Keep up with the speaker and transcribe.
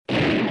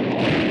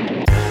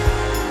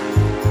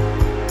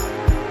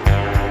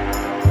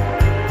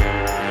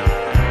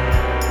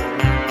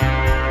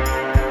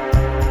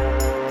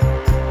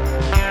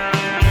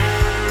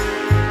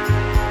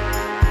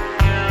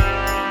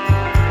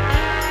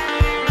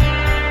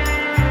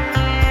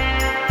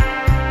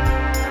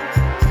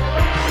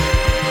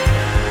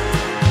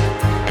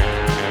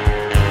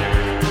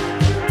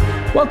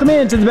Welcome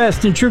in to the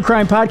best in true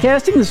crime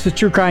podcasting. This is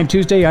True Crime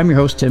Tuesday. I'm your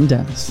host, Tim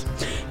Dennis.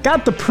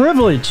 Got the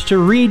privilege to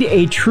read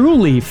a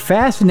truly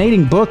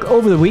fascinating book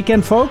over the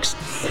weekend, folks.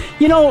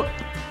 You know,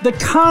 the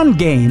con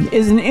game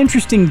is an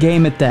interesting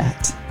game at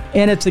that.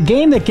 And it's a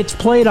game that gets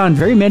played on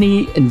very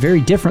many and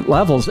very different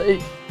levels.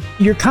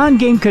 Your con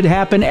game could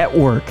happen at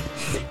work.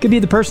 It could be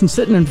the person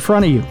sitting in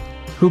front of you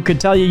who could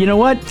tell you, you know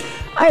what,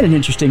 I had an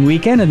interesting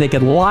weekend, and they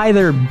could lie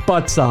their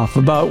butts off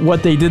about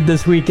what they did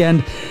this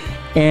weekend,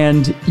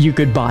 and you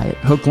could buy it,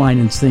 hook, line,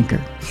 and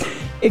sinker.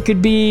 It could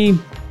be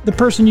the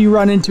person you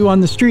run into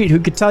on the street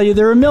who could tell you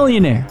they're a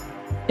millionaire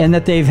and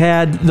that they've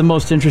had the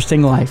most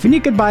interesting life, and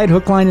you could buy it,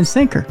 hook, line, and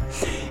sinker.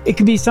 It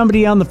could be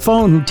somebody on the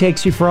phone who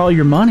takes you for all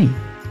your money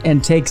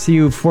and takes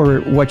you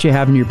for what you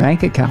have in your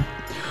bank account.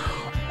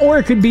 Or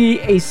it could be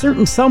a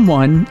certain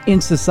someone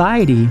in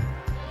society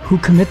who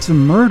commits a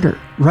murder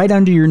right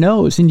under your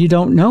nose and you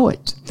don't know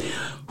it,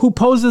 who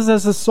poses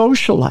as a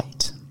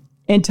socialite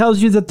and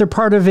tells you that they're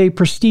part of a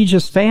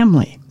prestigious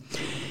family,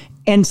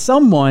 and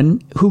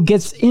someone who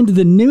gets into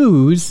the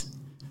news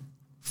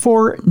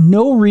for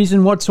no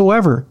reason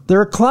whatsoever.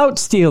 They're a clout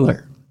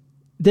stealer.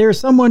 They're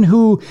someone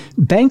who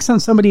banks on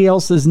somebody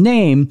else's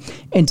name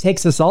and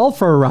takes us all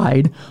for a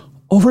ride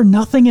over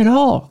nothing at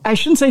all. I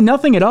shouldn't say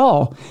nothing at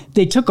all.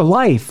 They took a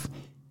life.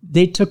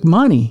 They took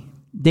money.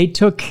 They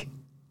took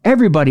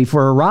everybody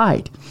for a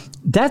ride.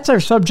 That's our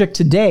subject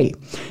today.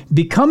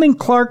 Becoming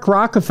Clark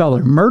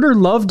Rockefeller, Murder,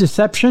 Love,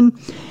 Deception,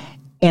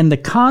 and the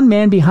Con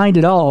Man Behind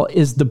It All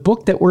is the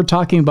book that we're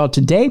talking about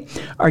today.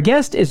 Our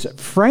guest is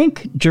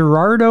Frank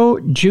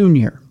Girardot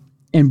Jr.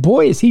 And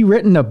boy, has he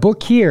written a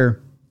book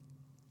here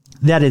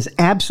that is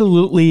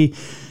absolutely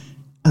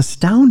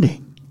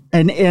astounding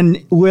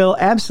and will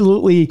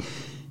absolutely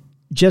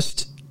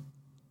just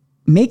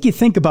make you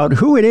think about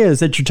who it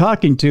is that you're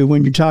talking to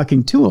when you're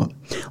talking to him.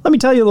 Let me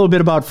tell you a little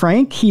bit about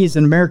Frank. He's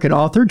an American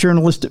author,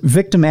 journalist,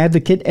 victim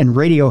advocate, and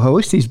radio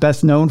host. He's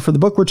best known for the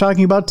book we're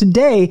talking about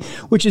today,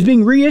 which is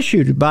being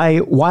reissued by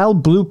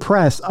Wild Blue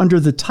Press under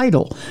the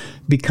title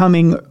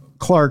Becoming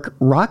Clark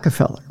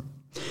Rockefeller.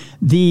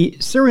 The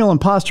serial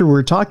imposter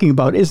we're talking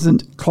about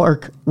isn't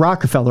Clark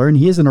Rockefeller, and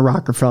he isn't a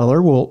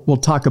Rockefeller. We'll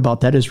talk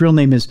about that. His real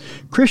name is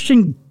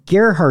Christian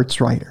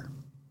Gerhardsreiter.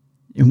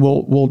 And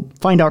we'll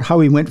find out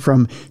how he went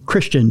from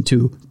Christian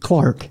to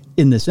Clark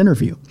in this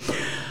interview.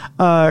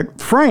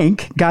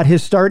 Frank got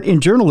his start in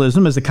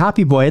journalism as a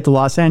copy boy at the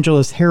Los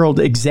Angeles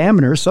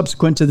Herald-Examiner.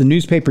 Subsequent to the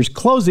newspaper's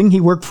closing,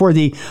 he worked for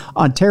the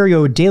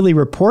Ontario Daily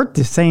Report,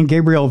 the San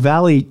Gabriel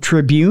Valley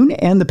Tribune,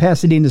 and the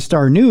Pasadena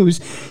Star-News.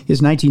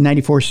 His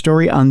 1994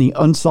 story on the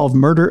unsolved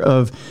murder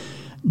of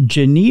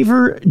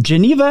Geneva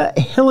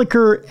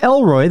Hilliker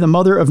Elroy, the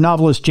mother of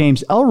novelist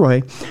James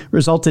Elroy,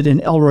 resulted in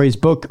Elroy's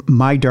book,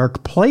 My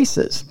Dark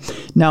Places.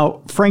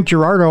 Now, Frank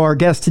Girardot, our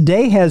guest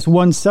today, has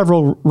won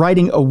several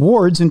writing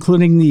awards,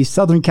 including the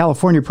Southern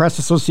California Press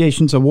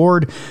Association's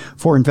Award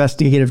for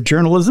Investigative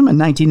Journalism in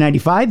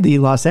 1995, the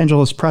Los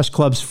Angeles Press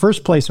Club's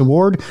First Place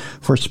Award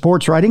for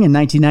Sports Writing in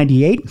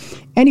 1998,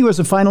 and he was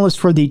a finalist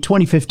for the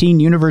 2015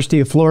 University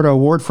of Florida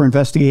Award for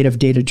Investigative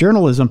Data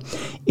Journalism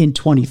in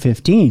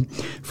 2015.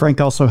 Frank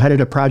also headed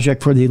a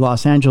project for the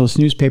Los Angeles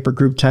newspaper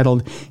group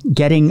titled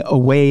Getting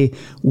Away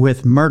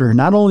with Murder.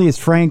 Not only is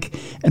Frank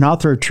an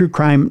author of true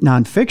crime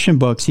nonfiction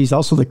books, he's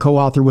also the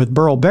co-author with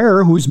Burl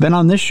Barer, who's been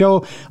on this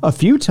show a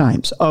few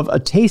times, of A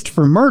Taste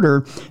for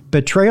Murder,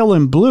 Betrayal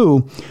in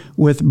Blue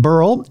with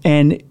Burl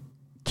and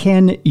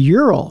Ken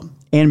Ural,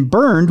 and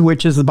Burned,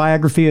 which is the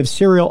biography of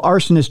serial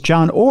arsonist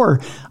John Orr.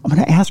 I'm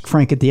going to ask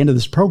Frank at the end of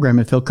this program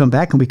if he'll come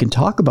back and we can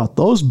talk about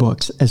those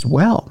books as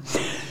well.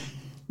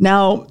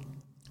 Now,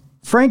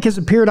 Frank has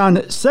appeared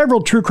on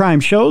several true crime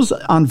shows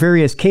on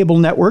various cable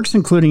networks,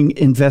 including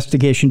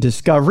Investigation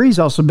Discovery. He's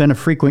also been a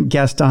frequent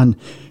guest on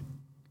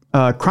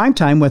Crime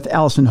Time with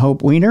Allison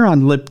Hope Weiner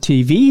on Lip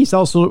TV. He's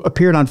also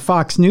appeared on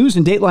Fox News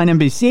and Dateline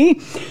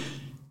NBC.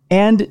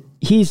 And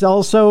he's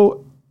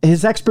also,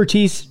 his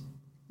expertise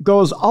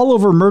goes all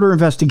over murder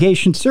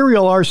investigation,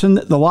 serial arson,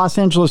 the Los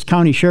Angeles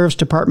County Sheriff's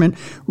Department,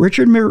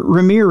 Richard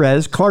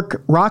Ramirez,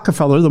 Clark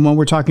Rockefeller, the one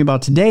we're talking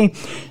about today,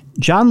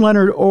 John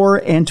Leonard Orr,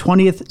 and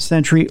 20th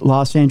Century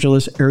Los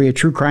Angeles area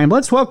true crime.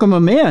 Let's welcome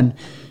him in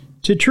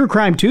to True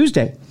Crime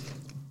Tuesday.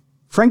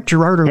 Frank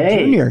Girardot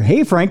Jr.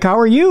 Hey, Frank, how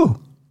are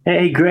you?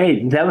 Hey,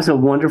 great. That was a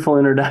wonderful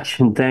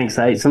introduction. Thanks.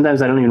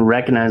 Sometimes I don't even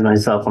recognize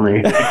myself on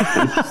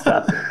the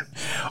stuff.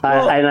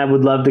 And I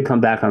would love to come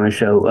back on the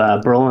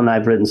show. Burl and I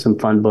have written some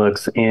fun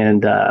books,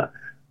 and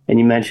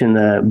you mentioned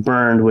the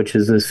Burned, which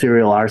is a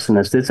serial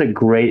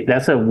arsonist.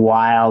 That's a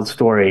wild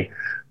story.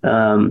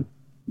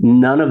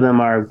 None of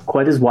them are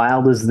quite as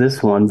wild as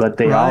this one, but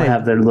they all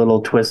have their little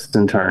twists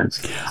and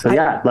turns. So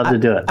I'd love to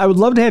do it. I would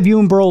love to have you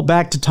and Burl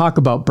back to talk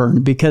about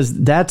Burned, because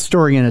that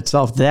story in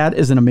itself, that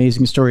is an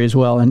amazing story as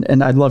well.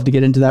 And I'd love to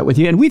get into that with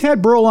you. And we've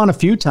had Burl on a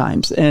few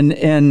times,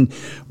 and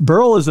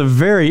Burl is a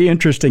very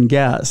interesting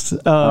guest.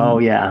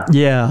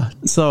 Yeah.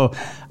 So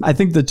I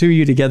think the two of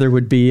you together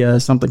would be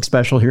something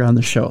special here on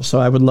the show. So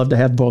I would love to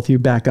have both of you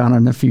back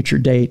on a future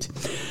date.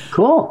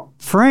 Cool.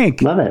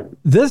 Frank, love it.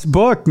 This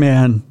book,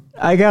 man,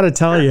 I got to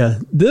tell you,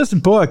 this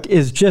book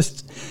is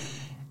just,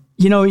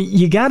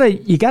 you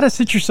gotta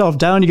sit yourself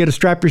down. You got to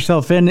strap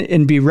yourself in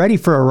and be ready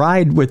for a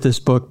ride with this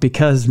book,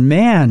 because,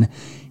 man,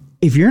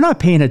 if you're not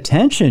paying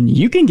attention,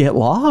 you can get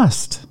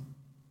lost.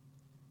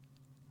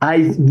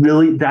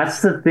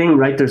 That's the thing,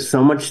 right? There's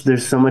so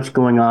much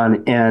going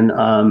on. And,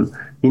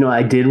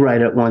 I did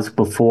write it once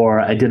before.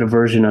 I did a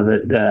version of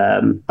it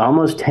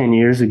almost 10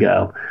 years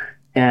ago,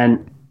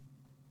 and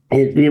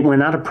it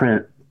went out of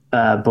print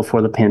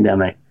before the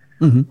pandemic.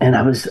 Mm-hmm. And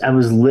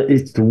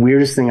it's the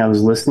weirdest thing. I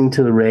was listening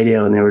to the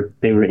radio, and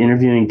they were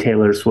interviewing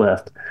Taylor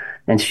Swift,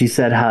 and she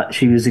said how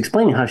she was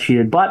explaining how she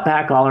had bought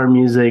back all her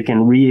music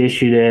and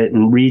reissued it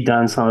and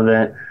redone some of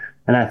it.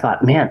 And I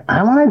thought, man,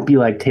 I want to be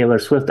like Taylor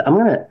Swift.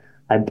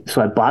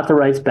 So I bought the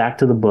rights back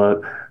to the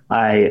book.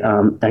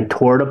 I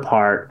tore it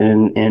apart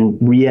and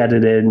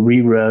re-edited,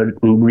 rewrote,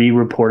 and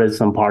re-reported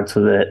some parts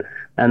of it,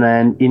 and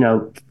then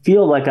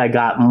feel like I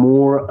got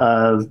more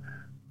of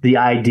the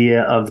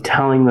idea of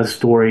telling the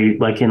story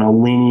like in a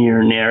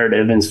linear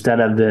narrative instead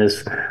of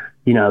this,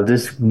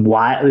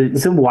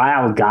 it's a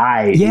wild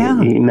guy. Yeah.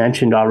 He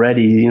mentioned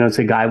already, it's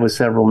a guy with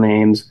several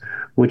names,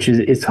 which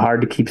it's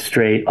hard to keep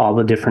straight, all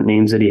the different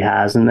names that he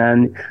has. And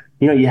then,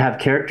 you have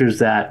characters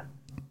that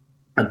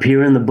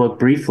appear in the book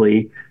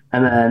briefly,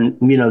 and then,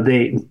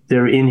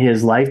 they're in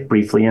his life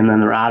briefly, and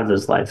then they're out of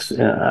his life.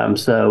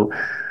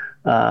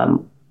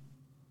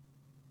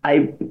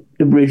 I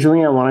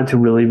wanted to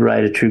really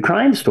write a true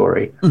crime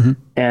story. Mm-hmm.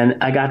 And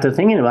I got to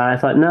thinking about it. I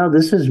thought, no,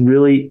 this is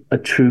really a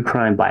true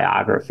crime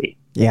biography.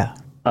 Yeah.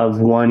 Of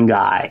one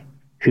guy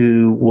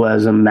who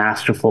was a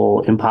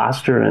masterful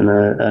imposter and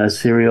a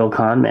serial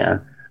con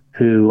man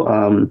who,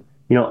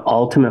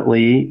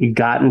 ultimately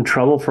got in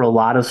trouble for a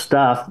lot of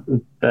stuff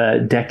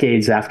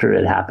decades after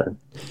it happened.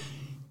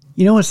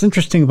 What's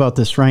interesting about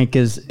this, Frank,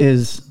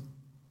 is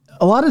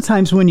a lot of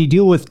times when you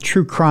deal with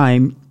true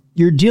crime,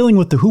 you're dealing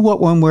with the who, what,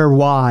 when, where,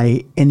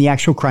 why, and the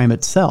actual crime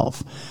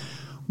itself.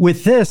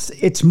 With this,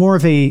 it's more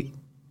of a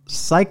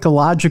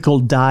psychological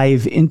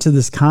dive into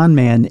this con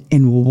man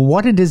and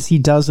what it is he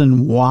does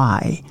and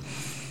why.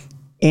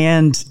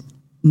 And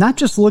not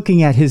just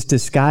looking at his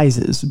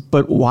disguises,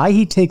 but why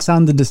he takes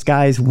on the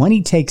disguise, when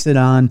he takes it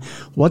on,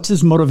 what's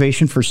his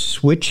motivation for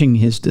switching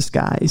his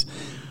disguise,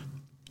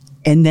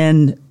 and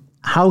then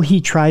how he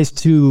tries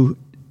to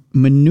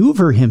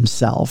maneuver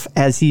himself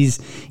as he's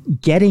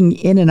getting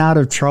in and out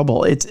of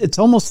trouble. It's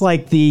almost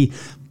like the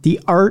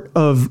art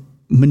of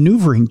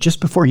maneuvering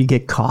just before you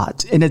get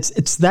caught. And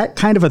it's that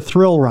kind of a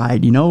thrill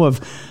ride,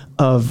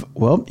 of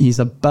well, he's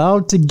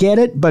about to get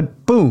it,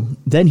 but boom,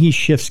 then he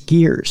shifts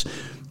gears.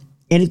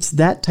 And it's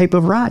that type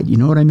of ride. You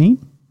know what I mean?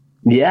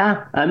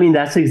 Yeah. I mean,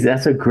 that's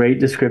a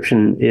great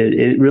description.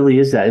 It really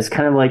is that. It's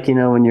kind of like,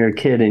 when you're a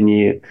kid and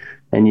you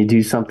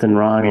do something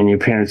wrong and your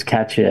parents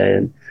catch you,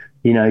 and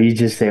you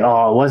just say,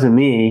 oh, it wasn't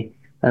me.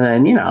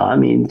 And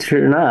then,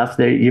 sure enough,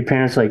 your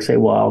parents say,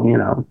 well,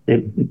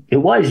 it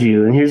was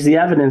you, and here's the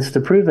evidence to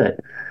prove it.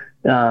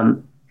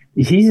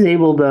 He's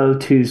able, though,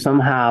 to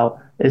somehow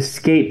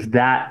escape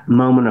that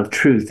moment of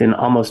truth in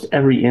almost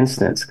every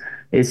instance.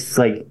 It's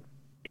like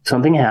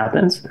something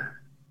happens,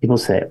 people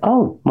say,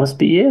 oh, must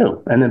be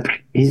you. And then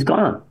he's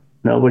gone.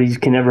 Nobody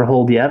can ever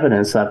hold the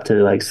evidence up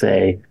to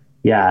say,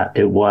 yeah,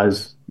 it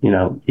was,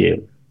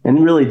 you.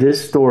 And really,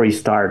 this story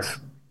starts,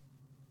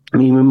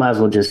 we might as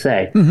well just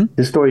say,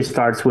 the story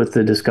starts with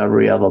the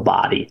discovery of a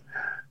body.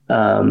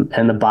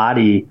 And the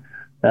body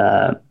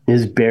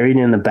is buried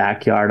in the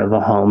backyard of a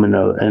home in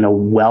a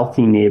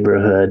wealthy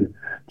neighborhood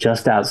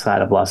just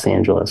outside of Los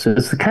Angeles. So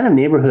it's the kind of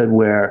neighborhood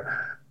where,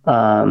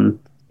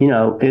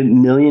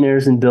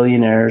 millionaires and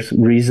billionaires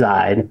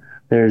reside.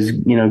 There's,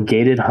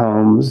 gated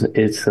homes.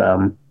 It's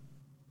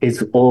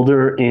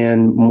older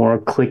and more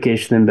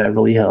cliquish than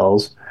Beverly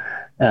Hills.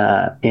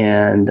 I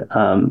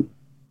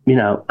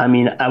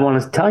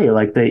want to tell you,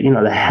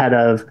 the head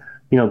of,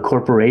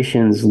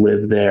 corporations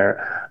live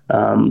there.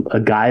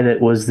 A guy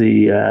that was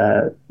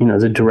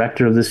the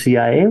director of the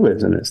CIA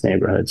lives in this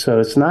neighborhood. So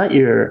it's not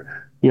your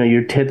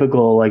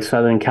typical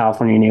Southern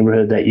California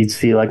neighborhood that you'd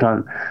see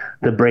on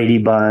the Brady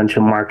Bunch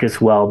or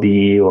Marcus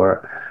Welby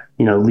or,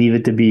 Leave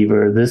It to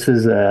Beaver. This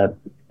is a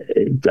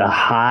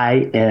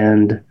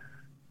high-end,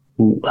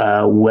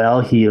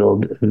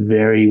 well-heeled,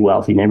 very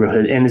wealthy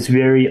neighborhood. And it's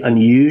very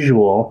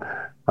unusual.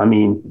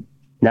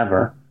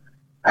 Never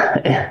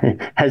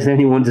has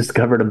anyone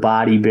discovered a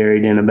body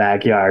buried in a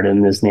backyard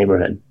in this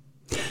neighborhood.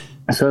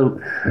 So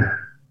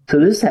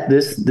this,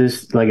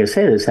 like I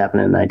say, this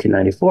happened in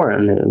 1994,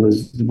 and it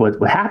was what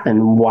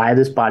happened. Why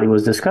this body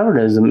was discovered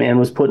is a man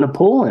was put in a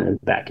pool in his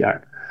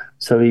backyard.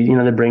 So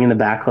they're bringing the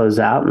backhoes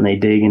out, and they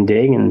dig,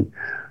 and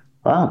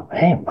oh,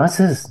 hey, what's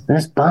this?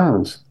 There's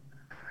bones.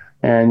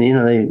 And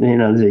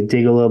they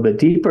dig a little bit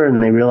deeper,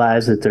 and they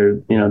realize that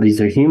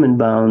these are human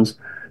bones.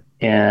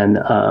 And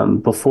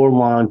before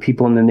long,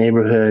 people in the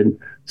neighborhood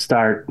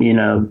start,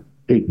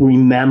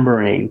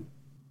 remembering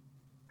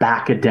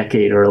back a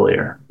decade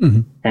earlier.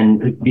 Mm-hmm.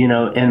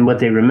 And what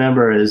they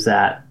remember is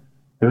that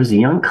there was a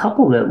young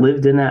couple that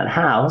lived in that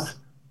house.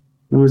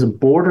 There was a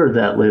boarder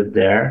that lived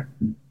there.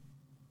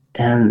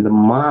 and the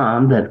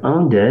mom that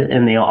owned it,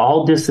 and they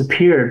all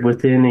disappeared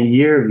within a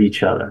year of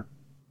each other.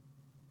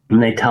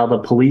 And they tell the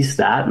police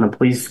that, and the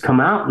police come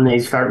out and they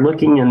start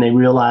looking and they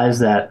realize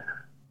that,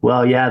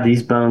 well, yeah,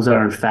 these bones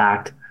are in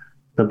fact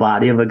the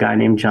body of a guy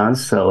named John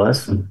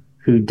Solis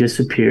who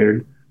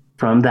disappeared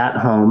from that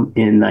home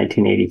in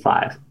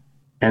 1985.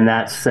 And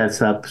that sets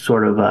up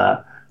sort of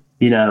a,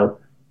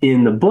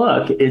 in the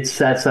book, it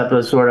sets up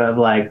a sort of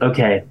like,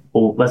 okay,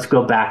 well, let's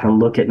go back and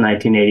look at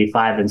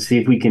 1985 and see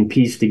if we can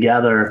piece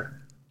together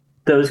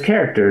those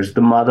characters,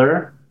 the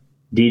mother,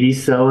 Dee Dee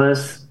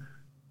Solis,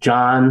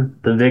 John,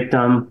 the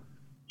victim,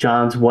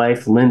 John's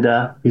wife,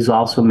 Linda, who's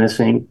also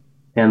missing,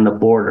 and the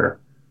boarder.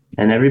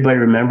 And everybody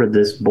remembered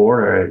this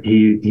boarder.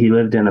 He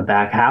lived in a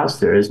back house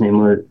there. His name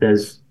was,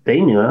 as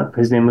they knew it,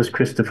 his name was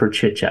Christopher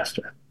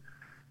Chichester.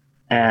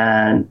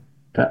 And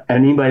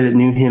anybody that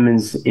knew him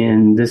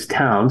in this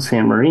town,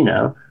 San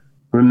Marino,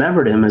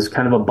 remembered him as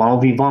kind of a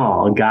bon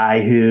vivant, a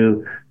guy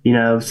who,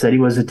 said he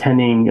was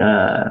attending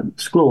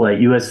school at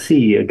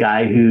USC, a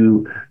guy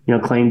who,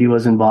 claimed he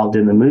was involved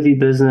in the movie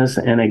business,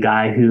 and a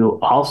guy who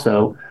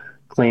also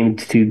claimed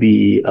to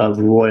be of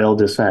royal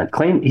descent.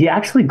 He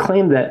actually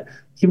claimed that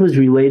he was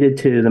related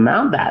to the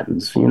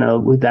Mountbattens.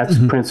 That's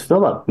Prince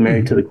Philip,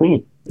 married to the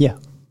Queen. Yeah.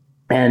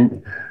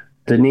 And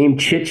the name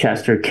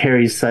Chichester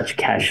carries such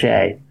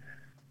cachet.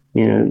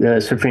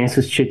 Sir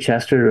Francis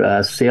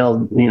Chichester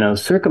sailed,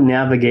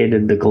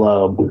 circumnavigated the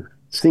globe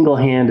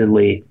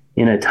single-handedly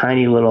in a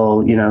tiny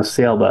little,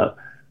 sailboat.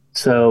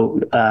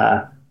 So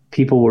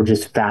people were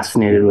just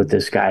fascinated with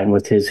this guy and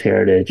with his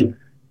heritage.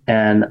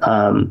 And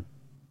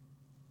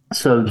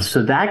so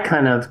that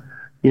kind of,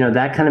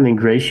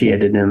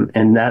 ingratiated him,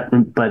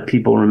 but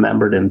people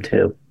remembered him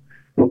too.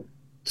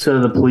 So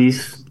the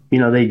police,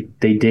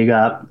 they dig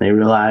up, they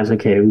realize,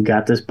 okay, we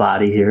got this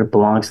body here, it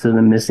belongs to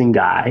the missing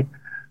guy.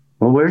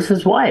 Well, where's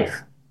his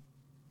wife?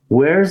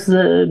 Where's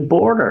the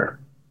boarder?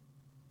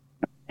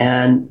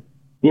 And,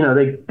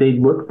 they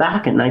look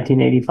back at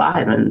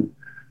 1985 and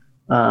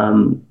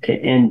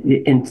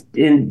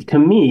to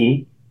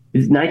me,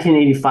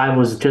 1985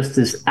 was just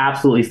this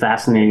absolutely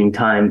fascinating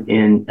time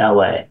in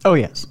LA. Oh,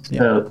 yes.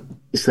 Yeah.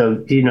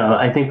 So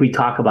I think we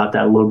talk about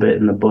that a little bit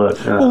in the book.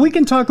 Well, we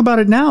can talk about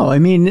it now. I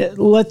mean,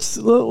 let's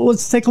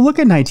take a look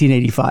at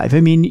 1985.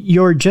 I mean,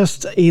 you're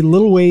just a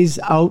little ways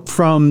out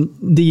from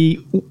the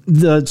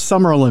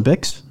Summer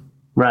Olympics.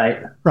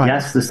 Right.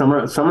 Yes, the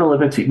Summer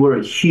Olympics were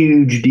a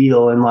huge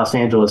deal in Los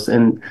Angeles,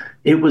 and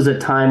it was a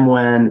time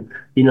when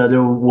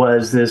there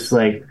was this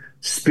like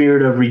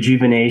spirit of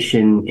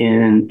rejuvenation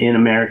in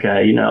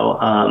America.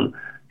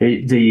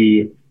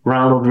 The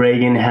Ronald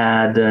Reagan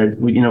had,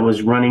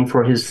 was running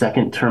for his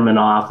second term in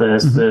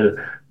office. Mm-hmm.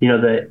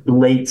 The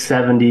late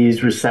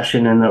 70s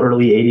recession and the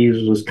early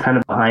 80s was kind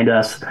of behind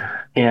us,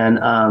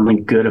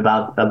 and good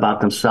about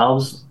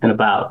themselves and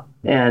about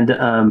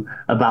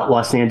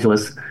Los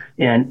Angeles,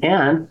 and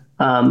it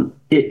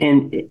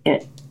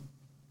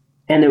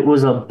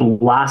was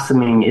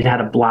it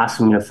had a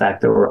blossoming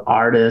effect. There were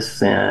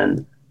artists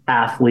and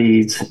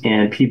athletes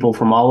and people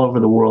from all over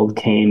the world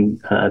came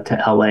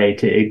to LA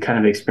to kind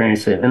of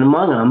experience it. And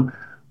among them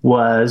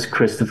was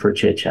Christopher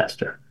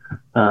Chichester.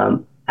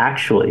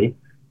 Actually,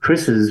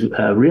 Chris's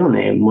real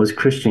name was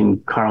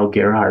Christian Karl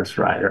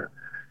Gerhardsreiter.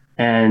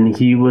 And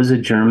he was a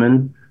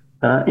German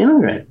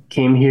immigrant.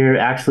 Came here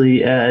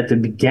actually at the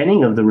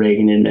beginning of the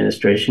Reagan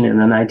administration in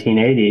the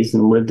 1980s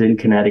and lived in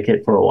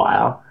Connecticut for a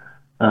while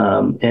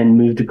and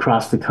moved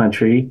across the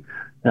country.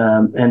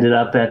 Ended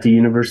up at the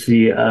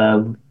University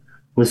of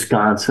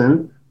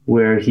Wisconsin,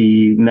 where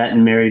he met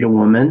and married a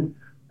woman,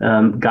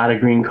 got a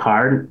green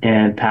card,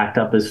 and packed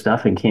up his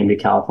stuff and came to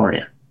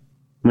California.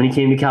 When he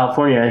came to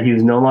California, he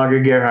was no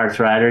longer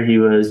Gerhardsreiter, he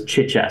was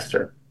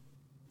Chichester.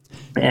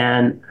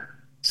 And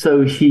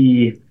so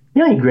he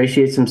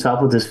ingratiates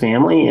himself with his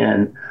family,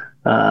 and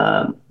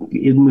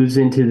he moves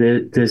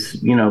into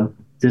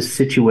this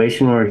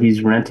situation where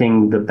he's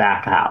renting the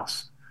back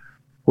house.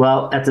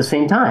 Well, at the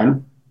same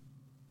time,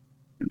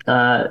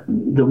 the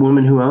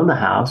woman who owned the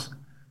house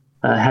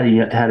had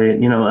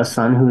a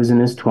son who was in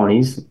his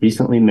 20s,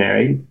 recently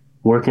married,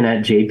 working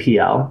at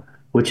JPL,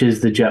 which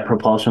is the Jet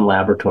Propulsion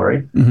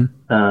Laboratory.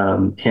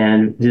 Mm-hmm.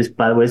 And just,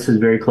 by the way, this is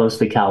very close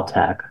to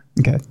Caltech.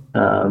 Okay.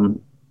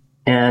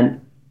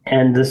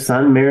 And the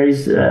son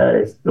marries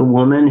a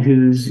woman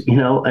who's,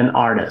 an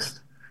artist,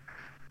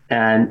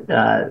 and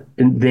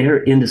they're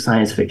into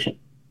science fiction.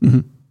 Mm-hmm.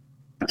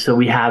 So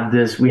we have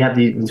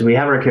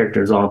our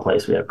characters all in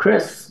place. We have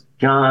Chris,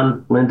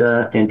 John,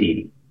 Linda, and Dee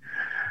Dee.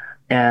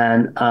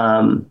 And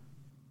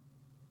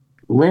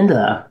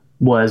Linda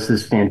was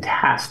this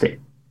fantastic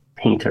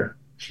painter.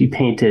 She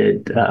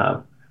painted,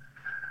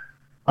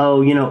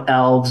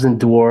 elves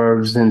and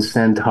dwarves and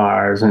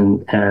centaurs,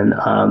 and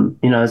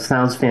it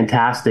sounds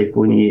fantastic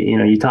when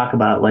you talk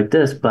about it like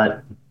this.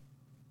 But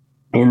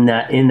in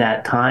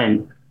that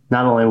time,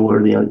 not only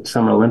were the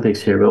Summer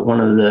Olympics here, but one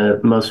of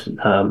the most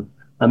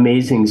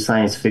amazing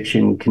science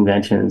fiction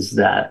conventions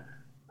that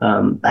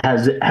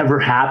has ever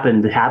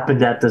happened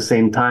at the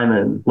same time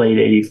in late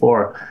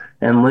 '84.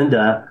 And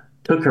Linda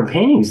took her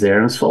paintings there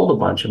and sold a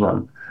bunch of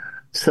them.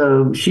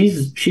 So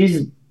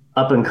she's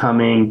up and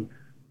coming.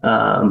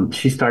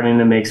 She's starting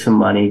to make some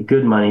money,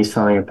 good money,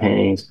 selling her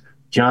paintings.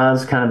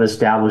 John's kind of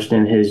established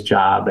in his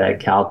job at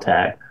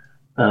Caltech.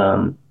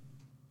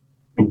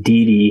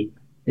 Dee Dee,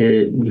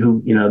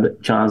 who,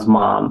 John's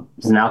mom,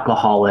 is an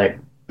alcoholic,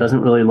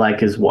 doesn't really like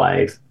his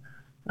wife.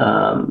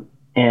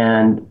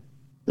 And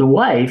the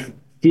wife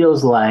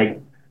feels like,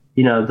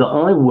 the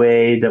only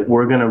way that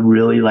we're going to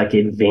really like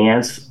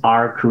advance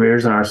our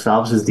careers and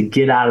ourselves is to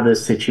get out of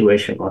this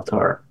situation with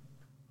her.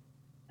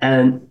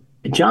 And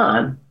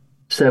John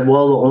said,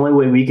 well, the only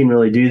way we can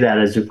really do that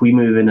is if we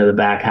move into the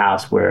back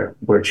house where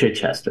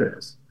Chichester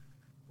is.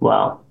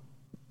 Well,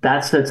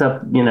 that sets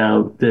up,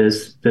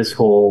 this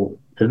whole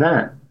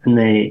event. And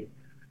they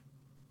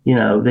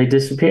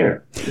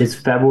disappear. It's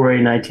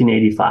February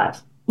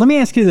 1985. Let me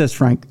ask you this,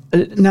 Frank.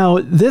 Now,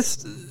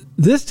 this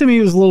to me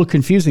was a little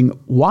confusing.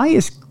 Why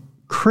is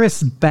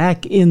Chris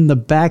back in the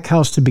back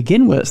house to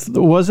begin with?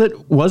 Was it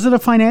a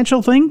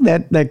financial thing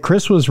that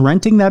Chris was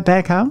renting that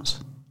back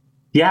house?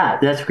 Yeah,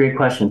 that's a great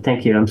question.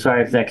 Thank you. I'm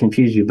sorry if that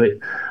confused you, but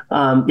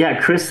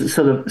Chris.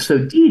 So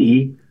Dee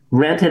Dee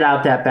rented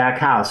out that back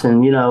house,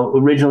 and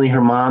originally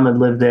her mom had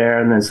lived there,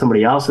 and then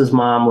somebody else's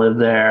mom lived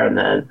there, and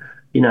then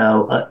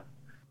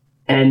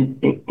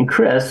and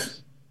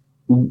Chris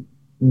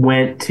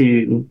went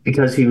to,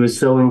 because he was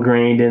so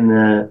ingrained in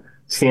the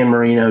San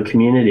Marino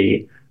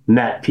community,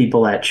 met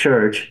people at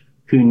church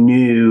who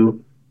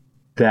knew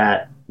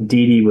that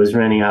Dee Dee was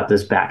renting out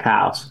this back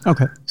house.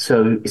 Okay.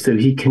 So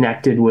he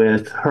connected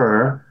with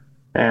her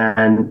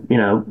and,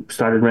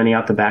 started renting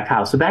out the back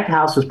house. The back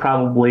house was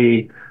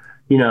probably,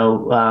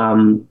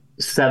 700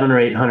 or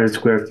 800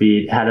 square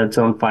feet, had its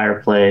own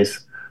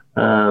fireplace,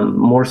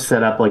 more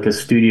set up like a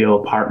studio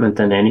apartment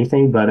than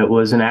anything, but it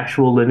was an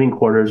actual living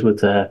quarters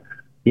with a,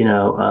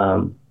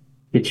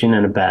 kitchen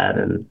and a bed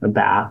and a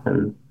bath,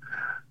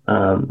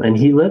 and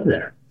he lived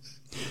there.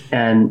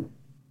 And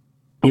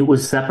it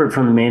was separate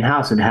from the main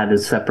house. It had a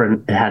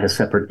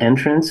separate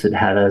entrance. It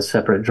had a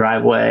separate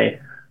driveway.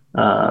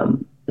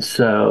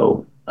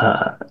 So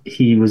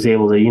he was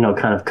able to,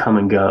 kind of come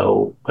and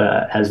go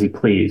as he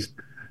pleased.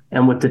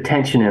 And with the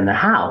tension in the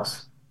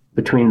house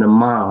between the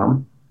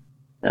mom,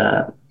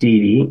 Dee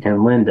Dee,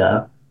 and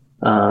Linda,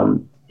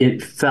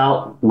 it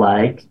felt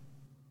like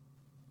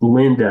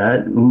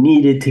Linda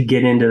needed to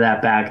get into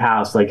that back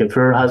house. Like if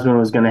her husband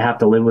was going to have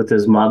to live with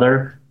his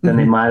mother, then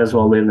they might as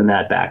well live in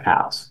that back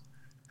house.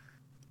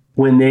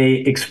 When they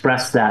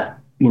expressed that,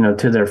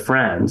 to their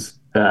friends,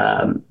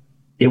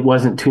 it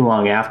wasn't too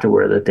long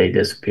afterward that they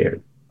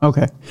disappeared.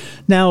 Okay.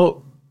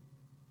 Now,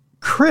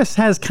 Chris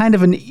has kind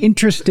of an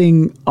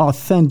interesting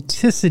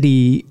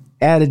authenticity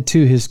added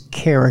to his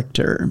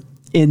character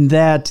in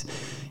that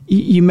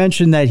you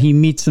mentioned that he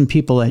meets some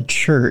people at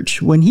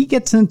church. When he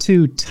gets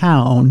into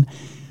town,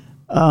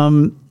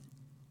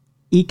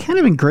 he kind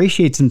of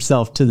ingratiates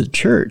himself to the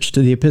church,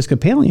 to the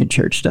Episcopalian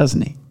church,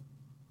 doesn't he?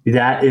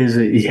 That is,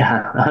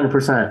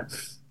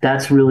 100%.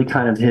 That's really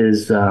kind of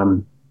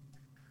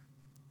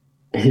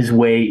his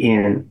way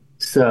in.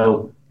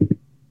 So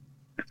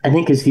I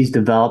think as he's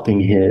developing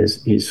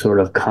his sort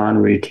of con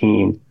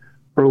routine,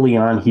 early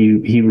on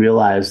he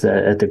realized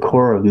that at the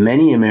core of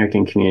many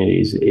American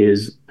communities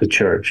is the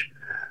church.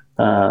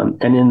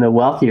 And in the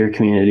wealthier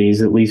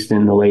communities, at least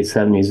in the late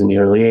 70s and the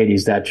early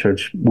 80s, that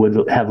church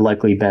would have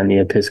likely been the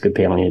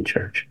Episcopalian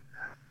church.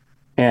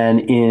 And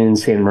in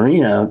San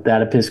Marino,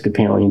 that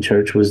Episcopalian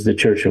church was the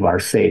Church of Our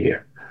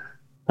Savior.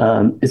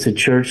 It's a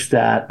church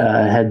that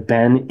had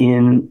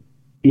been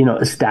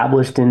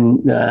established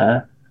in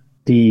the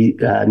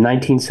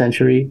 19th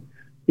century.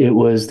 It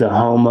was the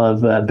home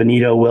of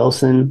Benito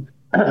Wilson,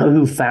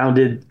 who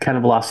founded kind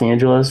of Los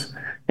Angeles,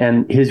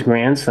 and his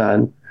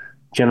grandson,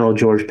 General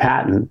George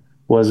Patton,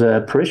 was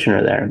a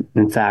parishioner there.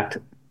 In fact,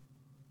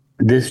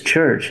 this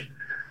church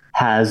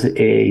has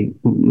a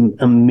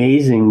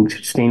amazing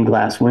stained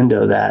glass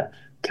window that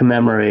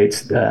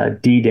commemorates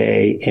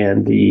D-Day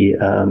and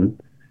the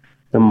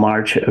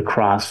march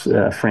across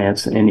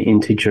France and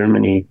into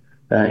Germany,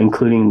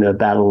 including the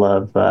Battle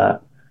of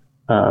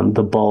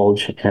the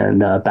Bulge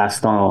and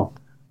Bastogne,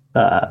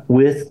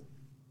 with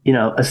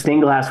a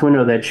stained glass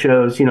window that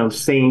shows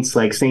saints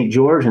like St.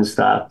 George and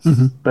stuff,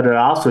 but it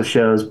also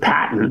shows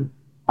Patton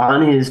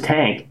on his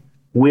tank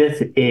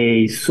with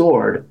a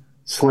sword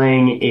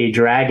slaying a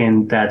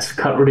dragon that's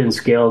covered in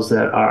scales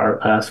that are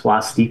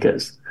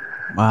swastikas.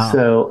 Wow.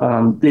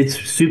 So it's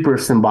super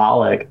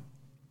symbolic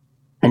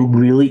and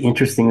really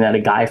interesting that a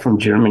guy from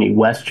Germany,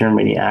 West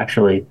Germany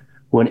actually,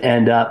 would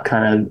end up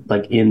kind of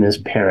like in this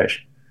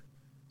parish.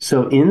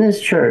 So in this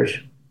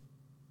church,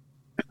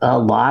 a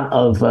lot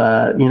of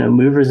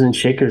movers and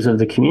shakers of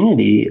the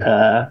community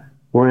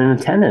were in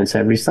attendance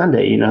every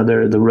Sunday.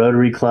 They're the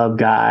Rotary Club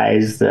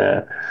guys,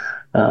 the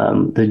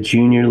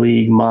junior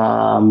league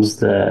moms,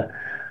 the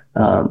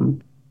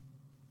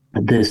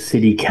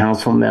city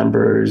council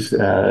members,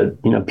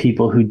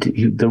 people who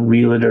the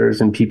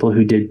realtors and people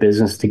who did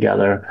business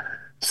together.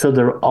 So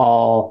they're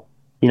all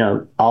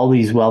all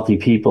these wealthy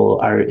people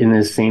are in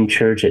this same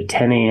church at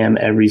 10 a.m.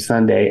 every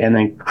Sunday. And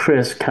then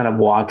Chris kind of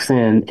walks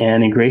in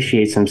and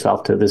ingratiates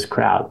himself to this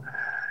crowd.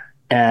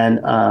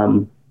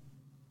 And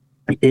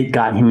it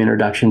got him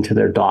introduction to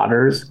their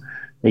daughters.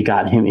 It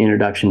got him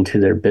introduction to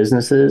their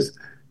businesses.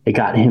 It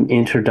got him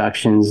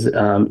introductions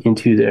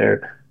into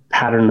their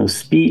pattern of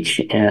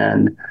speech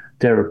and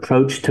their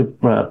approach to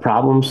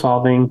problem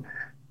solving.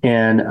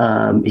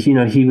 And,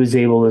 he was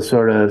able to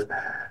sort of,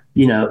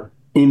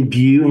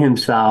 imbue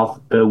himself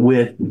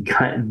with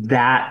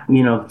that,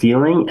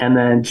 feeling, and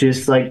then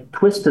just like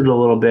twist it a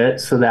little bit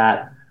so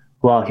that,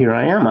 well, here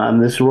I am, I'm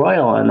this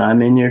royal and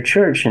I'm in your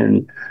church,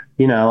 and,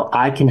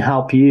 I can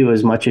help you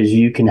as much as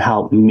you can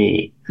help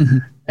me. Mm-hmm.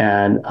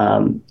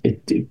 And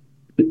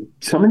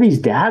some of these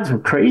dads were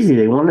crazy.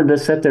 They wanted to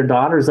set their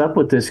daughters up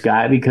with this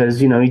guy because,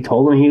 he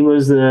told them he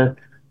was the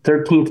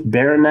 13th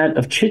Baronet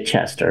of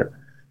Chichester.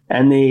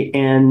 And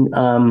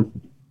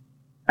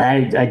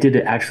I did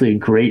actually a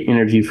great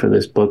interview for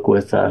this book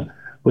with a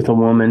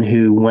woman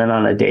who went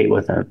on a date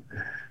with him.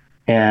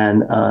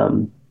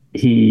 And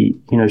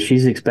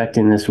she's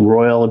expecting this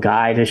royal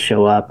guy to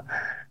show up.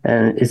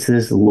 And it's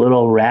this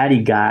little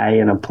ratty guy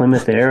in a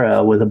Plymouth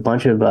Arrow with a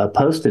bunch of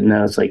Post-it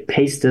notes, like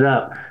pasted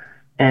up.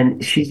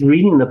 And she's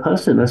reading the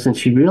Post-it notes, and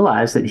she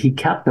realized that he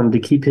kept them to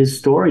keep his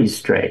stories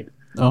straight.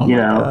 Oh my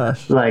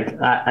gosh.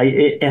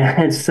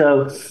 And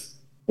so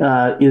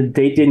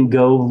they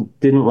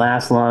didn't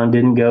last long,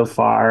 didn't go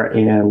far.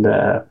 And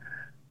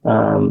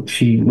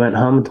she went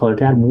home and told her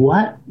dad,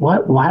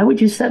 why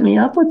would you set me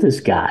up with this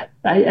guy?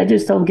 I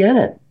just don't get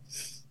it.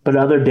 But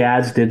other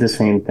dads did the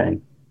same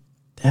thing.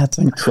 That's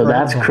incredible. So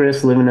that's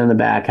Chris living in the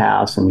back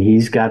house, and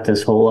he's got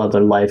this whole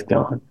other life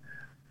going.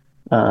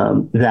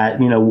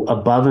 That,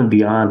 above and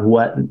beyond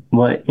what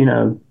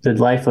the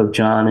life of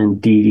John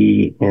and Dee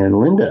Dee and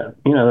Linda,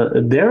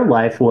 their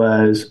life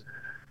was,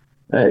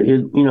 a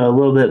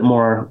little bit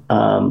more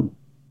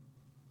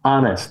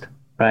honest,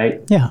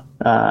 right? Yeah.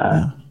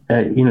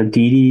 Dee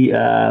Dee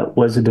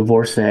was a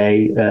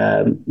divorcee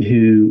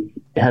who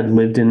had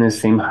lived in the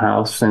same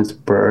house since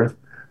birth,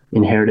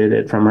 inherited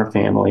it from her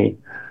family.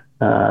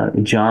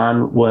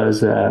 John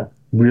was a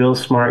real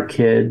smart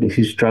kid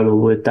who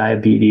struggled with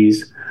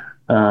diabetes.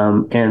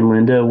 And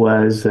Linda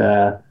was,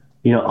 a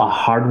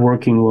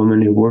hardworking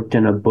woman who worked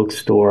in a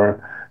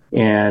bookstore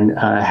and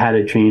had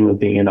a dream of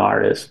being an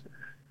artist.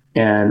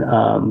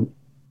 And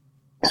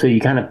so you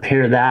kind of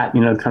pair that,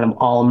 kind of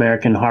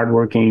all-American,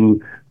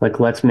 hardworking, like,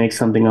 let's make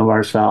something of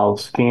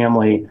ourselves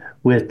family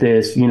with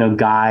this,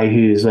 guy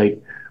who's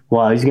like,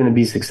 well, he's going to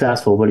be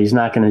successful, but he's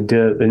not going to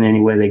do it in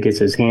any way that gets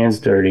his hands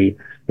dirty.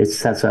 It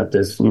sets up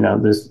this,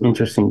 this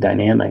interesting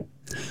dynamic.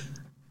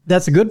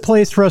 That's a good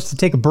place for us to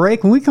take a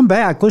break. When we come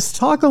back, let's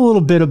talk a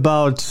little bit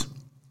about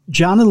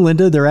John and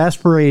Linda, their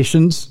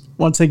aspirations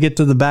once they get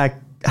to the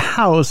back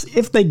house,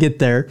 if they get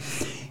there,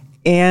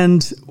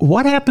 and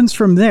what happens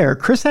from there.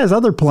 Chris has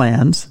other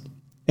plans,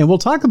 and we'll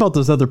talk about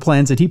those other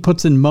plans that he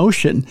puts in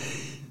motion,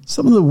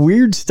 some of the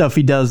weird stuff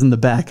he does in the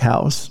back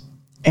house,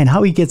 and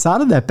how he gets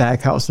out of that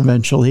back house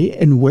eventually,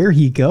 and where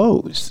he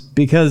goes.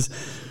 Because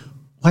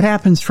what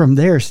happens from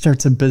there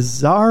starts a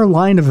bizarre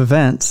line of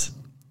events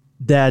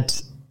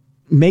that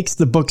makes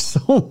the book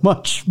so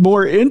much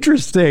more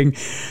interesting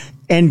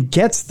and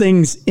gets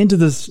things into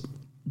this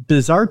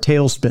bizarre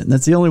tailspin.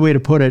 That's the only way to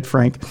put it,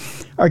 Frank.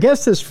 Our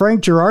guest is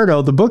Frank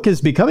Girardot. The book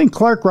is Becoming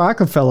Clark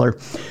Rockefeller,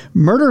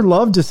 Murder,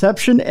 Love,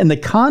 Deception, and the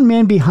Con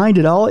Man Behind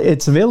It All.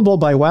 It's available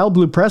by Wild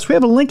Blue Press. We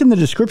have a link in the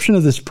description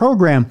of this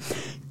program.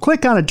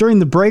 Click on it during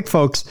the break,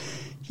 folks.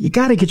 You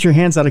got to get your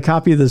hands on a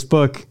copy of this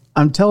book.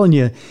 I'm telling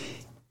you,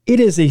 it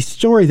is a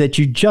story that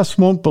you just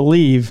won't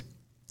believe.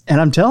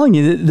 And I'm telling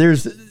you,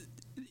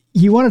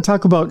 you want to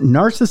talk about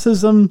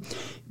narcissism,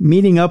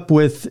 meeting up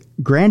with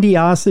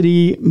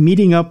grandiosity,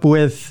 meeting up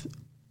with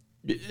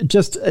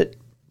just,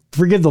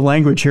 forgive the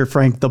language here,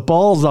 Frank, the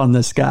balls on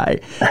this guy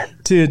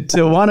to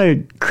want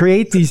to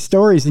create these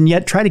stories and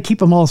yet try to keep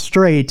them all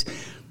straight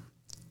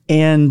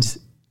and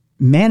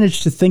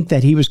manage to think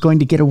that he was going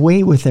to get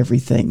away with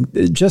everything.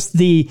 Just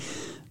the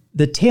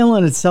tale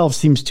in itself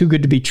seems too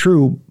good to be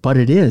true, but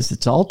it is.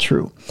 It's all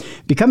true.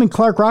 Becoming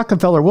Clark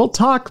Rockefeller. We'll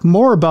talk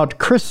more about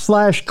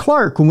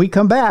Chris/Clark when we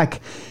come back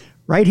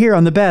right here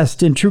on the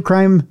best in true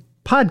crime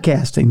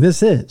podcasting.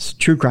 This is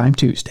True Crime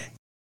Tuesday.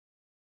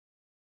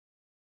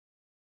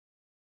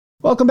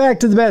 Welcome back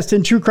to the best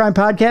in true crime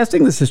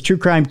podcasting. This is True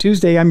Crime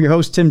Tuesday. I'm your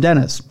host, Tim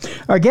Dennis.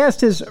 Our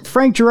guest is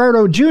Frank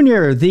Girardot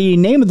Jr. The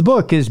name of the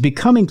book is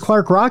Becoming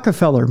Clark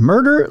Rockefeller,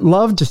 Murder,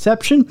 Love,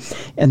 Deception,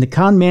 and the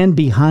Con Man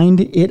Behind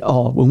It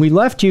All. When we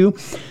left you,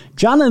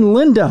 John and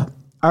Linda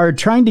are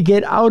trying to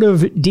get out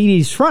of Dee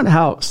Dee's front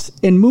house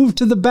and move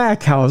to the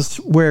back house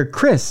where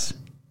Chris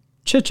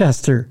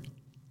Chichester,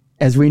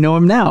 as we know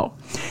him now,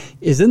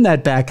 is in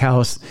that back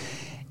house.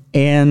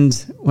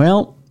 And,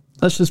 well,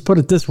 let's just put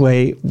it this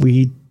way.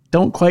 We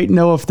don't quite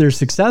know if they're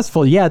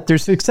successful yet. They're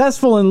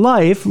successful in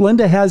life.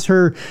 Linda has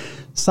her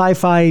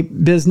sci-fi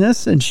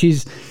business, and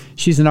she's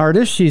an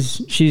artist.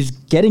 She's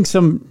getting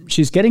some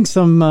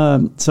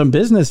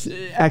business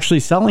actually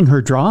selling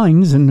her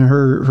drawings and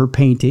her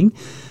painting.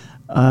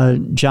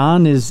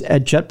 John is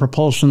at Jet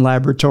Propulsion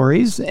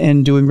Laboratories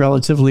and doing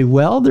relatively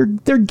well.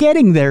 They're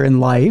getting there in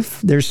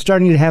life. They're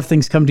starting to have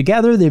things come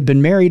together. They've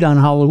been married on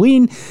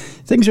Halloween.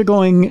 Things are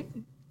going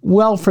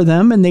well for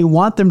them, and they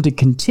want them to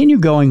continue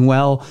going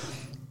well.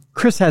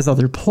 Chris has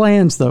other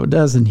plans, though,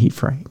 doesn't he,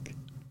 Frank?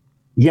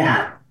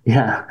 Yeah.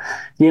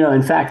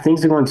 In fact,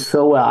 things are going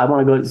so well. I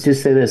want to go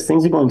just say this.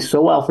 Things are going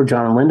so well for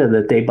John and Linda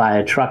that they buy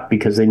a truck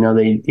because they know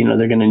they're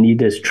going to need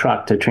this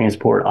truck to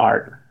transport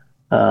art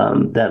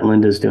that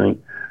Linda's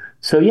doing.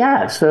 So they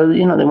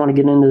want to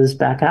get into this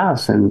back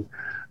house, and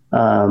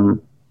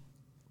then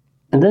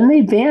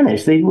they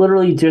vanish. They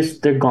literally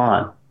they're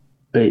gone.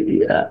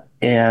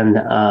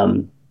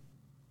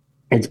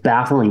 It's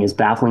baffling. It's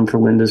baffling for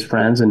Linda's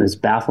friends, and it's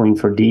baffling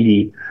for Dee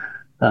Dee.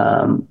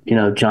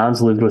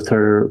 John's lived with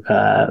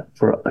her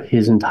for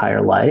his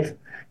entire life,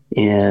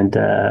 and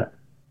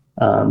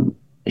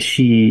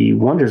she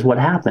wonders what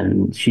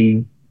happened.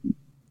 She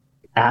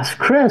asks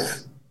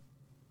Chris,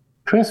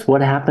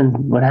 what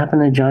happened? What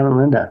happened to John and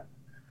Linda?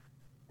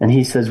 And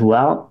he says,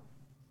 well,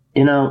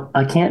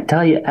 I can't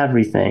tell you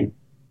everything,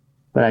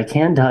 but I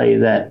can tell you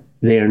that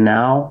they are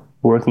now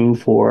working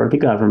for the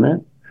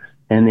government,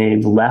 and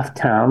they've left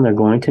town. They're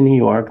going to New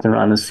York. They're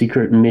on a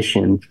secret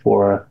mission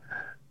for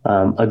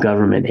a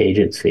government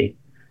agency.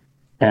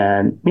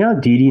 And,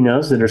 Dee Dee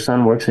knows that her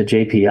son works at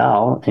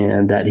JPL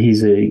and that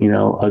he's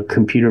a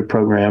computer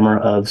programmer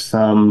of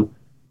some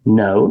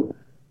note.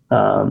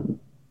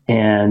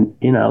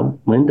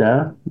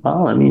 Linda,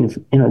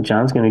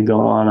 John's going to go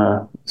on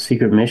a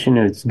secret mission.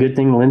 It's a good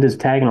thing Linda's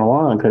tagging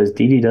along because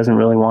Dee Dee doesn't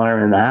really want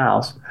her in the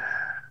house.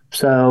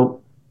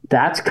 So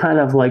that's kind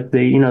of like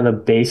the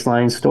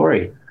baseline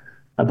story.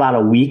 About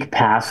a week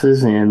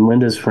passes, and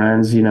Linda's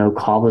friends,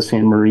 call the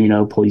San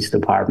Marino Police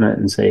Department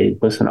and say,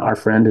 listen, our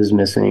friend is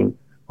missing.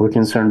 We're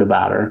concerned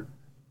about her.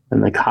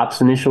 And the cop's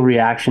initial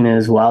reaction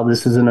is, well,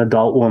 this is an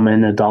adult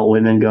woman. Adult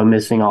women go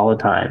missing all the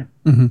time.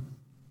 Mm-hmm.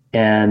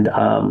 And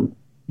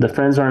the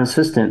friends are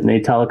insistent, and they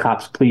tell the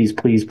cops, please,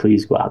 please,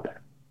 please go out there.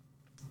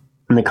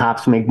 And the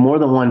cops make more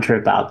than one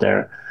trip out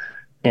there.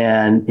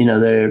 And,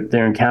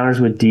 their encounters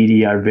with Dee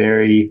Dee are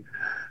very,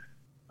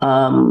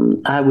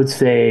 I would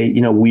say,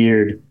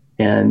 weird.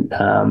 And,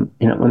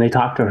 when they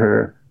talk to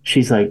her,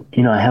 she's like,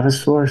 I have a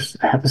source.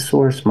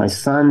 My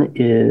son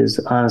is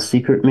on a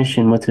secret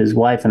mission with his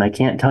wife, and I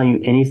can't tell you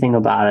anything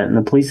about it. And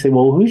the police say,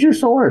 well, who's your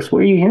source?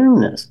 Where are you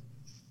hearing this?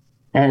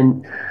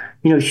 And,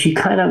 she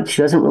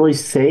doesn't really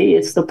say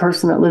it's the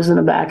person that lives in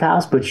the back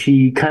house, but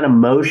she kind of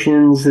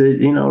motions,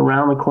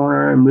 around the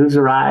corner and moves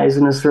her eyes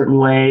in a certain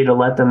way to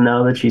let them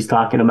know that she's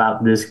talking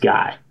about this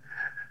guy.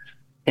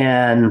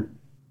 And,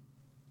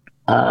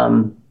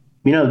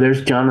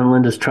 there's John and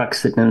Linda's truck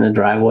sitting in the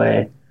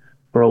driveway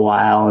for a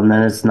while, and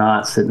then it's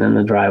not sitting in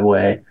the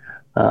driveway.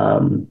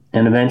 And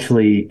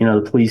eventually,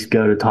 the police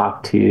go to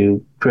talk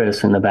to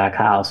Chris in the back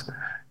house,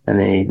 and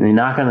they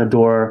knock on the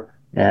door,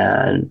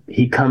 and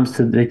he comes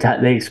to,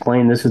 they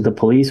explain, this is the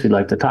police, we'd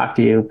like to talk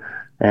to you.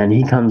 And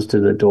he comes to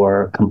the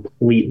door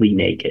completely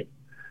naked.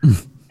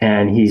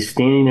 And he's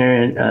standing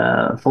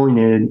there fully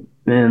nude.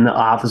 And the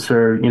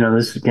officer,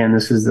 this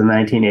is the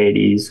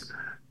 1980s.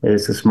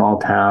 It's a small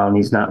town.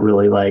 He's not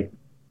really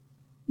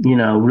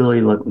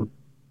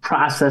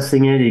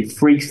processing it. He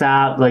freaks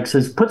out,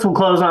 says, put some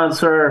clothes on,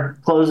 sir,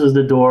 closes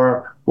the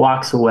door,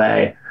 walks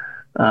away,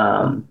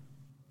 files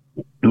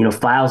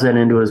that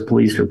into his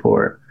police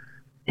report.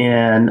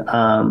 And,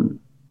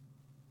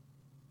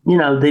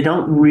 they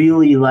don't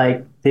really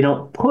they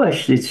don't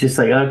push. It's just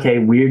okay,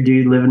 weird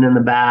dude living in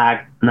the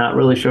back, not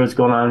really sure what's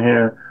going on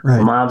here. Right.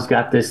 The mom's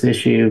got this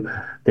issue.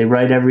 They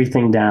write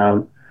everything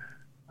down.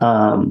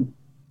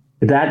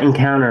 That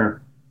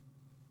encounter,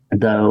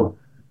 though,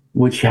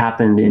 which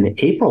happened in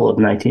April of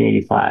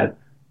 1985,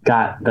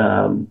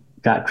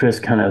 got Chris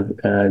kind of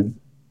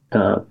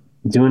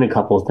doing a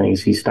couple of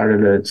things. He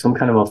started some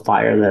kind of a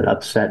fire that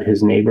upset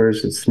his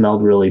neighbors. It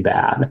smelled really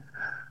bad.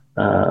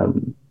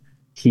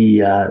 He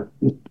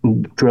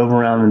drove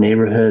around the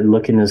neighborhood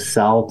looking to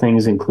sell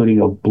things, including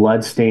a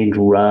blood-stained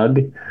rug,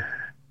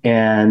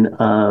 and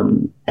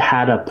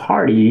had a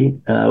party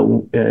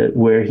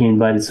where he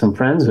invited some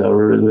friends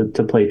over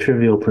to play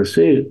Trivial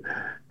Pursuit.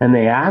 And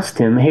they asked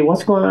him, hey,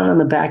 what's going on in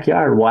the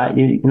backyard? Why,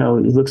 it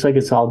looks like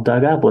it's all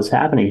dug up. What's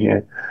happening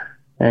here?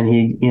 And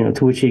he,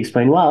 to which he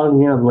explained, well,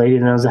 the lady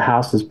that owns the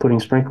house is putting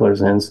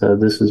sprinklers in, so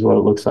this is what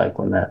it looks like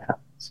when that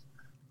happens.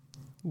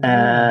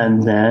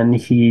 And then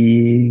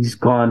he's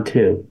gone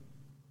too.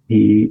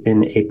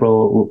 In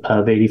April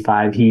of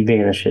 85, he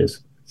vanishes.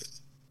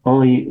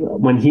 Only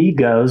when he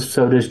goes,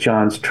 so does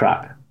John's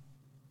truck.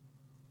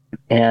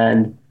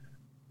 And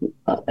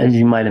as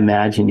you might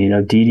imagine,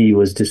 Dee Dee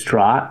was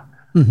distraught.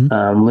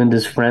 Mm-hmm.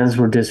 Linda's friends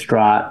were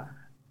distraught.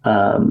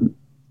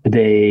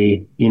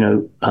 They,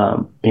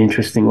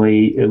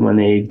 interestingly, when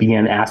they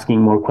began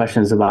asking more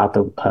questions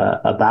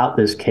about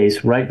this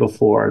case right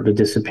before the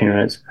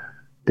disappearance,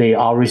 they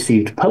all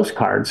received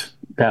postcards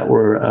that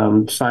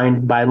were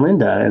signed by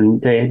Linda, and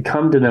they had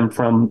come to them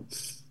from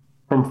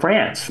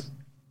France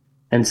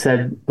and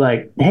said,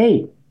 like,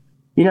 hey,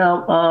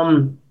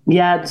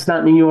 yeah, it's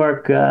not New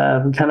York,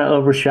 kind of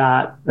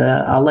overshot.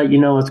 I'll let you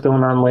know what's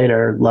going on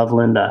later. Love,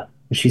 Linda.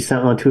 She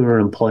sent one to her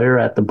employer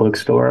at the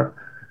bookstore.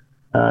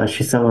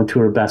 She sent one to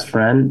her best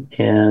friend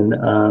and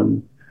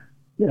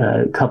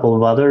a couple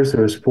of others.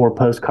 There was 4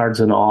 postcards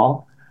in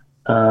all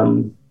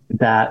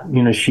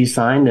that she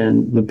signed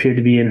and appeared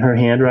to be in her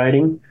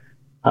handwriting.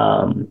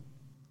 And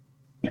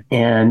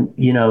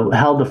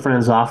held the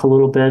friends off a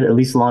little bit, at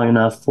least long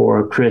enough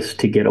for Chris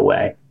to get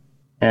away.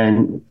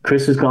 And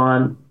Chris is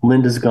gone,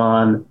 Linda's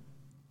gone,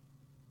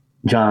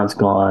 John's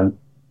gone,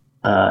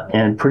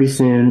 and pretty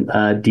soon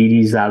Dee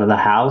Dee's out of the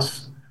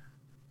house,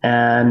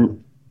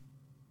 and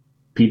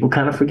people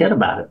kind of forget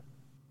about it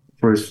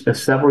for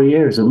several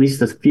years, at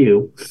least a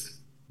few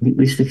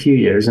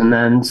years, and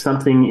then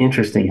something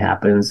interesting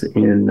happens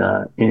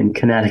in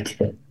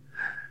Connecticut.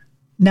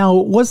 Now,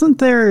 wasn't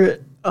there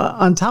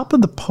on top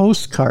of the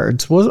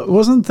postcards?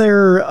 Wasn't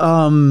there?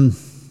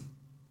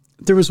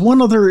 There was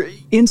one other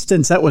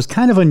instance that was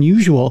kind of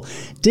unusual.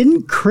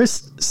 Didn't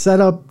Chris set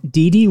up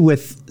Dee Dee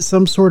with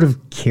some sort of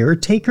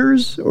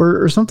caretakers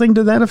or something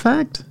to that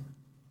effect?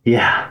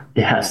 Yeah.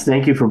 Yes.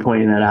 Thank you for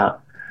pointing that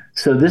out.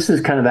 So this is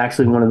kind of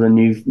actually one of the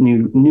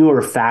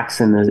newer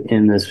facts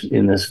in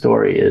this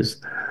story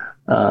is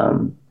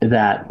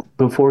that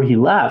before he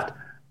left,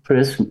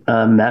 Chris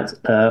met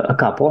a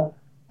couple,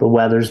 the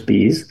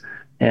Weathersbys,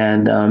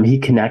 and he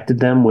connected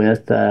them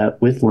with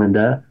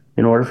Linda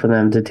in order for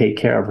them to take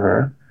care of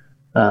her.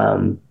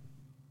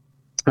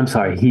 I'm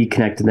sorry, he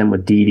connected them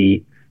with Dee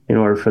Dee in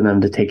order for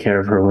them to take care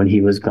of her when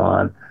he was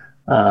gone.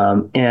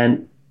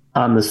 And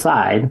on the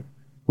side,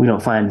 we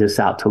don't find this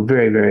out till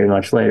very, very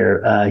much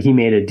later. He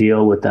made a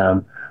deal with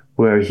them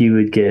where he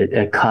would get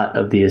a cut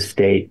of the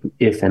estate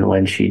if and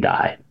when she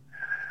died.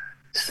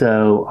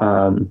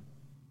 So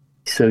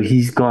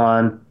he's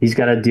gone. He's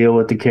got to deal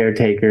with the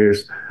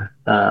caretakers.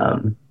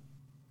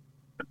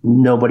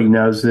 Nobody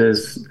knows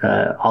this.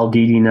 All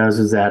Dee Dee knows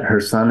is that her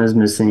son is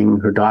missing.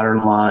 Her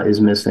daughter-in-law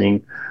is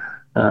missing.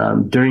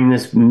 During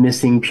this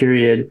missing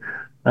period,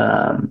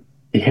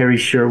 Harry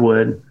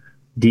Sherwood,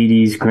 Dee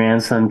Dee's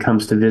grandson,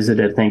 comes to visit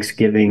at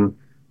Thanksgiving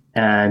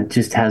and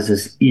just has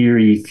this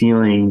eerie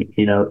feeling,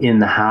 in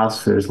the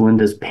house. There's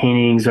Linda's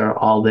paintings are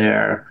all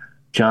there.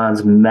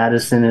 John's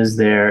medicine is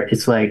there.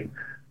 It's like,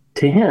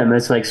 to him,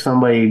 it's like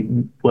somebody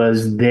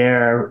was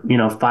there,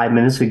 5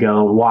 minutes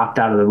ago, walked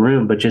out of the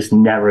room, but just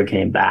never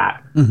came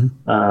back.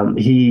 Mm-hmm.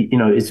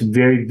 It's a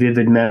very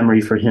vivid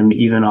memory for him,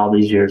 even all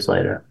these years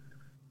later.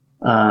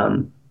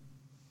 So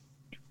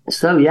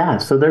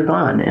they're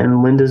gone,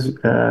 and Linda's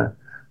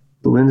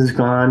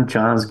gone,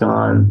 John's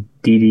gone,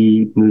 Dee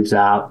Dee moves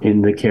out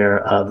in the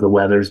care of the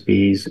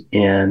Weathersbys,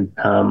 and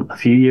a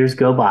few years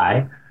go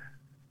by,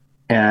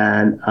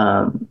 and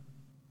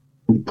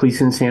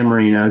police in San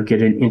Marino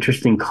get an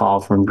interesting call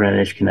from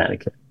Greenwich,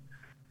 Connecticut.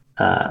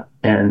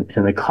 And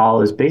the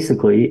call is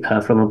basically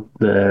from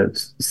the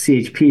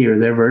CHP, or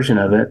their version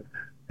of it.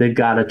 They've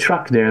got a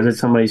truck there that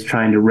somebody's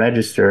trying to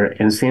register,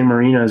 and San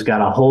Marino's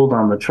got a hold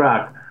on the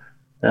truck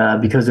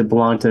because it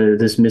belonged to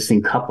this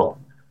missing couple.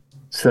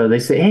 So they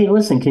say, hey,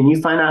 listen, can you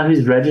find out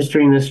who's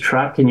registering this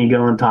truck? Can you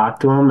go and talk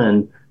to them?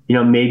 And,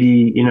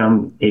 maybe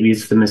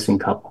it's the missing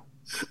couple.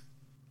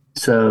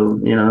 So,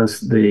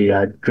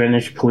 the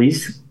Greenwich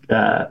police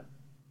go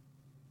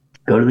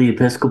to the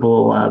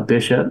Episcopal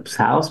bishop's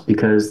house,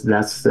 because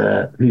that's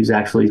who's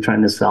actually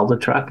trying to sell the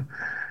truck.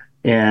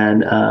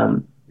 And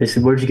they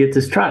said, where'd you get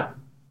this truck?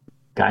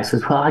 Guy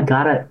says, well, I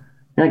got it.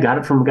 I got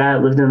it from a guy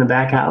that lived in the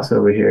back house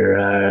over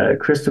here,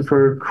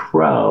 Christopher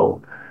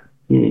Crowe.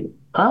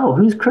 Oh,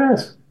 who's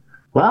Chris?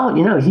 Well,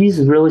 he's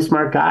a really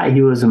smart guy.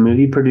 He was a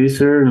movie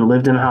producer and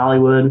lived in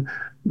Hollywood.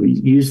 We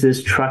used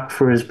this truck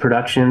for his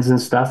productions and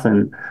stuff.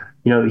 And,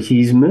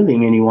 he's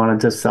moving and he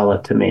wanted to sell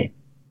it to me.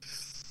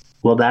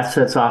 Well, that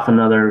sets off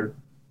another,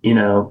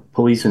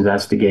 police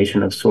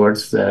investigation of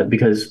sorts,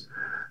 because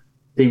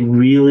they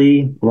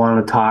really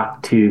want to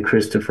talk to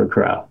Christopher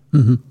Crowe.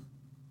 Mm-hmm.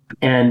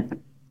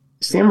 And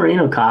San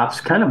Marino cops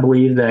kind of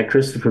believe that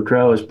Christopher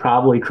Crowe is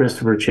probably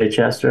Christopher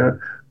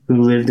Chichester,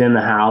 who lived in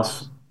the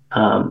house,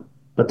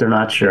 but they're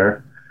not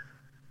sure.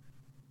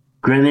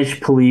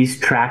 Greenwich police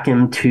track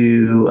him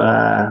to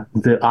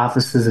the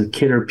offices of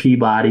Kidder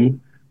Peabody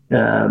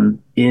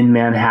in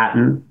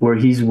Manhattan, where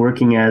he's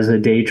working as a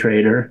day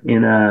trader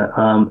in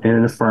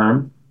a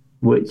firm,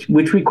 which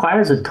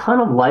requires a ton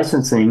of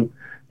licensing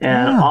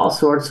and all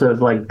sorts of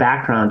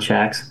background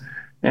checks.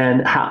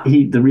 And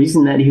the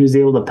reason that he was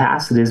able to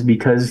pass it is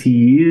because he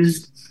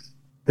used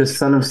the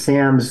Son of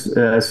Sam's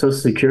Social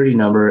Security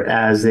number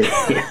as for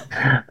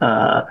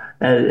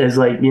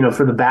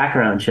the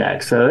background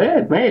check. So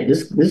hey,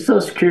 this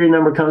Social Security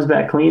number comes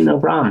back clean, no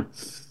problem.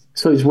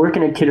 So he's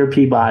working at Kidder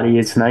Peabody.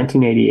 It's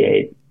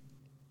 1988,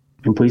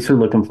 and police are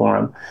looking for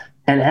him.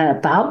 And at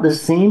about the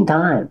same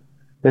time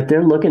that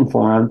they're looking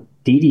for him,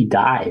 Dee Dee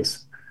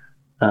dies.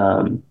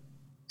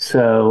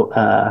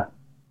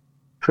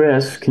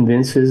 Chris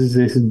convinces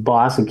his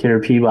boss and Kidder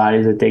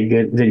Peabody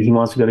that he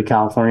wants to go to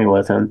California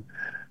with him.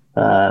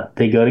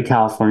 They go to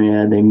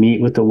California. They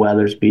meet with the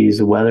Weathersbys.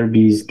 The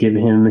Weathersbys give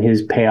him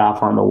his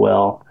payoff on the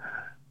will.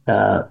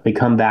 They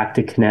come back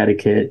to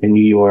Connecticut and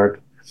New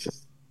York.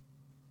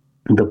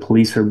 The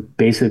police are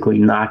basically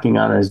knocking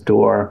on his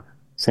door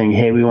saying,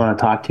 hey, we want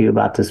to talk to you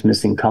about this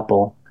missing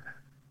couple.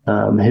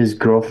 His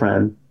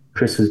girlfriend,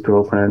 Chris's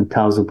girlfriend,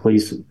 tells the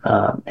police,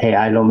 hey,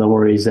 I don't know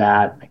where he's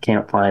at. I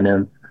can't find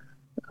him.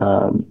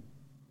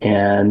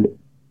 And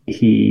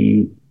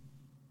he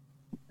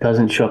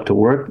doesn't show up to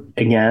work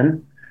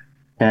again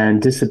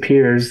and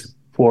disappears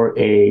for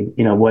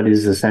what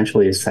is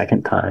essentially a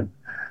second time.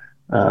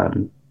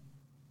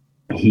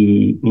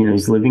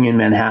 He's living in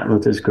Manhattan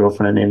with his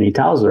girlfriend, and he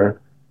tells her,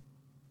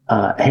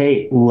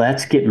 hey,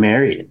 let's get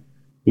married.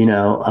 We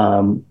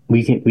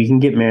can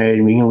get married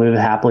and we can live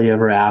happily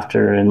ever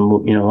after, and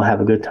we'll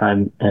have a good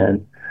time.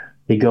 And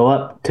they go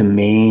up to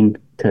Maine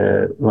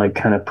to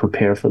kind of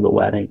prepare for the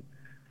wedding,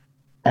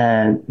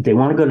 and they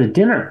want to go to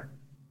dinner.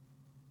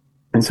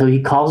 And so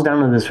he calls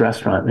down to this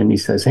restaurant and he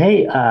says,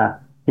 hey,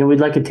 we'd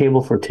like a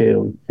table for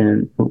two,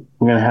 and we're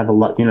going to have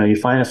your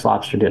finest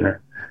lobster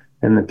dinner.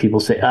 And the people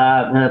say,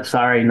 no,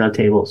 sorry, no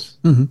tables.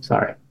 Mm-hmm.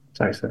 Sorry,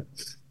 sir.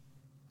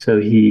 So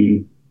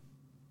he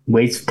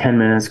waits 10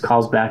 minutes,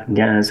 calls back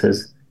again and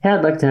says, hey,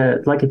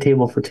 I'd like a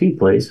table for two,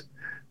 please.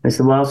 I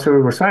said, well,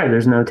 sir, we're sorry,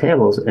 there's no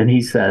tables. And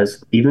he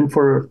says, even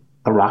for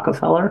a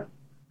Rockefeller?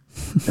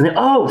 And then,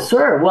 oh,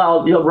 sir,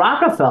 well,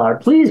 Rockefeller,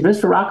 please,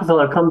 Mr.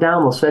 Rockefeller, come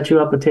down. We'll set you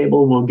up a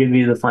table. We'll give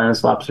you the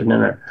finest lobster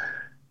dinner.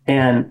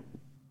 And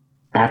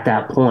at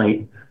that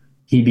point,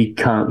 he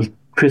becomes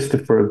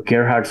Christopher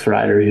Gerhardt,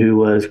 who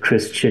was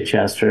Chris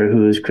Chichester,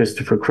 who is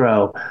Christopher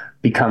Crowe,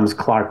 becomes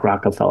Clark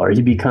Rockefeller.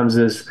 He becomes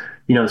this,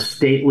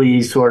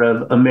 stately sort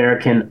of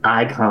American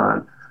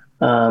icon.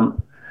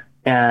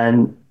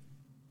 And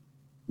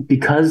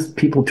because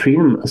people treat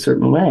him a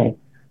certain way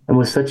and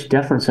with such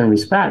deference and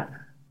respect,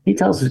 he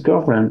tells his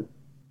girlfriend,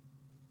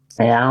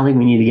 hey, I don't think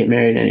we need to get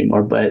married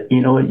anymore, but you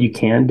know what you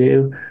can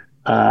do?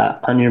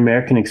 On your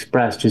American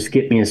Express, just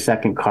get me a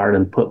second card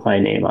and put my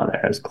name on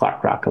there as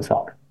Clark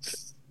Rockefeller,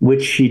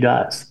 which she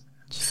does.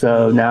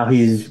 So now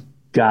he's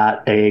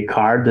got a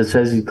card that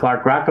says he's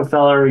Clark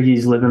Rockefeller.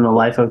 He's living the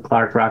life of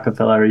Clark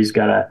Rockefeller. He's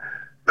got a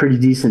pretty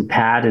decent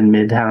pad in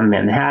Midtown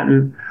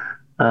Manhattan.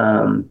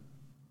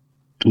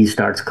 He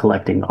starts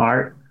collecting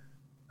art.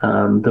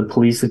 The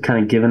police have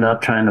kind of given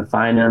up trying to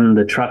find him.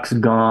 The truck's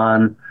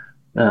gone.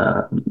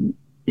 And,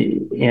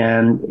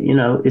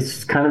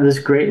 it's kind of this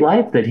great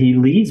life that he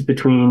leads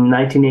between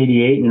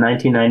 1988 and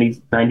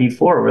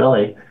 1994,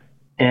 really.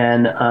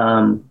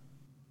 And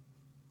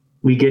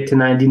we get to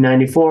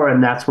 1994,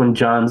 and that's when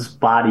John's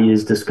body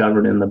is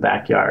discovered in the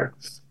backyard.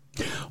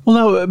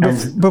 Well, now,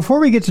 before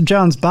we get to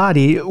John's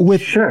body,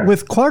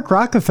 with Clark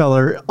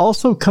Rockefeller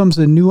also comes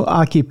a new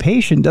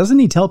occupation. Doesn't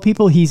he tell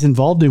people he's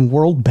involved in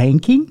world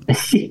banking?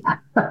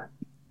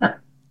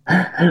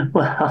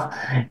 Well,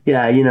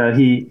 yeah,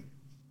 he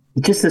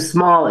just a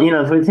small,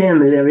 with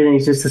him,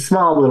 everything's just a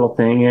small little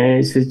thing.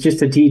 It's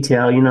just a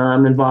detail.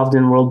 I'm involved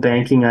in world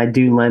banking. I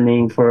do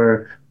lending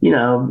for,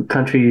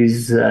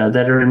 countries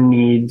that are in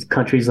need,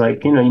 countries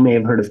like, you may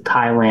have heard of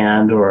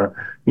Thailand or,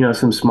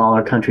 some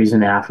smaller countries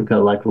in Africa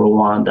like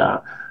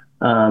Rwanda.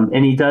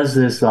 And he does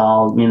this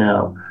all,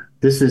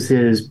 this is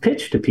his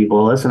pitch to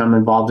people. Listen, I'm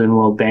involved in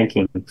world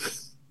banking. And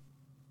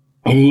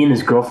he and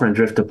his girlfriend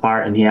drift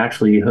apart, and he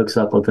actually hooks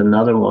up with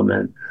another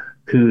woman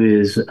who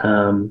is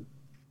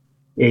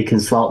a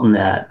consultant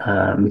at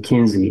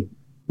McKinsey,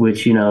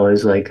 which,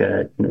 is like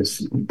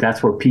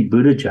that's where Pete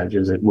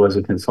Buttigieg was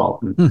a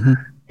consultant. Mm-hmm.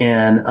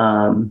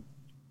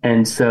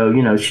 And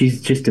so,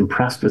 she's just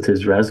impressed with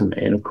his resume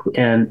and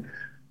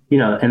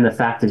the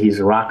fact that he's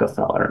a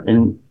Rockefeller.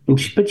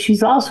 But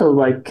she's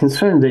also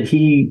concerned that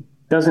he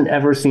doesn't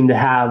ever seem to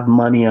have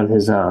money of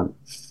his own.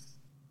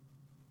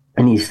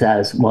 And he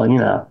says,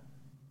 well,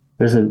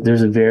 there's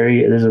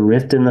a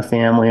rift in the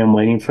family. I'm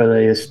waiting for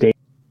the estate.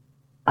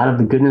 Out of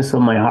the goodness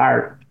of my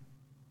heart,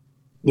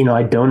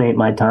 I donate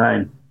my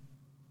time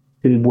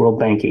to world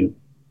banking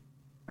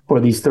for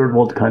these third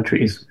world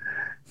countries.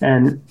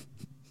 And,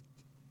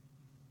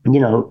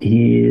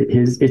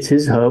 it's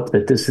his hope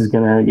that this is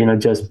going to,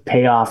 just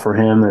pay off for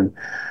him and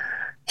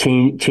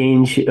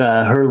change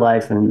her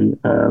life and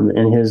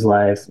his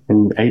life.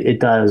 And it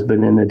does, but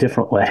in a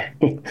different way.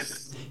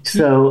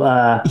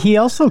 So he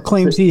also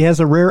claims he has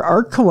a rare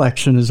art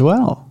collection as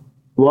well.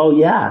 Well,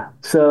 yeah.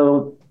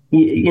 So,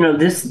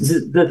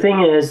 the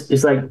thing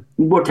is like,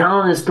 we're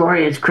telling this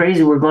story. It's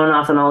crazy. We're going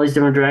off in all these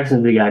different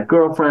directions. We got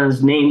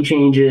girlfriends, name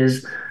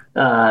changes.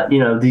 Now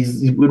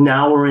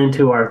we're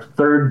into our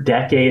third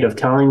decade of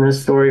telling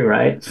this story,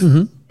 right?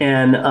 Mm-hmm.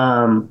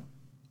 And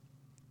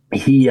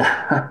he's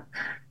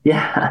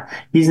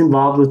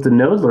involved with the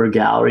Knoedler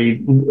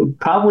Gallery,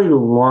 probably the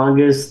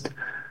longest,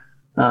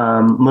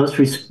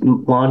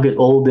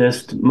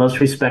 oldest,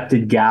 most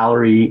respected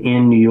gallery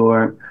in New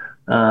York,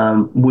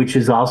 which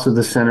is also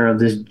the center of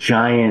this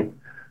giant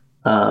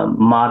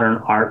modern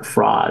art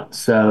fraud.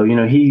 So,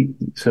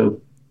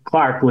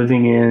 Clark,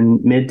 living in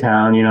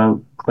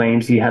Midtown,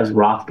 claims he has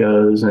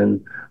Rothkos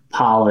and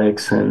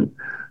Pollocks and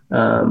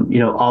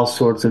all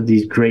sorts of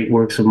these great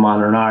works of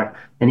modern art,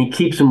 and he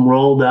keeps them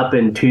rolled up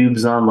in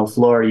tubes on the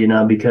floor,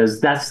 because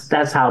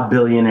that's how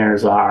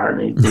billionaires are,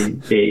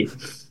 and they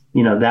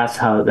that's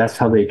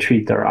how they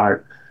treat their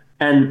art,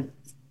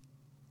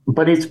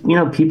 but it's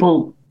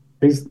people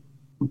they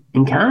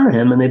encounter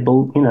him and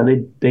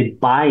they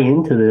buy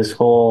into this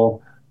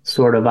whole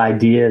sort of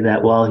idea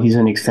that, well, he's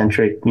an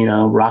eccentric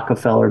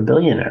Rockefeller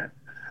billionaire.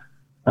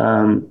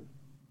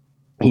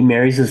 He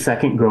marries a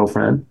second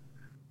girlfriend.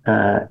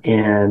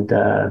 And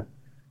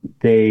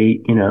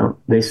they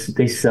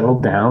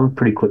settled down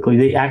pretty quickly.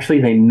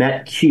 They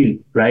met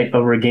cute, right,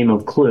 over a game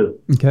of Clue.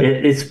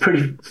 Okay. It's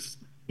pretty.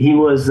 He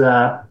was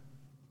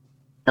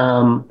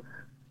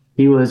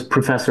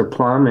Professor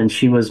Plum and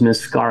she was Miss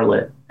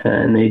Scarlet,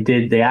 and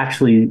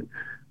it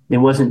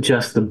wasn't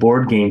just the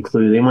board game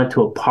Clue. They went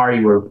to a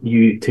party where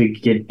to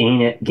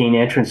gain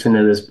entrance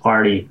into this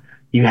party,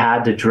 you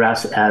had to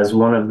dress as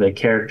one of the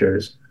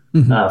characters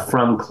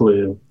from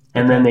Clue.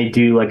 And then they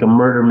do like a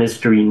murder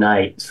mystery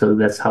night. So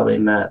that's how they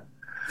met.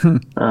 They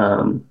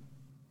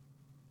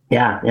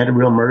had a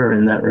real murder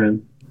in that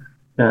room,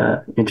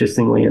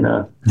 interestingly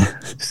enough.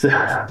 So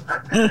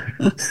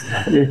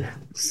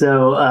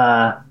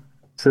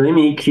they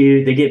meet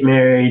cute, they get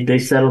married, they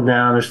settle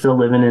down, they're still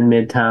living in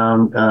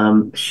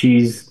Midtown.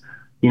 She's,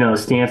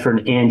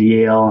 Stanford and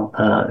Yale,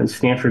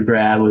 Stanford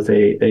grad with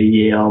a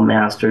Yale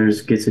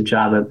master's, gets a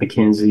job at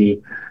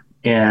McKinsey.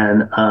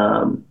 And,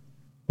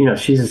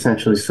 she's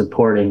essentially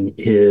supporting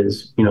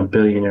his,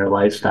 billionaire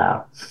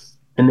lifestyle.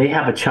 And they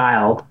have a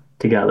child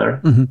together.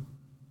 Mm-hmm.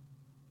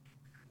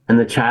 And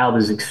the child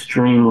is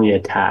extremely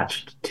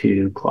attached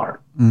to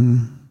Clark.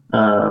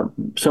 Mm-hmm.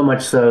 So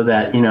much so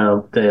that,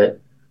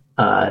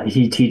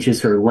 he teaches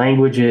her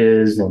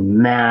languages and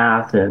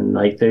math, and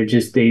like they've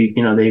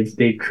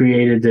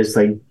created this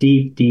like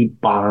deep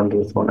bond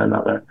with one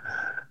another.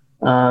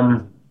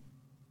 And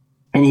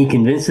he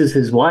convinces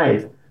his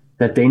wife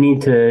that they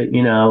need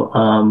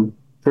to,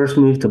 first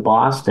move to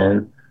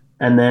Boston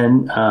and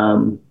then,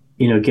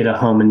 get a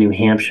home in New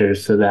Hampshire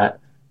so that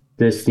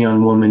this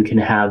young woman can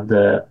have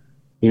the,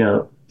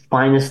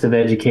 finest of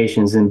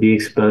educations and be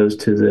exposed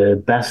to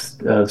the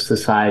best of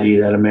society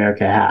that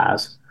America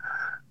has.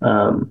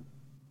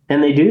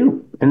 And they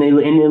do. And they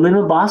live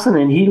in Boston,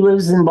 and he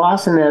lives in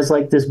Boston as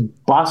like this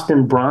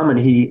Boston Brahmin.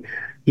 He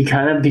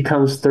kind of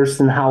becomes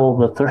Thurston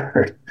Howell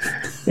III,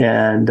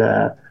 and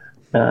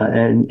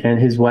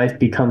his wife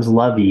becomes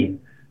Lovey.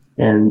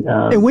 And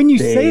when you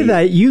say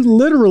that, you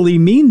literally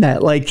mean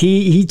that. Like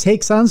he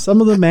takes on some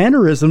of the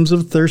mannerisms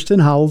of Thurston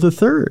Howell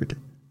III.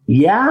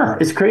 Yeah,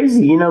 it's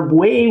crazy.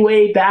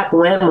 Way back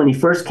when he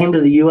first came to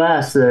the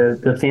U.S.,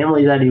 the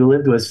family that he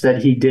lived with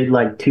said he did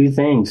like two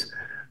things.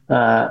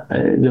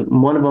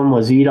 One of them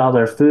was eat all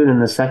their food,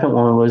 and the second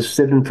one was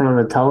sit in front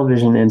of the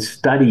television and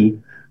study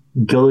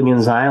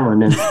Gilligan's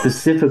Island, and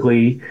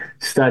specifically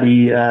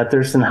study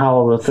Thurston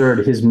Howell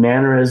III, his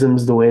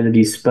mannerisms, the way that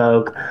he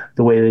spoke,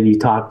 the way that he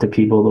talked to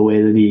people, the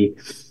way that he,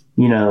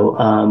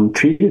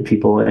 treated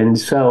people. And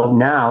so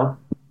now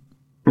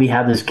we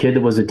have this kid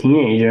that was a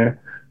teenager,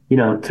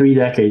 3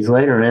 decades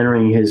later,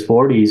 entering his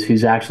 40s,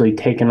 who's actually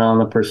taken on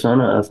the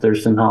persona of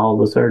Thurston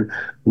Howell III,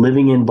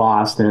 living in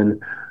Boston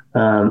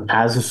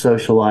as a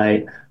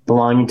socialite,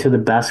 belonging to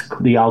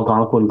the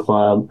Algonquin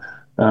Club,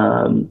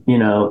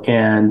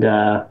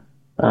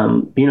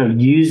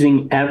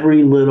 using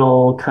every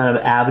little kind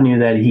of avenue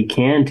that he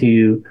can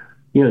to,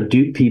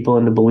 dupe people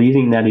into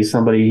believing that he's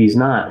somebody he's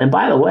not. And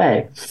by the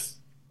way,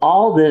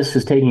 all this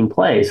is taking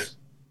place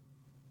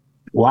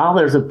while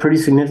there's a pretty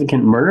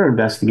significant murder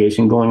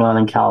investigation going on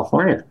in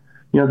California.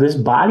 This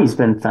body's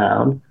been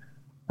found.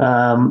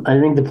 I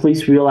think the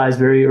police realized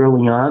very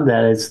early on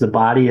that it's the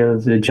body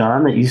of the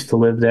John that used to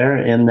live there,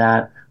 and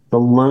that the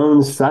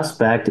lone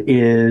suspect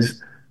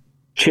is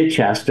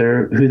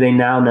Chichester, who they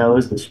now know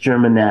is this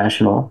German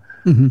national.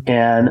 Mm-hmm.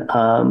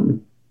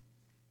 And,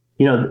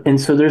 and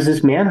so there's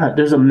this manhunt.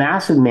 There's a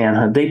massive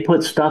manhunt. They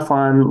put stuff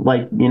on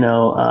like,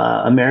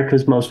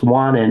 America's Most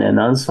Wanted and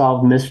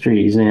Unsolved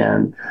Mysteries.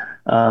 And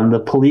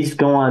the police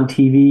go on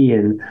TV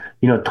and,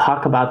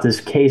 talk about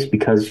this case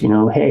because,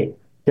 hey,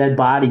 dead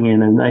body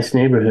in a nice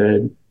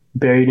neighborhood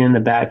buried in the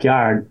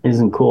backyard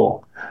isn't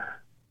cool.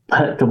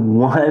 But the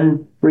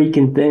one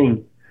freaking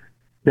thing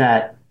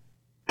that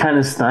kind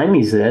of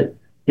stymies it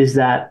is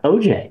that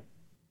OJ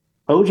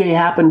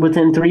happened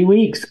within 3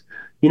 weeks,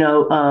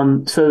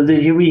 so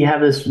here we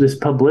have this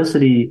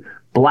publicity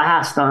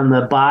blast on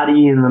the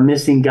body and the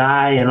missing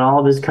guy and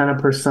all this kind of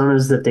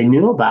personas that they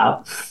knew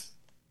about.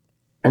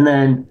 And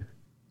then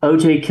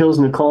OJ kills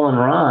Nicole and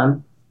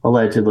Ron,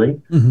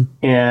 allegedly. Mm-hmm.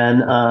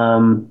 And,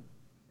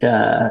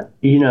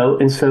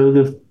 and so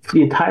the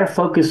entire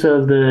focus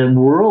of the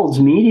world's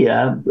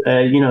media,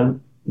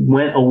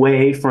 went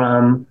away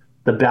from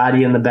the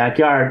body in the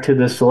backyard to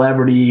the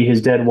celebrity,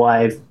 his dead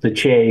wife, the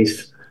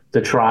chase, the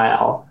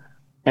trial.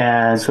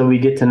 And so we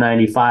get to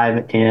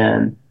 95,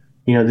 and,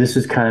 this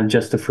is kind of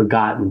just a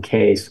forgotten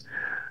case.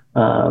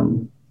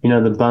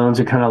 The bones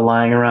are kind of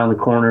lying around the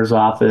coroner's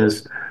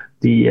office.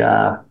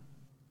 The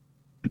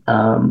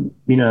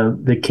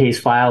case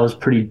file is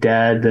pretty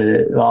dead.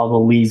 All the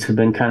leads have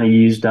been kind of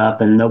used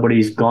up, and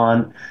nobody's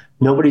gone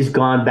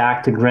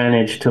back to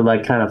Greenwich to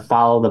like kind of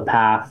follow the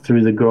path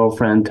through the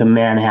girlfriend to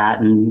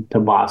Manhattan to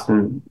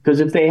Boston. Because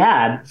if they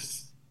had,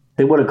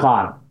 they would have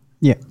caught him.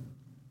 Yeah.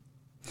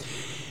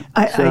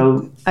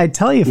 I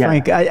tell you,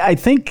 Frank, I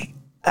think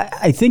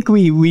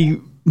we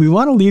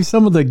want to leave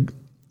some of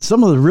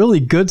the really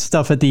good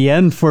stuff at the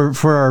end for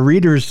our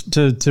readers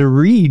to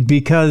read,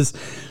 because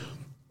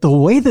the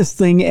way this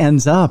thing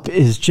ends up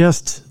is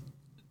just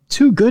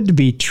too good to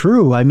be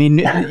true. I mean,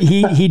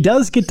 he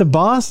does get to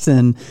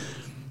Boston,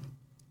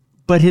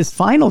 but his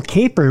final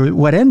caper,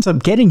 what ends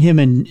up getting him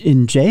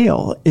in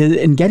jail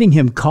and getting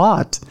him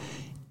caught,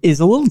 is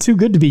a little too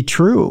good to be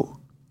true.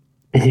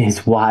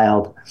 It's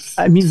wild.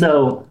 I mean,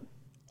 so.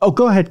 Oh,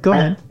 go ahead.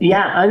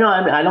 Yeah, I know.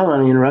 I don't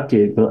want to interrupt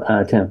you,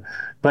 Tim,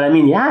 but I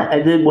mean,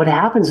 what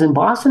happens in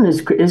Boston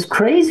is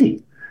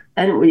crazy,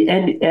 and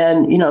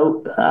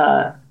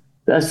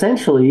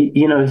essentially,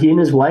 he and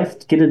his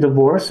wife get a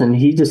divorce, and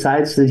he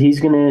decides that he's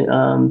going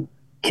to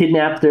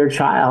kidnap their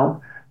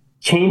child,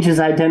 change his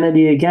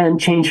identity again,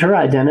 change her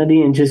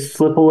identity, and just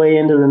slip away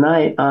into the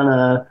night on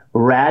a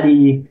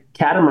ratty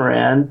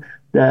catamaran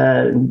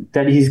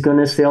that he's going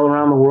to sail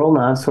around the world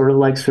on, sort of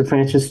like Sir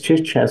Francis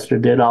Chichester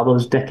did all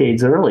those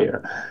decades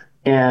earlier.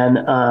 And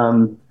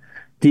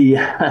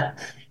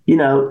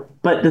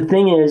but the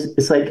thing is,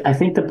 it's like, I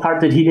think the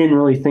part that he didn't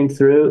really think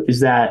through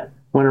is that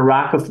when a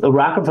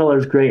Rockefeller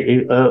is great,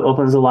 it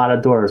opens a lot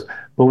of doors.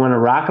 But when a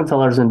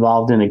Rockefeller is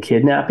involved in a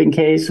kidnapping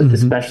case,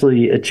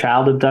 especially a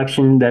child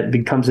abduction that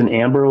becomes an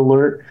Amber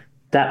Alert,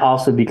 that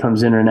also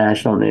becomes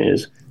international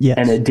news. Yes.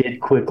 And it did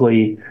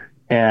quickly.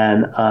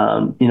 And,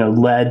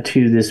 led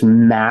to this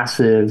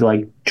massive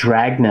like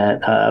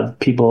dragnet of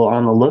people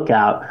on the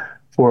lookout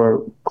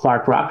for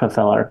Clark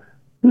Rockefeller,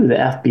 who the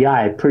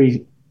FBI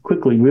pretty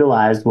quickly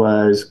realized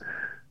was,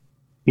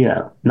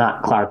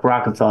 not Clark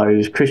Rockefeller. He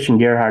was Christian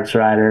Gerhardt's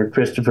writer,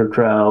 Christopher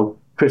Crowe,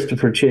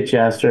 Christopher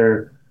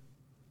Chichester,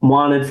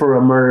 wanted for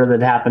a murder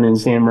that happened in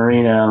San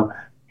Marino.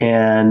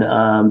 And,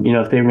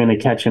 if they were going to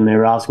catch him, they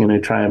were also going to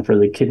try him for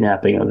the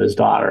kidnapping of his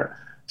daughter.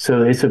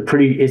 So it's a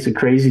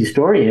crazy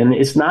story, and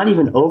it's not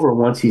even over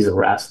once he's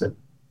arrested.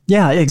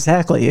 Yeah,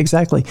 exactly.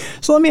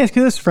 So let me ask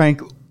you this,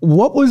 Frank.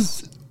 What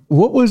was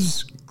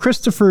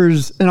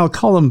Christopher's, and I'll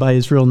call him by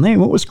his real name,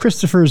 what was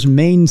Christopher's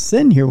main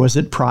sin here? Was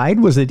it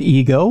pride? Was it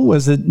ego?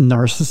 Was it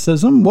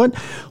narcissism? What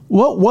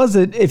was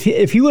it? If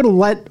he would have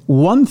let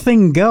one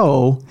thing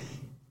go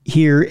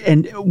here,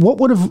 and what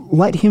would have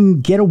let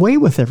him get away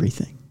with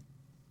everything?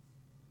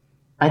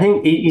 I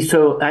think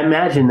so. I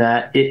imagine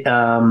that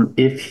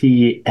if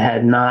he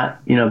had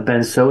not,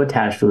 been so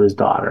attached to his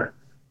daughter,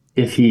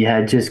 if he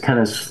had just kind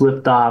of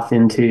slipped off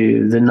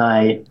into the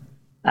night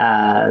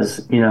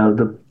as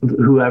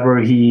whoever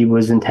he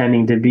was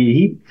intending to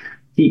be,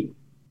 he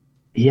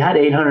had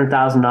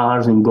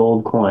 $800,000 in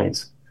gold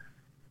coins.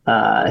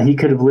 He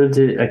could have lived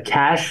a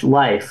cash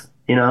life,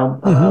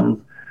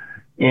 and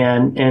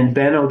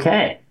been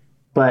okay.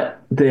 But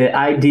the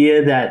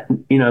idea that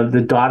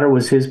the daughter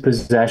was his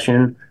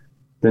possession,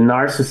 the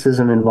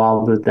narcissism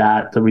involved with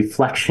that, the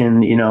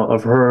reflection,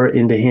 of her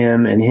into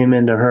him and him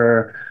into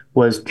her,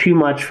 was too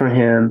much for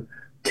him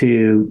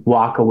to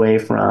walk away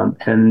from.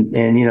 And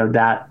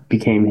that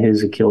became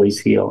his Achilles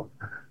heel.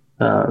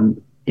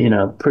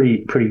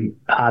 Pretty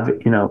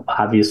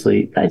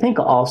obviously. I think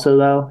also,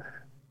 though,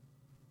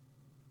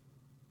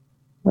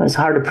 it's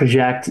hard to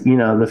project,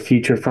 the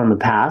future from the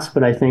past,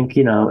 but I think,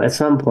 at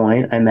some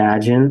point, I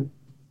imagine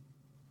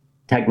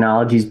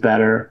technology's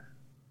better.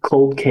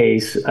 Cold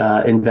case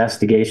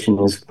investigation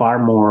is far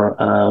more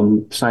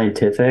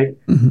scientific,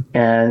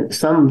 and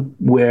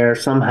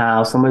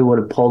somehow somebody would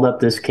have pulled up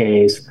this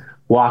case,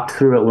 walked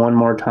through it one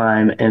more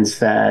time, and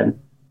said,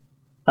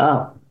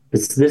 "Oh,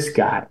 it's this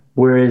guy.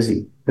 Where is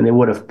he?" And they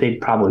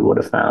probably would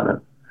have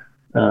found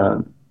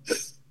him.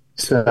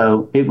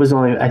 So it was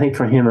I think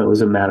for him, it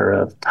was a matter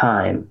of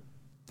time.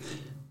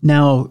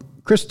 Now,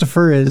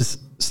 Christopher is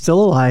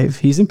still alive.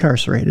 He's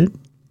incarcerated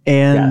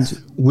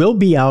and will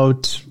be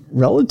out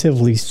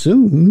relatively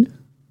soon.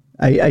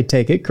 I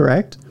take it,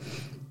 correct?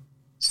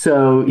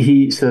 So all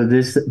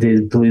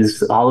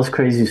this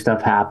crazy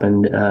stuff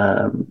happened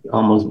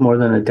almost more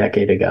than a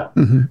decade ago,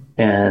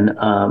 and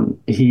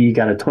he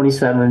got a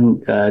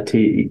 27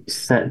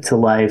 to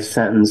life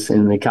sentence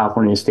in the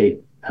California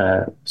state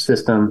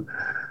system.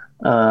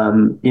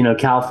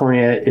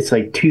 California, it's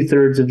like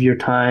 2/3 of your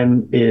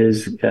time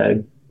is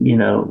kind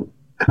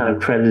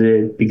of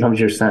credited, becomes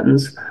your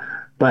sentence.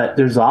 But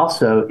there's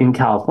also, in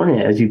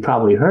California, as you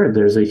probably heard,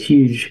 there's a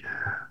huge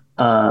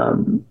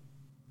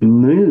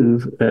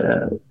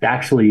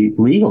actually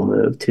legal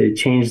move to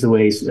change the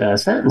way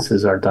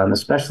sentences are done,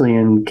 especially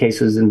in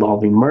cases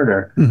involving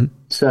murder.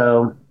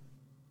 So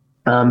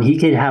he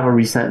could have a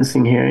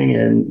resentencing hearing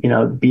and,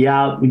 be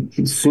out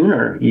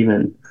sooner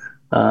even.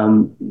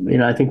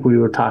 I think we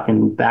were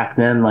talking back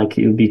then, like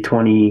it would be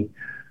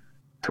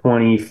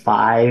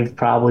 25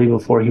 probably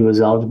before he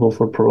was eligible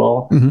for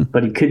parole,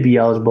 but he could be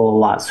eligible a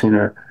lot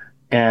sooner.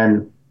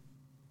 And,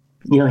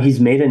 he's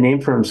made a name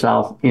for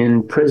himself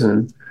in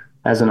prison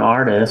as an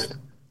artist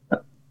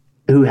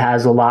who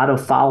has a lot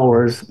of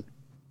followers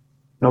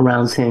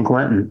around San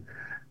Quentin.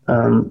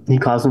 He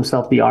calls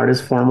himself the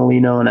artist formerly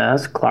known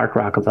as Clark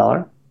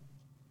Rockefeller.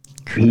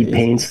 Crazy. He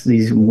paints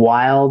these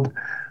wild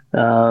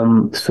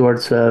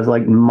sorts of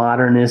like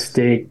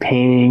modernistic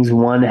paintings.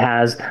 One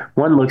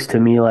looks to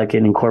me like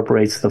it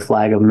incorporates the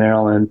flag of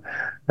Maryland.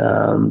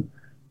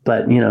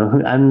 But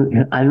I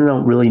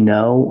don't really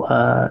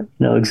know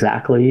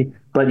exactly.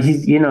 But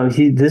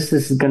this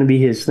is going to be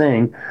his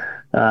thing.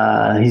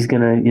 He's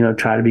going to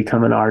try to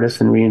become an artist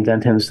and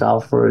reinvent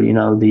himself for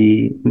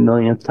the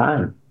millionth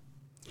time.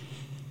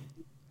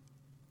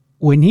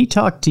 When he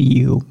talked to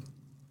you,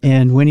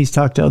 and when he's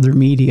talked to other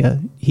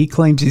media, he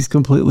claims he's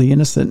completely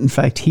innocent. In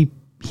fact, he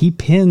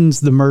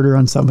pins the murder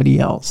on somebody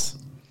else.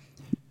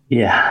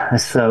 Yeah.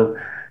 So,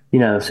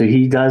 so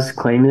he does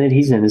claim that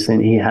he's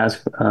innocent. He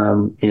has,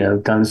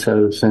 done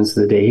so since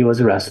the day he was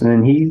arrested.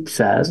 And he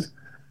says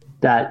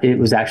that it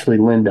was actually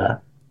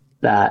Linda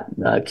that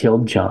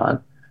killed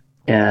John,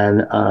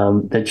 and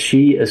that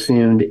she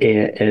assumed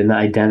an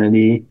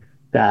identity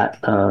that,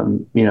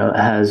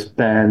 has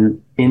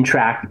been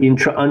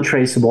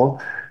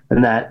untraceable.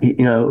 And that,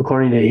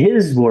 according to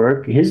his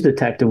work, his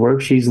detective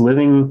work, she's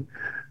living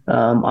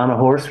on a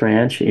horse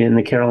ranch in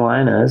the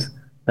Carolinas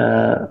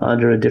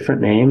under a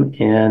different name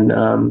and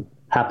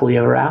happily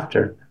ever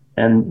after.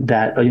 And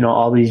that,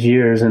 all these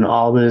years and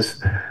all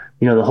this,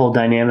 the whole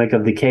dynamic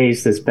of the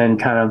case that's been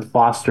kind of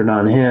fostered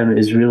on him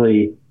is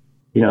really,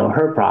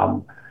 her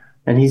problem.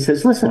 And he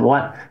says, listen,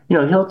 what,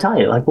 he'll tell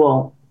you, like,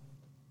 well,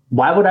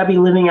 why would I be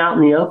living out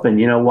in the open?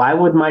 Why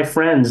would my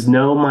friends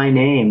know my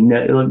name,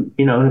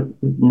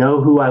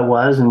 know who I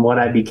was and what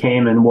I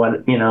became and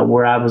what,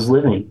 where I was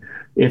living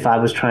if I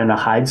was trying to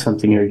hide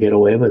something or get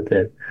away with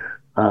it?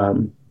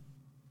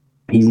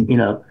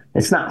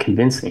 It's not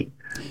convincing,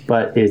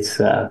 but it's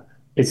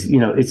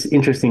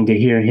interesting to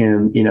hear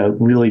him,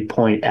 really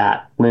point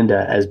at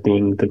Linda as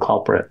being the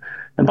culprit.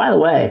 And by the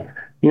way,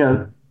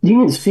 you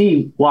can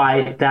see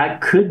why that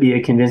could be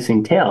a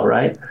convincing tale,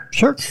 right?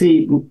 Sure.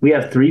 See, we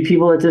have 3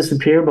 people that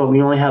disappear, but we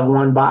only have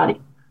 1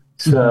 body.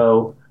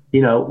 So,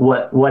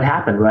 what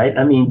happened, right?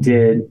 I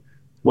mean,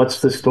 what's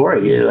the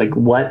story? Like,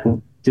 what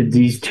did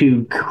these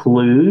 2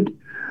 collude?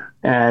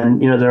 And,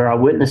 there are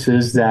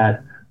witnesses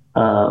that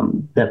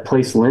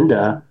place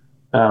Linda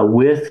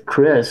with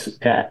Chris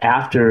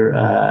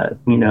after,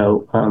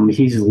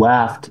 he's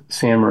left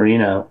San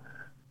Marino.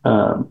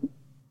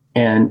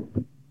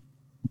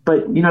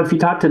 But, if you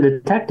talk to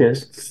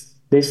detectives,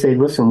 they say,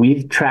 listen,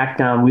 we've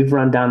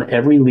run down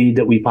every lead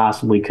that we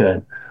possibly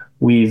could.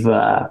 We've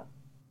looked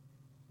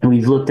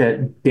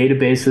at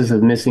databases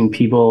of missing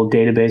people,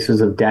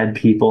 databases of dead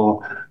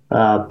people,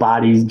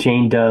 bodies,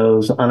 Jane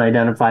Doe's,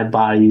 unidentified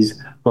bodies,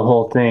 the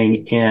whole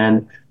thing.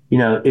 And,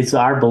 it's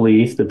our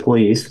belief, the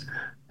police,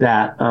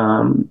 that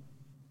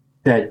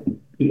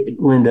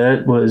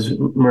Linda was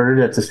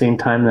murdered at the same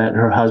time that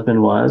her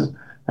husband was,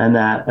 and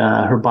that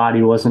her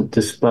body wasn't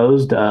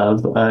disposed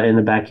of in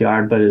the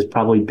backyard, but is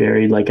probably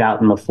buried like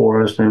out in the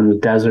forest or in the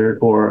desert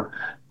or,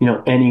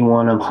 any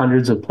one of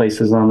hundreds of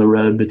places on the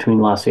road between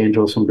Los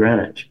Angeles and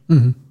Greenwich.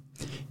 Mm-hmm.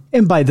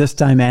 And by this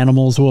time,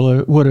 animals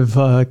would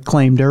have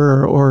claimed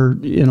her or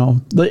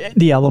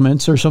the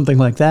elements or something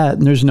like that.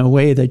 And there's no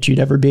way that you'd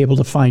ever be able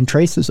to find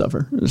traces of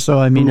her. So,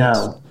 I mean,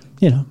 no.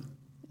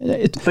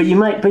 But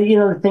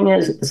the thing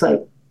is, it's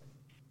like,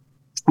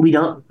 we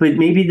don't, but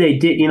maybe they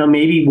did,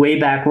 maybe way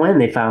back when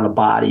they found a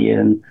body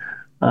and,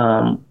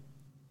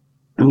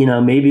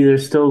 maybe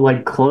there's still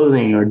like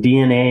clothing or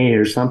DNA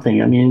or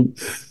something. I mean,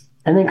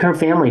 I think her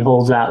family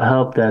holds out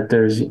hope that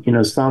there's,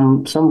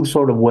 some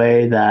sort of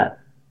way that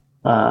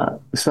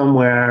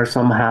somewhere,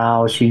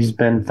 somehow she's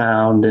been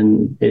found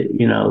and,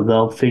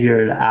 they'll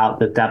figure it out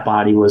that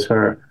body was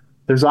her.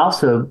 There's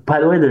also, by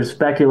the way, there's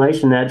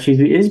speculation that she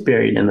is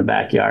buried in the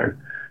backyard.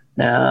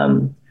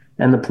 And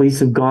the police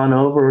have gone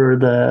over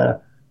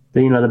the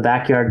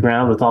backyard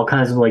ground with all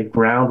kinds of like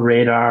ground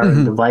radar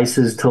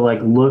devices to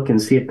like look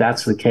and see if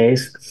that's the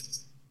case.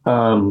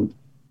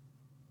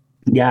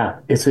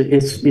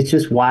 It's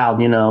just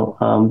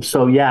wild,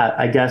 so yeah,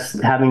 I guess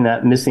having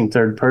that missing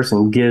third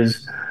person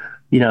gives,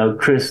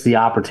 Chris the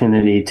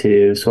opportunity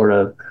to sort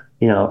of,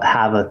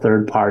 have a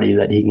third party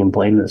that he can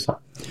blame this on.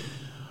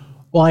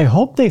 Well, I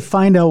hope they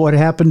find out what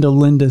happened to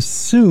Linda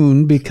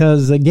soon,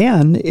 because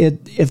again,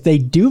 if they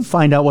do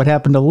find out what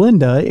happened to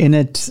Linda, and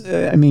it's,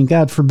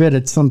 God forbid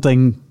it's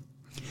something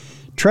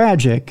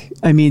tragic,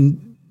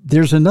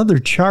 there's another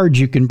charge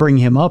you can bring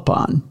him up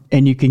on,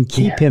 and you can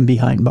keep him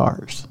behind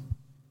bars.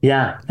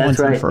 Yeah, that's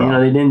right.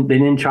 They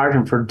didn't charge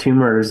him for 2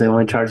 murders; they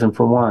only charged him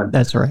for 1.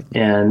 That's right.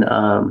 And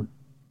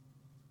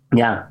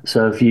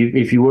so if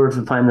you were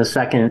to find the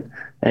second,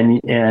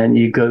 and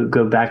you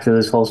go back to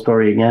this whole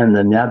story again,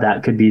 then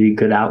that could be a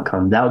good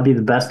outcome. That would be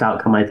the best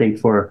outcome, I think,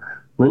 for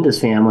Linda's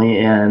family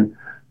and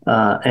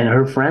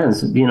her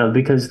friends,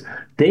 because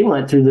they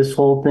went through this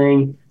whole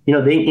thing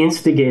they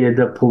instigated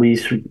the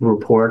police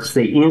reports.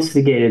 They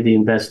instigated the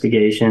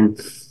investigation.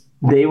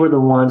 They were the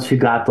ones who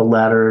got the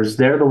letters.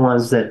 They're the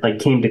ones that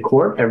came to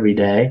court every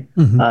day.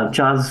 Mm-hmm.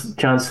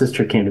 John's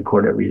sister came to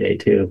court every day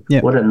too.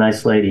 Yep. What a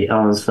nice lady,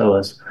 Ellen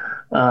Soas.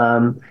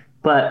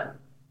 But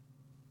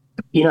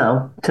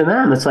to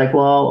them, it's like,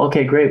 well,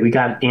 okay, great. We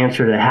got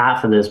answer to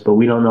half of this, but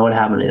we don't know what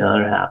happened to the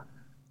other half.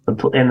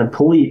 And the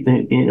police,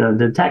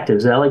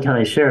 detectives, the LA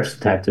County Sheriff's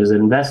detectives that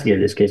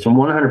investigated this case, I'm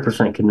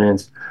 100%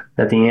 convinced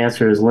that the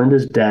answer is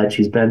Linda's dead.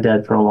 She's been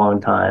dead for a long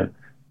time.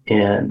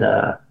 And,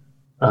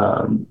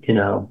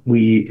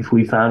 if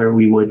we found her,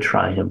 we would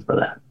try him for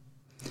that.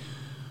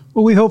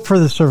 Well, we hope for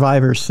the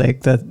survivors'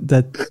 sake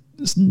that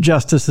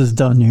justice is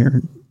done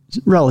here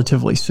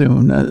relatively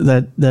soon,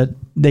 that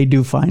they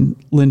do find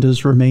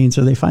Linda's remains,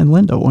 or they find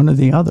Linda, one or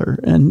the other,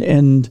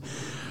 and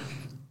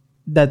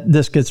that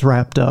this gets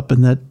wrapped up,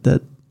 and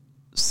that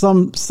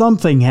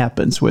something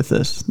happens with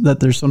this, that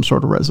there's some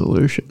sort of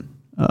resolution,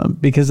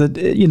 because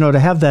to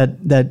have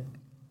that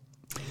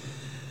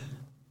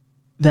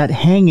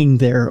hanging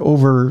there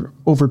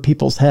over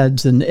people's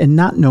heads and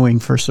not knowing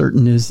for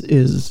certain is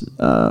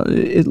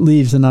it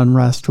leaves an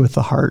unrest with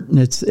the heart, and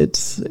it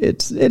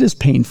is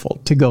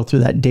painful to go through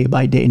that day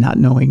by day, not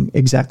knowing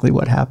exactly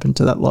what happened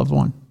to that loved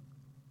one.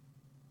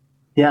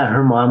 Yeah,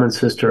 her mom and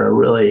sister are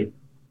really,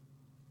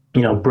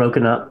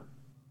 broken up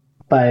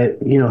by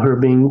her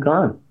being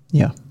gone.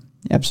 Yeah,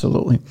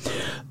 absolutely.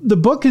 The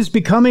book is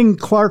Becoming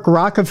Clark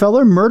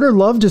Rockefeller, Murder,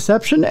 Love,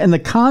 Deception, and the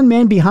Con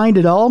Man Behind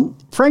It All.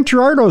 Frank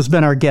Girardot has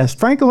been our guest.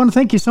 Frank, I want to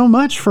thank you so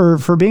much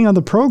for being on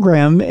the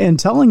program and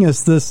telling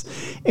us this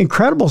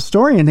incredible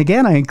story. And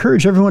again, I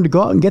encourage everyone to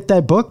go out and get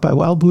that book by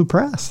Wild Blue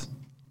Press.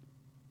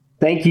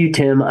 Thank you,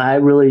 Tim. I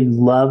really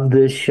love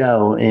this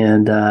show,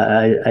 and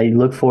I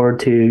look forward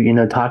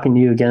to talking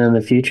to you again in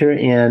the future.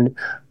 And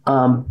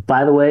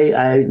by the way,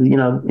 I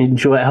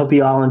hope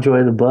you all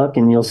enjoy the book,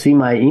 and you'll see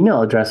my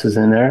email addresses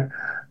in there.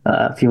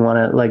 If you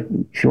want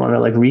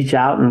to reach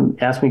out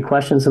and ask me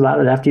questions about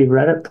it after you've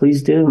read it,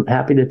 please do. I'm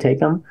happy to take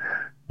them.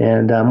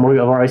 And I've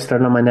already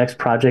started on my next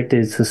project.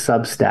 It's a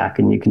Substack,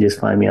 and you can just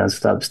find me on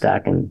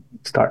Substack and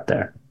start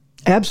there.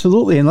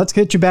 Absolutely. And let's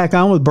get you back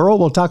on with Burl.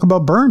 We'll talk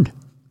about Burned.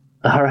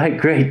 All right,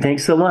 great.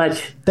 Thanks so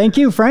much. Thank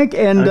you, Frank.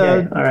 And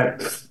okay. All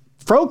right.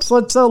 Folks,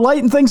 let's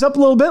lighten things up a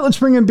little bit. Let's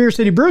bring in Beer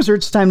City Bruiser.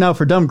 It's time now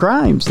for Dumb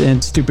Crimes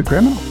and Stupid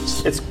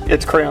Criminals.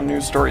 It's Crayon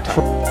News story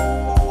time.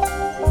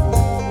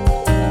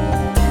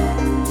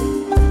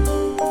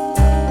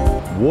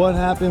 What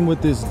happened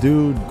with this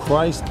dude,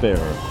 Christ Bearer?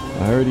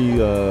 I heard he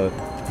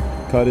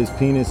cut his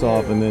penis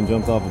off and then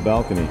jumped off a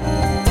balcony.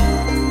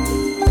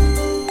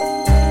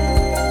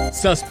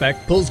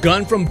 Suspect pulls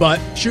gun from butt,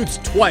 shoots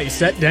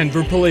twice at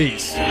Denver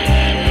police.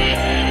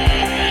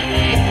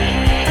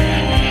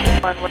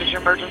 What is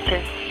your emergency?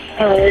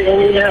 I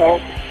need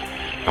help.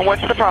 And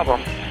what's the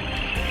problem?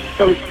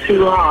 I'm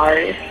too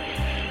high.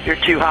 You're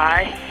too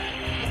high?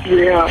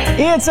 Yeah.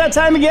 It's that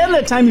time again,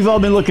 that time you've all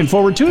been looking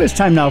forward to. It's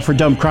time now for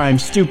Dumb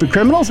Crimes, Stupid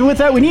Criminals. And with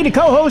that, we need a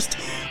co-host.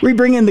 We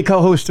bring in the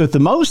co-host with the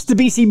most, the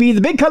BCB,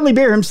 the Big Cuddly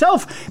Bear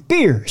himself,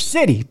 Beer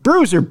City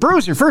Bruiser.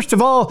 Bruiser, first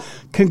of all,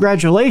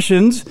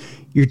 congratulations.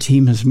 Your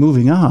team is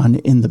moving on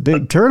in the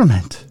big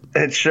tournament.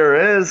 It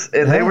sure is.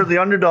 And They were the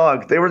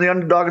underdog. They were the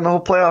underdog in the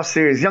whole playoff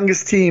series.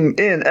 Youngest team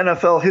in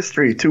NFL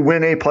history to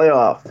win a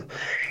playoff.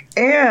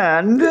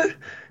 And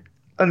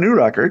a new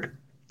record.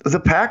 The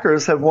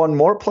Packers have won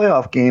more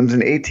playoff games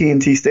in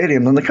AT&T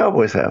Stadium than the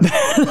Cowboys have.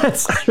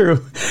 That's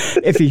true.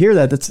 If you hear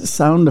that, that's the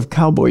sound of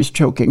Cowboys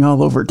choking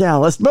all over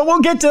Dallas. But we'll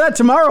get to that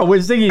tomorrow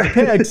with Ziggy's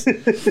Picks.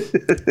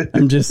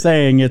 I'm just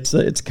saying it's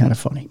kind of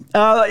funny.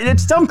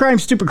 It's Dumb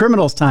Crimes, Stupid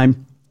Criminals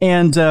time.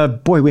 And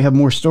boy, we have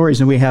more stories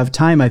than we have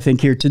time, I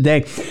think, here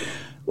today.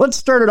 Let's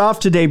start it off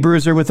today,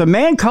 Bruiser, with a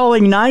man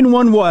calling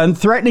 911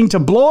 threatening to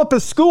blow up a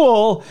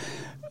school,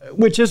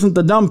 which isn't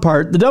the dumb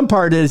part. The dumb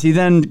part is he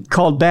then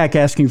called back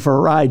asking for a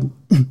ride.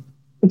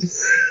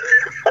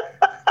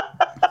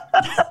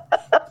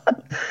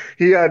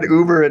 He had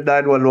Uber and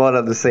 911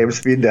 on the same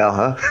speed dial,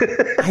 huh?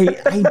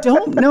 I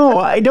don't know.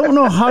 I don't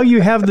know how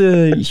you have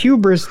the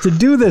hubris to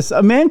do this.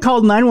 A man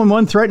called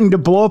 911 threatening to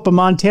blow up a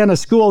Montana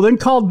school, then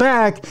called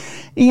back.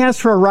 He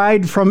asked for a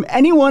ride from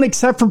anyone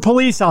except for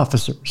police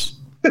officers.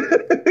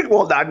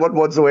 Well,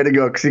 911's the way to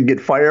go because you can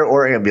get fire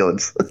or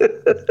ambulance.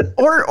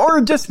 or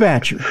a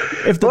dispatcher.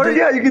 You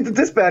get the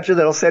dispatcher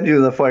that'll send you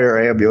to the fire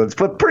or ambulance,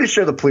 but pretty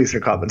sure the police are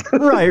coming.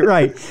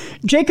 Right.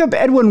 Jacob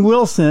Edwin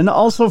Wilson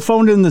also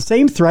phoned in the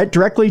same threat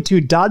directly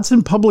to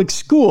Dodson Public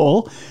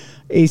School,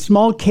 a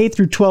small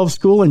K-12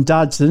 school in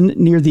Dodson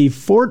near the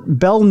Fort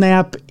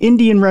Belknap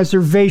Indian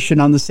Reservation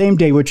on the same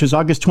day, which was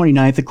August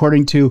 29th,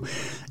 according to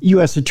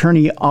U.S.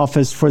 Attorney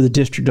Office for the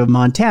District of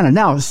Montana.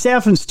 Now,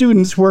 staff and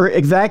students were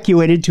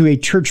evacuated to a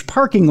church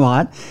parking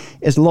lot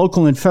as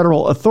local and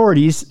federal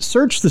authorities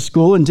searched the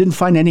school and didn't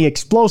find any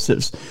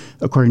explosives,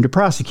 according to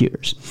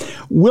prosecutors.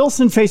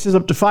 Wilson faces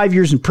up to 5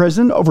 years in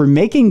prison over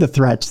making the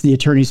threats, the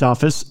attorney's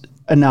office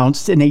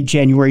announced in a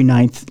January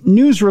 9th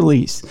news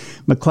release.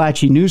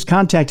 McClatchy News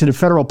contacted a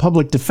federal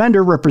public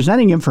defender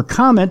representing him for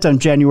comment on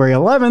January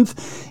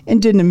 11th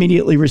and didn't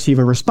immediately receive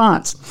a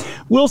response.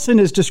 Wilson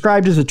is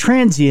described as a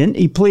transient.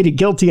 He pleaded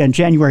guilty on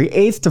January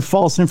 8th to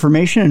false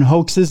information and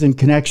hoaxes in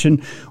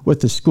connection with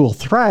the school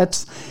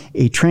threats.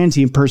 A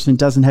transient person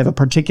doesn't have a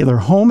particular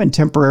home and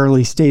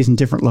temporarily stays in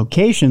different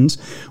locations.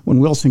 When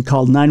Wilson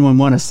called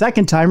 911 a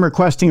second time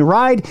requesting a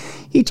ride,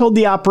 he told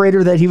the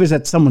operator that he was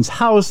at someone's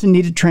house and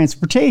needed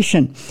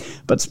transportation,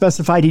 but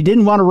specified he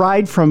didn't want a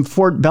ride from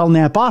Fort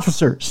Belknap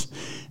officers.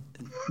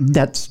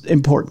 That's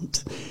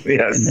important.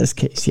 Yes. In this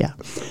case, yeah.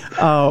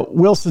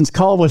 Wilson's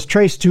call was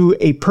traced to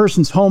a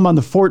person's home on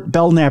the Fort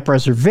Belknap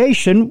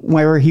Reservation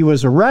where he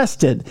was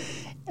arrested.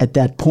 At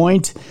that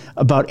point,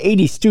 about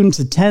 80 students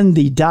attend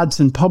the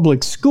Dodson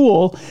Public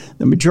School.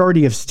 The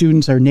majority of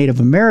students are Native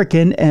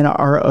American and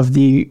are of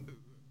the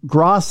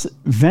Gros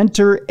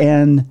Ventre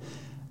and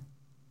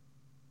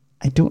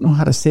I don't know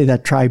how to say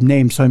that tribe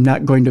name, so I'm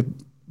not going to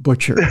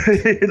butcher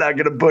it. You're not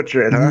going to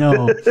butcher it, huh?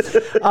 No.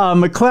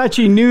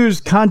 McClatchy News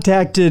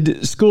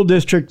contacted School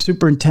District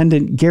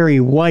Superintendent Gary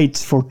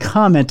Whites for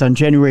comment on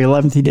January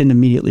 11th. He didn't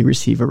immediately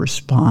receive a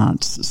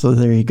response. So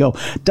there you go.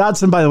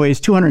 Dodson, by the way, is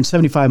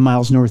 275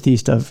 miles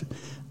northeast of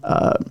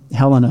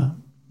Helena.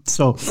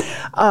 So,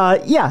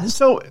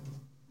 So,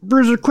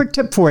 Bruiser, quick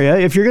tip for you.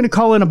 If you're going to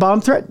call in a bomb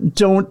threat,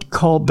 don't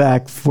call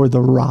back for the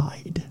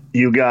ride.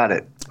 You got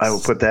it. I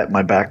will put that in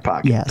my back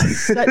pocket.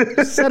 Yes.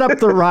 Set up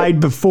the ride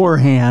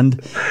beforehand.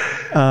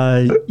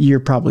 You're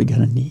probably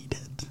going to need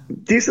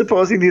it. Do you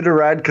suppose he needed a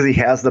ride because he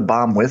has the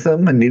bomb with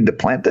him and needed to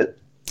plant it?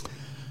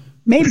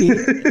 Maybe.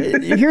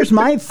 Here's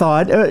my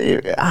thought.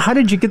 How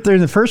did you get there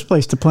in the first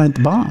place to plant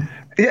the bomb?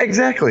 Yeah,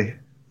 exactly.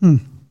 I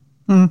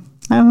don't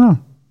know.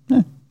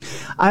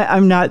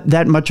 I'm not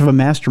that much of a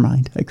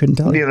mastermind. I couldn't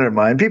tell you. Neither am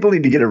I. People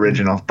need to get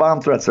original.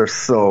 Bomb threats are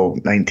so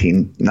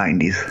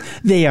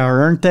 1990s. They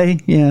are, aren't they?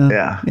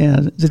 Yeah.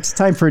 It's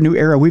time for a new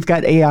era. We've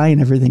got AI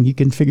and everything. You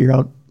can figure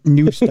out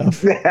new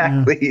stuff.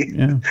 Exactly.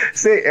 Yeah.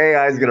 Say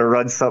AI is going to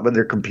run some of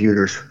their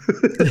computers.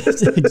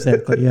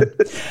 Exactly, yeah.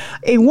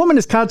 A woman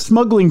is caught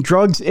smuggling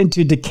drugs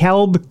into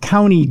DeKalb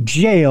County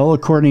Jail,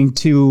 according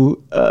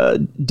to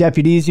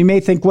deputies. You may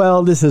think,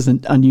 well, this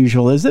isn't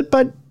unusual, is it?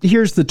 But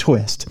here's the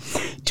twist.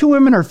 2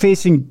 women are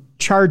facing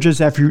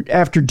charges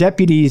after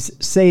deputies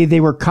say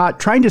they were caught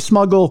trying to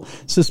smuggle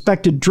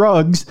suspected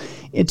drugs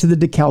into the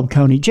DeKalb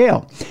County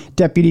Jail.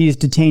 Deputies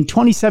detained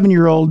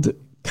 27-year-old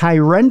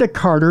Kyrenda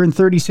Carter and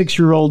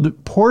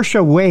 36-year-old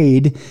Portia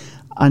Wade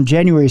on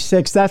January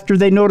 6th after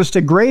they noticed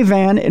a gray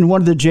van in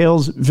one of the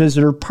jail's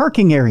visitor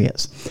parking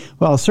areas.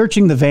 While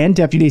searching the van,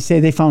 deputies say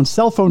they found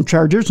cell phone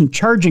chargers and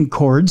charging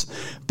cords,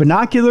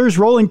 binoculars,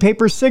 rolling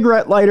papers,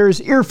 cigarette lighters,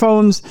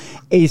 earphones,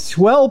 a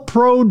Swell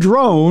Pro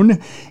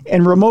drone,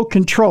 and remote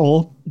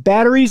control,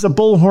 batteries, a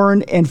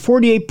bullhorn, and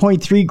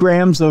 48.3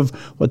 grams of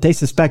what they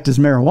suspect is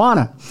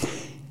marijuana.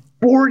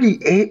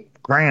 48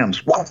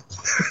 grams. Wow.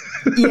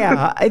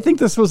 Yeah, I think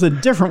this was a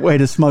different way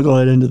to smuggle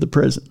it into the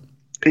prison.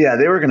 Yeah,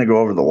 they were going to go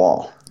over the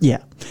wall.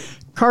 Yeah.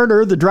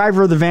 Carter, the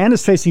driver of the van,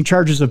 is facing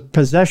charges of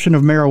possession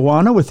of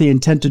marijuana with the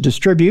intent to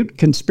distribute,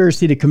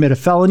 conspiracy to commit a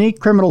felony,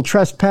 criminal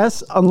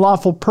trespass,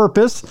 unlawful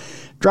purpose,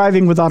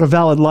 driving without a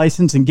valid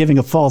license, and giving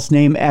a false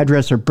name,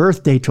 address, or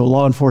birth date to a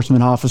law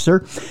enforcement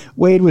officer.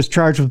 Wade was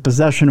charged with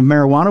possession of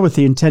marijuana with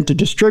the intent to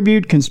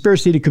distribute,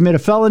 conspiracy to commit a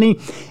felony,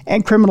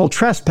 and criminal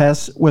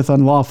trespass with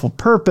unlawful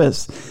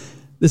purpose.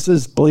 This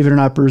is, believe it or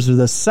not, Bruiser,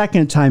 the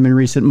second time in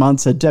recent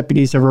months that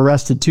deputies have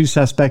arrested 2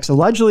 suspects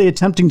allegedly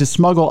attempting to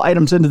smuggle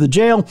items into the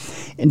jail.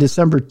 In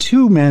December,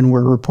 2 men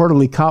were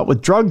reportedly caught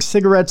with drugs,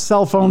 cigarettes,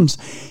 cell phones,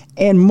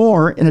 and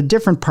more in a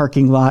different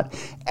parking lot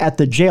at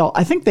the jail.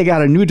 I think they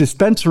got a new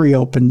dispensary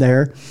open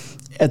there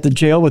at the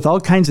jail with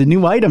all kinds of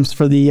new items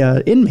for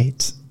the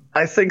inmates.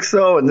 I think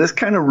so, and this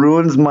kind of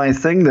ruins my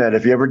thing that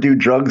if you ever do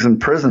drugs in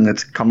prison,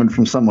 it's coming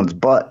from someone's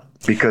butt.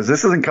 Because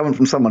this isn't coming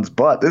from someone's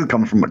butt. This is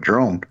coming from a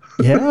drone.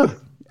 Yeah.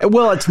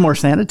 Well, it's more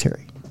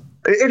sanitary.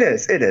 It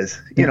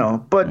is, you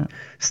know, but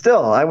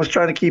still, I was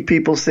trying to keep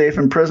people safe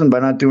in prison by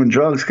not doing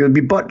drugs because it'd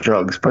be butt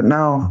drugs. But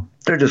now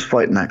they're just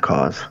fighting that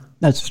cause.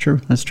 That's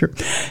true.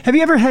 Have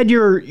you ever had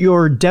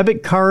your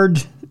debit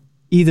card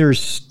either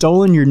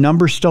stolen, your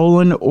number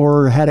stolen,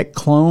 or had it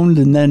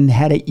cloned and then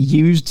had it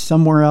used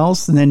somewhere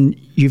else, and then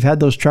you've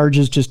had those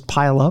charges just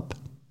pile up?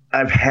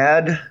 I've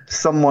had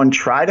someone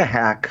try to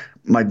hack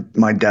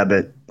my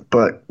debit,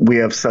 but we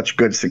have such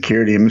good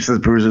security. And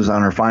Mrs. Bruiser's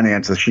on her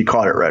finances. She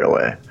caught it right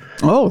away.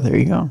 Oh, there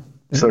you go.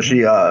 So she,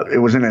 it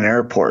was in an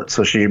airport.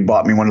 So she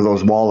bought me one of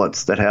those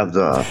wallets that have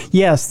the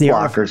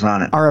blockers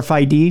on it.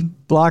 RFID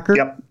blocker.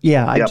 Yep.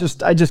 Yeah, I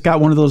just got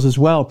one of those as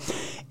well.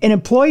 An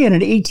employee at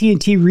an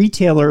AT&T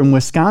retailer in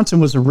Wisconsin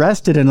was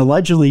arrested and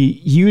allegedly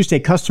used a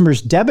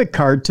customer's debit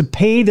card to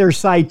pay their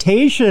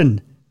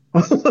citation.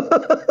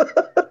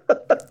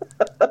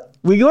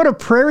 We go to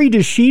Prairie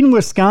du Chien,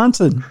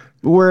 Wisconsin,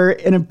 where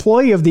an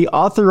employee of the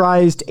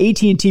authorized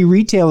AT&T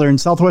retailer in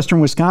southwestern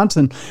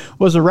Wisconsin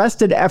was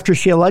arrested after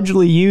she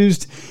allegedly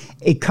used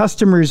a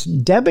customer's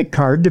debit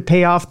card to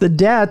pay off the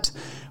debt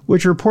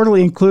which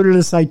reportedly included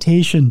a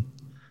citation.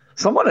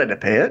 Someone had to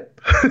pay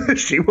it.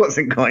 She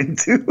wasn't going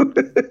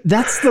to.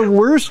 That's the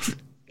worst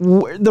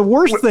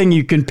thing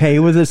you can pay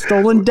with a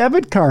stolen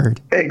debit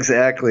card.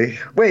 Exactly.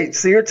 Wait,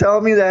 so you're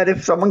telling me that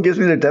if someone gives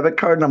me their debit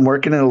card and I'm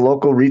working in a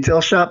local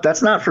retail shop,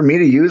 that's not for me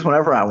to use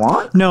whenever I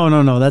want?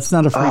 No. That's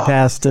not a free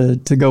pass to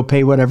go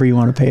pay whatever you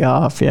want to pay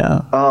off.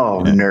 Yeah.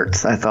 Oh,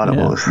 nerds. I thought it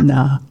was.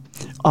 Nah.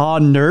 Oh,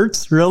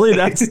 nerds? Really?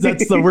 That's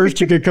the worst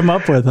you could come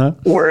up with, huh?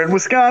 We're in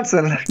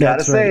Wisconsin.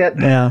 Gotta say it.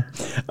 Yeah.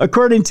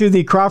 According to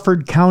the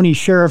Crawford County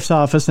Sheriff's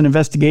Office, an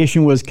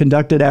investigation was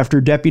conducted after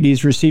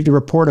deputies received a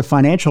report of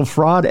financial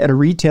fraud at a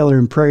retailer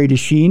in Prairie du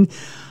Chien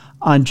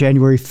on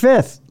January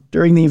 5th.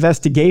 During the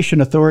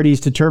investigation, authorities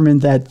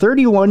determined that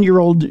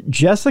 31-year-old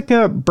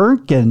Jessica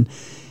Burntgen,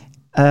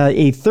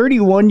 a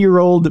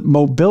 31-year-old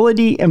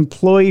mobility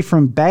employee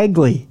from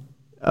Bagley,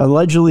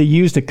 allegedly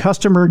used a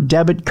customer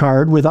debit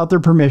card without their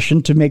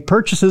permission to make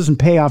purchases and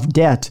pay off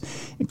debt,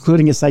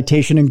 including a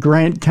citation in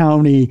Grant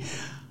County.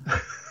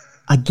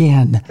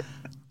 Again,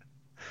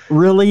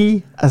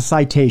 really a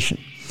citation.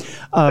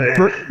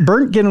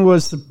 Burntgen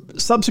was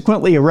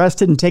subsequently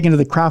arrested and taken to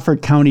the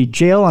Crawford County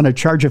Jail on a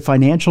charge of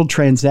financial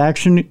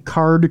transaction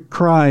card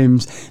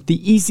crimes.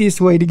 The easiest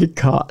way to get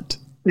caught.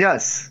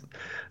 Yes.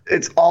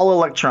 It's all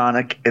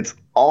electronic. It's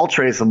all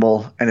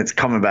traceable, and it's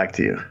coming back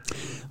to you.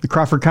 The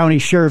Crawford County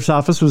Sheriff's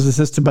Office was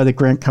assisted by the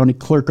Grant County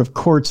Clerk of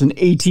Courts and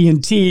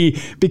AT&T,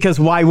 because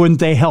why wouldn't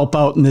they help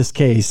out in this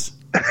case?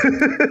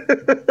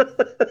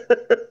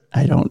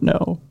 I don't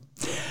know.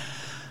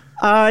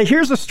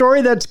 Here's a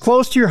story that's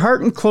close to your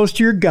heart and close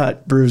to your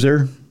gut,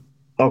 Bruiser.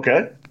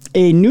 Okay.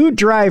 A new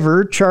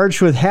driver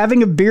charged with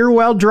having a beer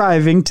while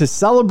driving to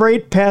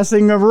celebrate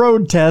passing a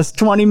road test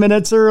 20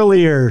 minutes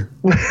earlier.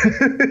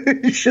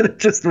 You should have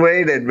just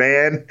waited,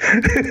 man.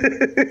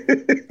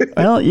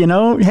 Well,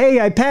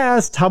 hey, I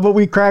passed. How about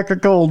we crack a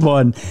cold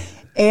one?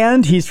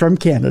 And he's from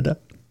Canada.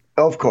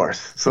 Of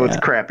course. So it's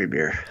crappy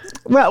beer.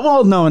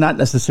 Well, no, not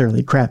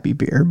necessarily crappy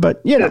beer,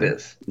 but it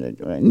is.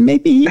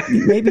 Maybe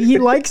he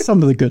likes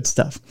some of the good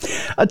stuff.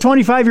 A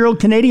 25-year-old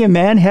Canadian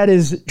man had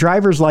his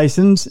driver's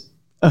license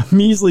a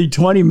measly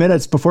 20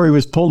 minutes before he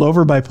was pulled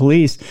over by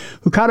police,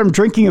 who caught him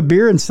drinking a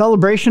beer in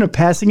celebration of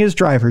passing his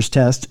driver's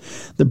test.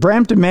 The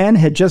Brampton man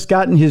had just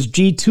gotten his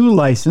G2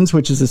 license,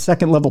 which is a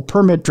second-level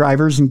permit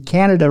drivers in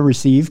Canada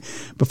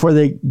receive before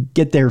they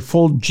get their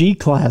full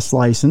G-class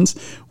license,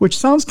 which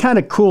sounds kind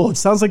of cool. It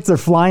sounds like they're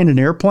flying an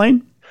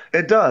airplane.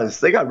 It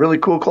does. They got really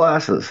cool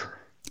classes.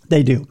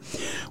 They do.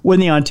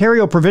 When the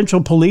Ontario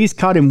Provincial Police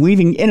caught him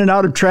weaving in and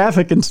out of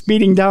traffic and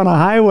speeding down a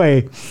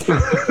highway.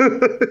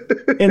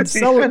 You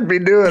shouldn't be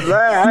doing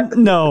that.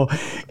 No.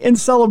 In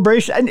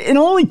celebration. In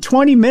only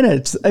 20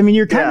 minutes. I mean,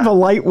 you're kind of a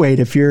lightweight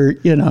if you're,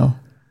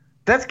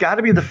 That's got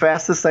to be the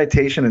fastest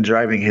citation in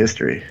driving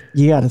history.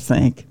 You got to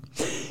think.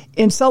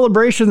 In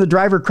celebration, the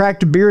driver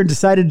cracked a beer and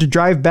decided to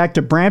drive back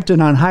to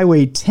Brampton on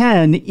Highway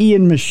 10.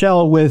 Ian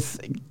Michelle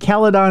with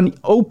Caledon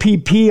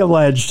OPP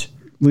alleged.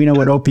 We know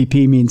what OPP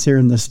means here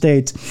in the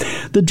States.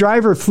 The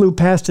driver flew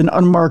past an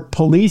unmarked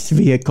police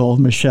vehicle,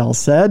 Michelle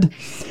said.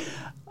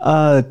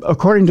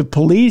 According to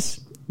police,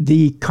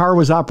 the car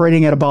was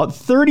operating at about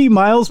 30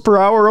 miles per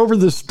hour over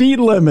the speed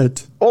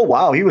limit. Oh,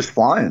 wow. He was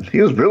flying.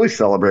 He was really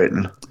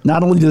celebrating.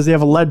 Not only does he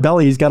have a lead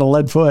belly, he's got a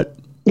lead foot.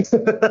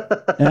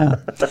 Yeah.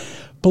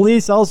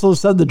 Police also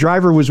said the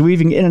driver was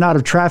weaving in and out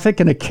of traffic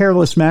in a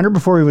careless manner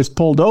before he was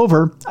pulled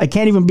over. I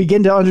can't even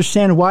begin to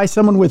understand why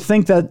someone would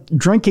think that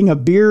drinking a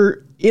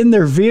beer in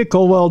their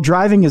vehicle while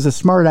driving is a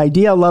smart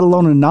idea, let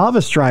alone a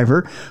novice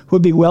driver who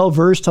would be well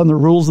versed on the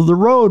rules of the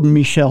road,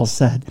 Michelle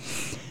said.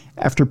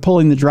 After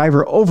pulling the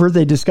driver over,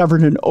 they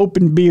discovered an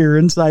open beer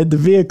inside the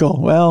vehicle.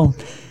 Well,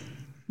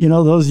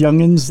 those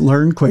youngins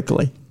learn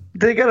quickly.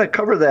 They got to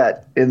cover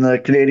that in the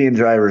Canadian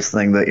drivers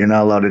thing that you're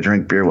not allowed to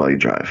drink beer while you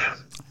drive.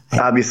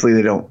 Obviously,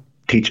 they don't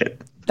teach it.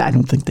 I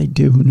don't think they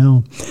do,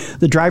 no.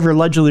 The driver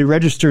allegedly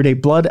registered a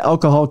blood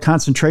alcohol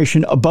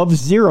concentration above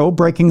 0,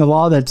 breaking a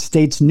law that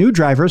states new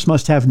drivers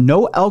must have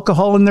no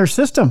alcohol in their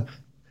system.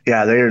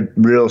 Yeah, they're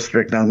real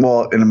strict on,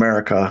 in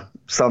America.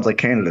 Sounds like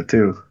Canada,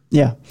 too.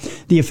 Yeah.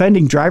 The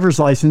offending driver's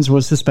license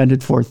was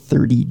suspended for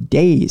 30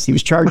 days. He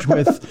was charged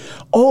with,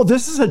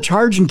 this is a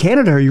charge in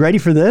Canada. Are you ready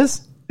for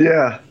this?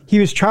 Yeah. He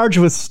was charged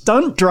with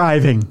stunt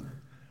driving.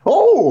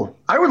 Oh,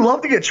 I would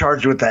love to get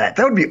charged with that.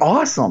 That would be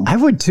awesome. I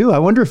would too. I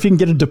wonder if you can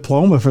get a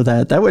diploma for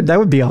that. That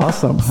would be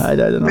awesome. I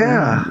don't know.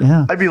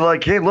 Yeah. I'd be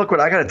like, hey, look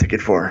what I got a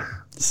ticket for.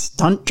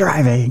 Stunt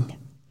driving.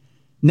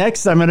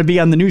 Next, I'm going to be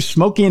on the new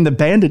Smokey and the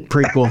Bandit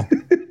prequel.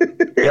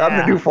 Yeah, I'm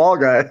the new fall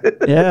guy.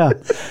 Yeah.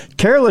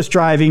 Careless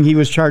driving, he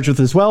was charged with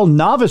as well.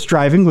 Novice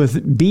driving with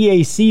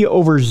BAC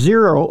over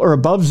 0 or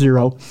above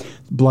 0.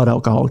 Blood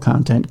alcohol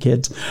content,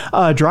 kids.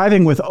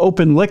 Driving with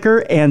open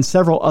liquor and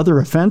several other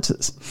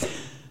offenses.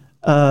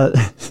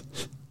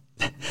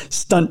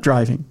 Stunt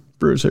driving,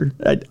 Bruiser.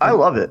 I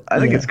love it. I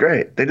think it's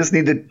great. They just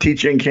need to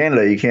teach you in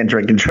Canada you can't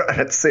drink and drive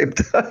at the same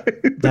time.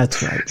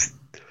 That's right.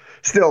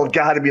 Still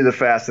got to be the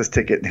fastest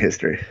ticket in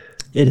history.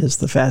 It is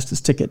the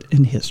fastest ticket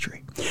in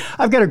history.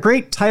 I've got a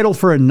great title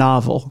for a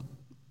novel.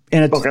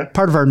 And it's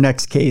part of our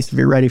next case, if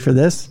you're ready for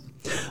this.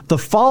 The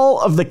Fall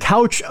of the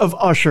Couch of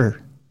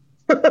Usher.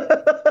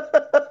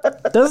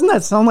 Doesn't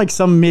that sound like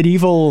some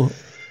medieval...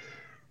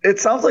 It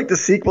sounds like the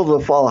sequel to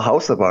The Fall of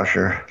House of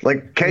Usher.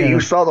 Like, okay, you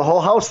saw the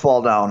whole house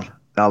fall down.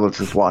 Now let's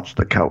just watch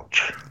the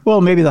couch.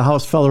 Well, maybe the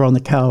house fell around the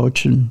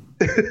couch and...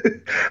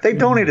 They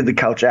donated the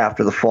couch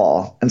after the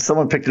fall, and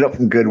someone picked it up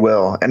from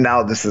Goodwill, and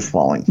now this is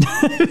falling.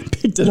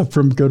 Picked it up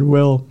from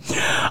Goodwill.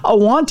 A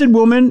wanted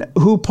woman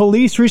who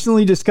police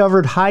recently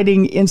discovered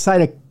hiding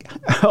inside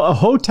a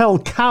hotel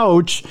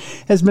couch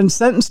has been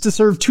sentenced to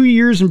serve 2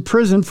 years in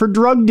prison for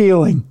drug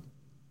dealing.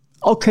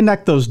 I'll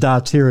connect those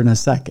dots here in a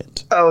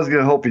second. I was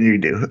hoping you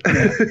do.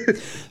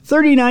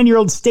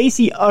 39-year-old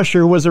Stacy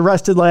Usher was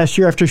arrested last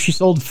year after she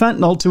sold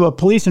fentanyl to a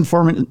police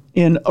informant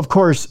in, of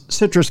course,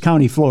 Citrus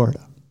County,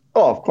 Florida.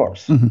 Oh, of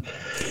course.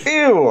 Mm-hmm.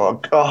 Ew,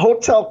 a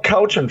hotel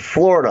couch in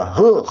Florida.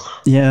 Ugh.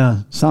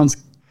 Yeah, sounds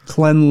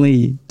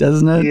cleanly,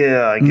 doesn't it?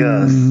 Yeah, I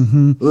guess.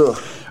 Mm-hmm. Ugh.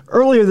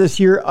 Earlier this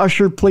year,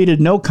 Usher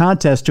pleaded no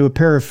contest to a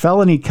pair of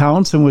felony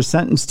counts and was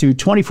sentenced to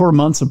 24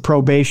 months of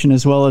probation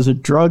as well as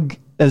drug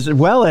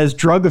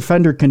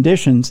offender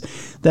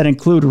conditions that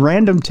include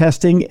random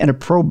testing and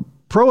a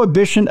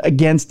prohibition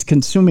against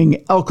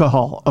consuming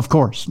alcohol, of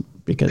course,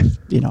 because,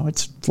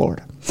 it's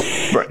Florida.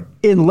 Right.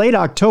 In late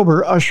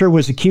October, Usher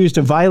was accused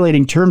of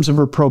violating terms of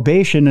her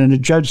probation, and a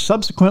judge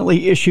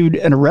subsequently issued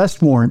an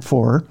arrest warrant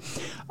for her.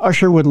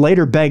 Usher would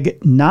later beg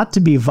not to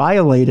be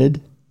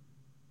violated.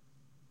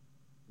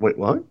 Wait,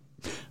 what?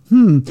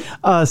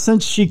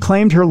 Since she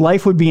claimed her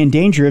life would be in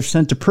danger if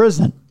sent to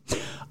prison.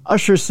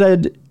 Usher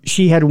said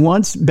she had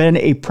once been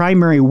a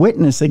primary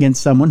witness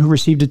against someone who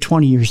received a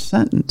 20-year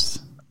sentence.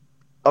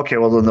 Okay,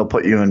 well, then they'll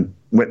put you in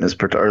or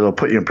they'll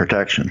put you in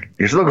protection.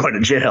 You're still going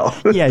to jail.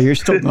 Yeah, you're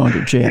still going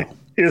to jail.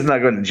 You're just not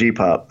going to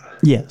G-pop.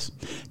 Yes.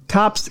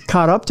 Cops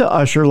caught up to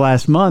Usher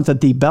last month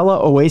at the Bella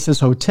Oasis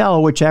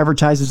Hotel, which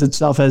advertises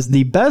itself as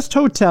the best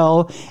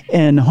hotel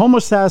in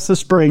Homosassa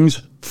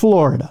Springs,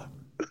 Florida.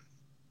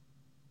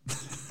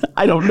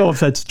 I don't know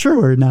if that's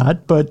true or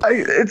not, but...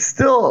 it's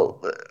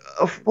still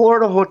a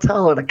Florida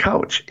hotel and a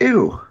couch.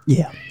 Ew.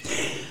 Yeah.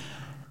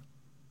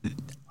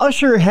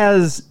 Usher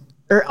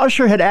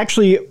had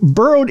actually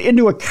burrowed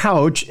into a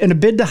couch in a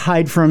bid to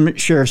hide from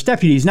sheriff's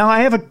deputies. Now,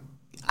 I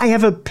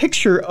have a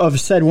picture of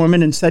said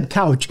woman and said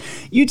couch.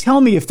 You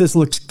tell me if this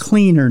looks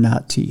clean or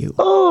not to you.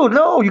 Oh,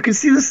 no, you can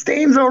see the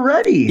stains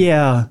already.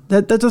 Yeah,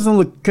 that doesn't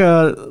look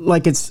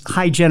like it's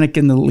hygienic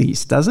in the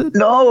least, does it?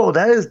 No,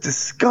 that is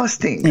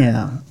disgusting.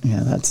 Yeah,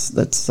 that's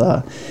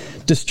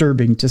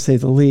disturbing to say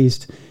the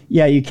least.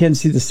 Yeah, you can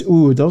see this.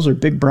 Ooh, those are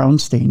big brown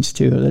stains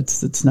too.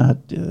 That's not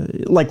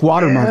like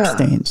watermark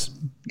stains.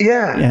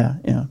 Yeah.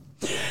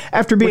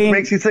 After being, which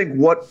makes you think,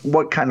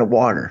 what kind of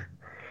water?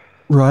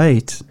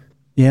 Right.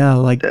 Yeah,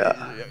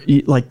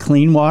 like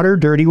clean water,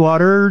 dirty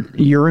water,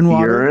 urine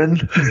water. Urine.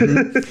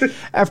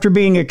 Mm-hmm. After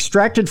being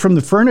extracted from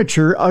the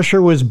furniture,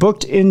 Usher was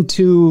booked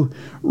into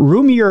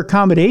roomier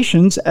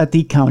accommodations at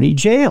the county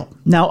jail.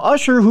 Now,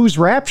 Usher, whose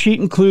rap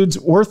sheet includes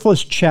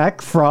worthless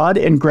check, fraud,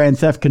 and grand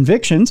theft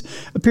convictions,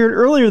 appeared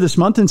earlier this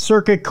month in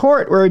circuit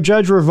court, where a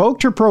judge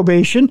revoked her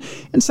probation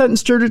and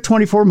sentenced her to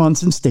 24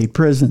 months in state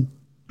prison.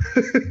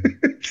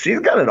 She's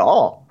got it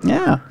all.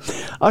 Yeah.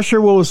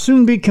 Usher will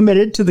soon be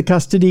committed to the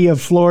custody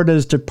of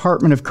Florida's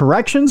Department of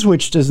Corrections,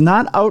 which does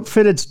not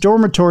outfit its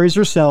dormitories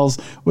or cells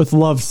with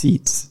love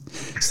seats.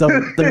 So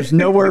there's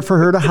nowhere for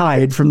her to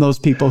hide from those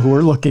people who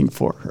are looking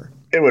for her.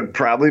 It would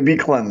probably be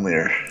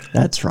cleanlier.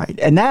 That's right.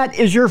 And that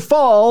is your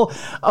fall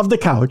of the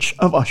couch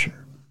of Usher.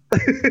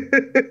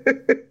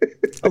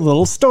 A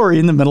little story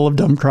in the middle of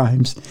dumb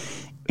crimes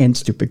and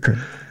stupid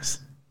criminals.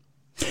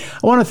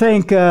 I want to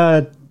thank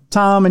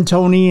Tom and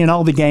Tony and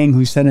all the gang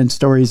who sent in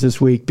stories this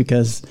week,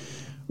 because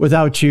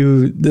without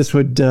you, this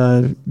would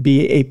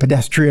be a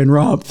pedestrian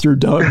romp through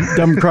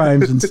dumb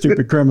crimes and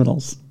stupid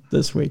criminals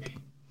this week.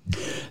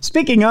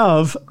 Speaking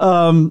of,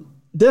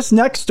 this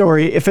next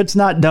story, if it's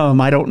not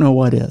dumb, I don't know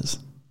what is.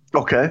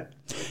 Okay.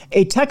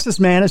 A Texas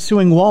man is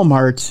suing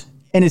Walmart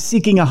and is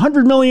seeking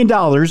 $100 million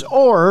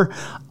or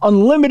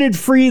unlimited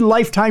free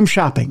lifetime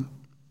shopping.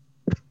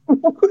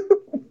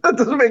 That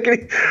doesn't make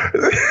any...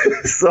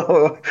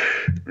 So,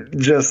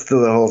 just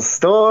the whole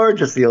store,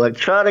 just the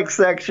electronics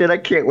section. I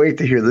can't wait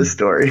to hear this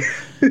story.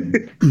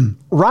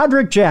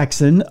 Roderick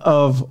Jackson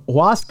of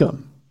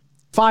Wascom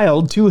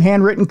filed 2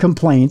 handwritten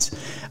complaints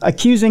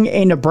accusing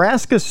a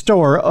Nebraska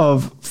store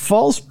of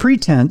false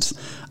pretense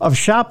of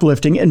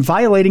shoplifting and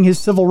violating his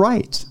civil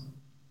rights.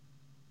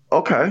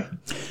 Okay.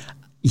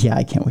 Yeah,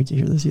 I can't wait to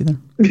hear this either.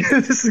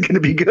 This is going to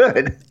be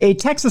good. A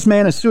Texas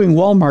man is suing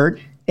Walmart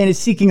and is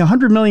seeking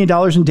 $100 million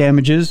in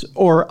damages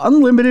or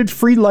unlimited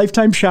free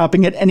lifetime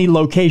shopping at any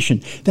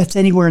location. That's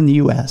anywhere in the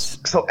U.S.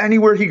 So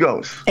anywhere he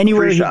goes.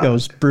 Anywhere he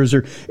goes,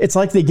 Bruiser. It's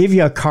like they give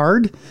you a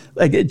card.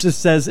 Like it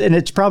just says, and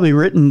it's probably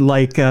written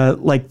like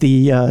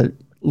the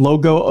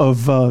logo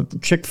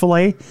of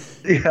Chick-fil-A.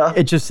 Yeah.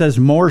 It just says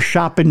more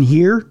shopping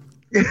here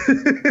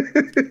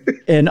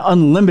and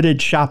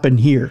unlimited shopping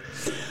here.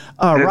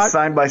 And it's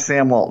signed by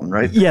Sam Walton,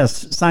 right?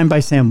 Yes, signed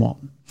by Sam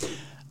Walton.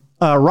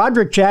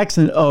 Roderick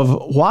Jackson of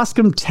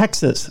Wascom,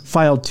 Texas,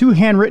 filed 2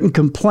 handwritten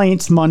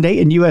complaints Monday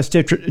in U.S.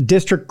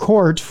 District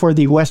Court for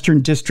the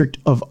Western District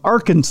of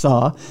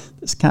Arkansas.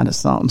 This kind of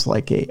sounds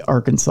like a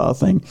Arkansas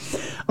thing.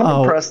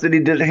 I'm impressed that he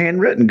did it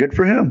handwritten. Good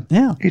for him.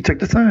 Yeah. He took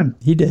the time.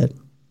 He did.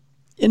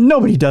 And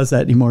nobody does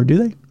that anymore, do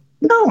they?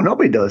 No,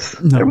 nobody does.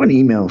 No. Everyone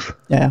emails.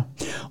 Yeah.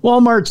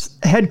 Walmart's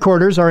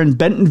headquarters are in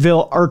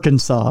Bentonville,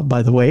 Arkansas,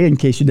 by the way, in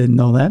case you didn't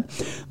know that.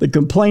 The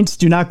complaints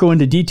do not go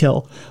into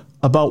detail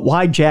about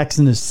why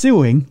Jackson is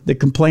suing. The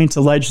complaints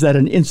allege that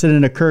an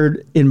incident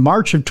occurred in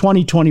March of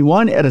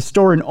 2021 at a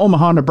store in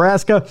Omaha,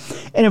 Nebraska,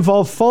 and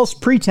involved false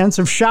pretense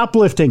of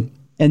shoplifting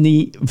and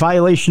the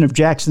violation of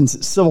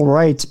Jackson's civil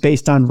rights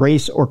based on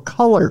race or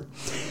color.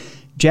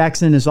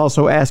 Jackson is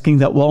also asking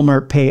that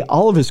Walmart pay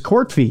all of his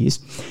court fees.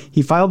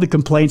 He filed the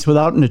complaints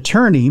without an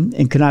attorney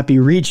and could not be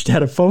reached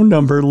at a phone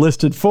number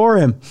listed for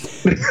him.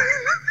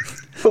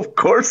 Of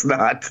course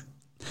not.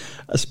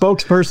 A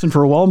spokesperson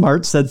for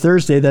Walmart said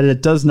Thursday that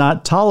it does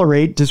not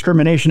tolerate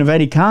discrimination of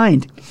any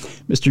kind.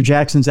 Mr.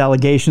 Jackson's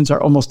allegations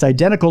are almost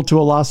identical to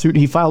a lawsuit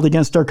he filed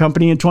against our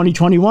company in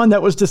 2021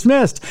 that was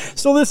dismissed.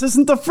 So this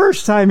isn't the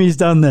first time he's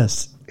done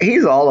this. He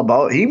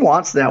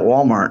wants that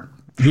Walmart.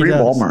 Free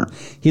Walmart.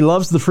 He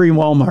loves the free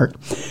Walmart.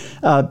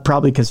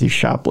 Probably because he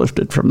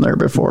shoplifted from there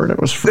before and it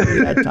was free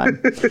that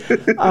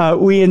time.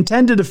 We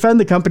intend to defend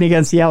the company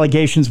against the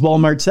allegations,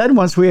 Walmart said,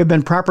 once we have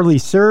been properly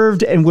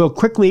served, and will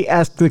quickly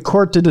ask the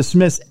court to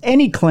dismiss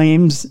any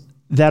claims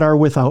that are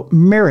without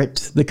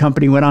merit, the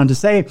company went on to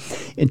say.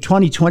 In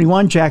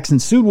 2021, Jackson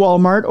sued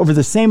Walmart over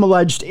the same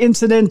alleged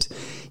incident.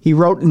 He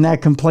wrote in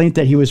that complaint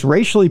that he was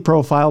racially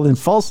profiled and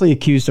falsely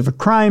accused of a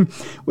crime,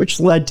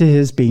 which led to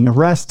his being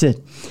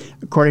arrested.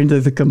 According to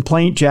the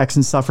complaint,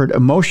 Jackson suffered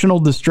emotional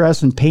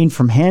distress and pain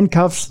from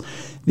handcuffs.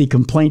 The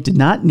complaint did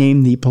not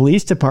name the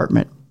police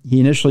department. He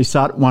initially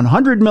sought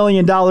 $100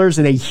 million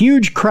and a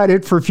huge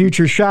credit for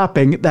future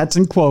shopping, that's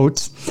in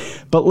quotes,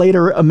 but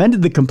later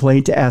amended the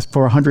complaint to ask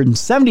for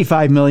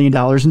 $175 million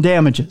in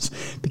damages,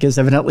 because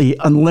evidently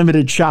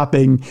unlimited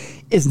shopping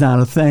is not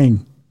a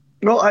thing.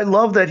 Well, I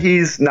love that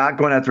he's not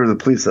going after the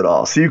police at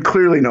all. So you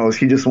clearly knows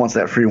he just wants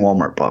that free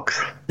Walmart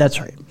bucks. That's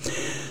right.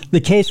 The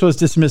case was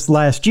dismissed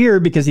last year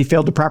because he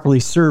failed to properly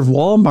serve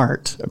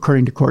Walmart,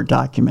 according to court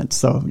documents.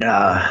 So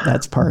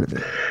that's part of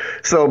it.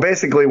 So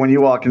basically, when you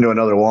walk into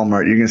another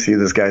Walmart, you can see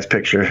this guy's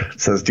picture. It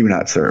says, "Do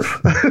not serve."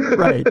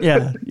 Right.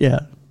 Yeah.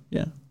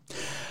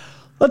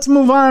 Let's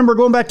move on. We're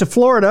going back to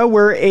Florida,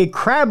 where a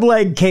crab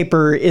leg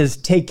caper is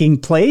taking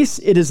place.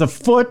 It is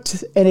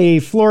afoot, and a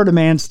Florida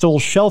man stole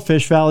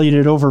shellfish valued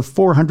at over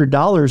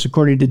 $400,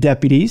 according to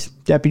deputies.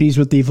 Deputies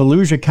with the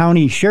Volusia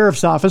County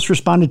Sheriff's Office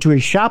responded to a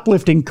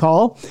shoplifting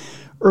call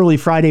early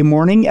Friday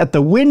morning at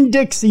the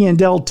Winn-Dixie in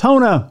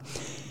Deltona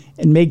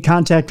and made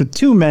contact with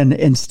 2 men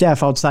and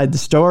staff outside the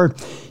store.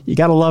 You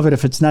got to love it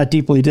if it's not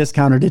deeply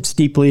discounted. It's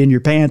deeply in your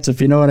pants, if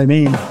you know what I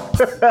mean.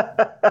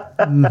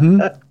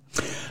 Mm-hmm.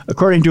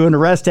 According to an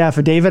arrest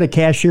affidavit, a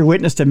cashier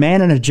witnessed a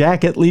man in a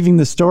jacket leaving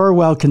the store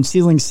while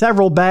concealing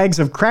several bags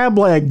of crab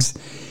legs.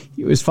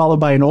 He was followed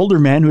by an older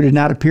man who did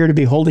not appear to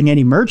be holding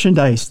any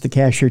merchandise, the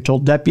cashier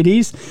told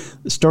deputies.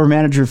 The store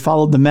manager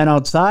followed the men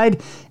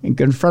outside and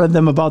confronted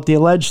them about the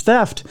alleged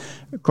theft.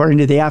 According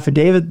to the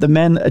affidavit, the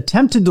men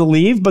attempted to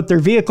leave, but their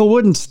vehicle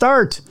wouldn't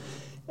start.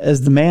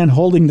 As the man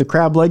holding the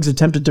crab legs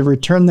attempted to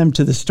return them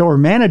to the store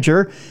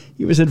manager,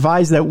 he was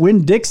advised that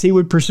Winn-Dixie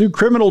would pursue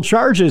criminal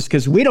charges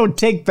because we don't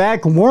take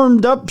back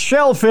warmed up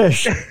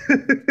shellfish.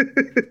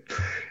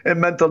 And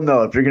mental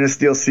note, if you're going to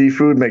steal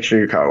seafood, make sure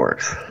your car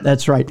works.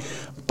 That's right.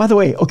 By the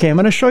way, okay, I'm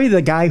going to show you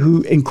the guy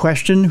who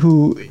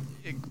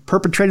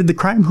perpetrated the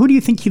crime. Who do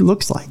you think he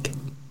looks like?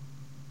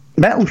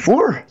 Matt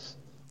LaFleur.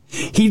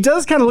 He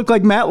does kind of look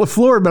like Matt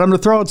LaFleur, but I'm going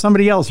to throw out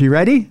somebody else. You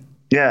ready?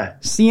 Yeah.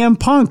 CM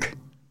Punk.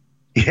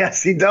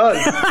 Yes, he does.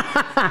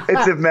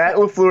 It's if Matt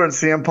LaFleur and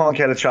CM Punk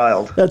had a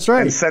child. That's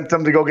right. And sent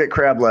them to go get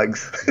crab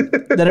legs.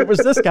 Then it was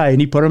this guy, and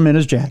he put him in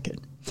his jacket.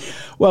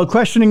 Well,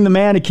 questioning the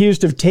man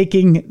accused of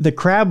taking the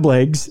crab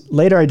legs,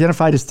 later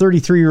identified as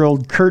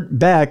 33-year-old Kurt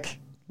Beck,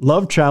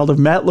 love child of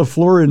Matt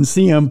LaFleur and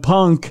CM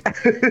Punk,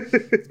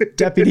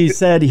 deputies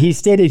said he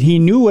stated he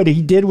knew what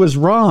he did was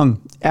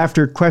wrong.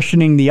 After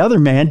questioning the other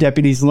man,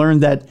 deputies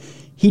learned that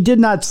he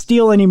did not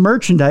steal any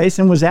merchandise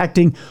and was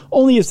acting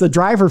only as the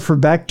driver for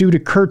Beck due to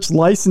Kurt's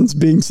license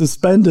being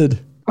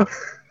suspended.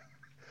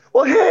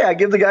 Well, hey, I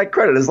give the guy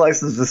credit. His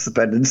license is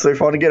suspended, so he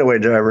found a getaway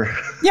driver.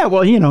 Yeah,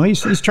 well,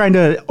 he's trying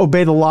to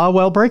obey the law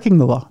while breaking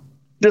the law.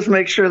 Just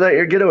make sure that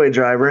your getaway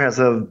driver has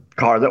a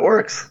car that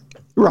works.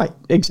 Right,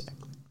 exactly.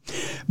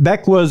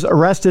 Beck was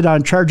arrested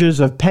on charges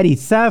of petty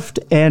theft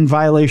and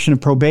violation of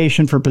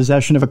probation for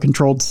possession of a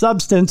controlled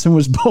substance and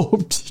was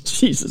booked.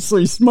 Jesus, so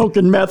he's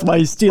smoking meth while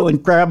he's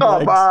stealing crab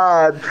legs. Come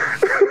on.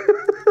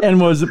 And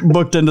was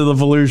booked into the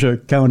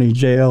Volusia County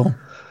Jail.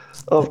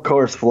 Of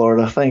course,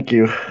 Florida. Thank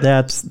you.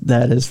 That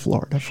is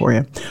Florida for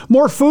you.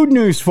 More food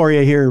news for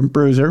you here,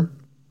 Bruiser.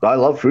 I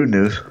love food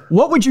news.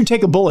 What would you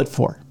take a bullet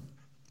for?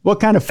 What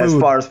kind of food?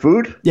 As far as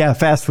food? Yeah,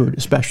 fast food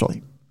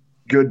especially.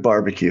 Good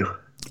barbecue.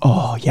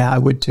 Oh, yeah, I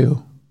would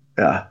too.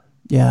 Yeah.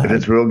 Yeah. If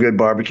it's real good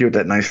barbecue with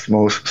that nice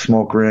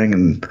smoke ring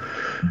and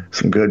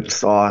some good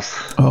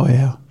sauce. Oh,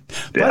 yeah.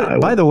 Yeah,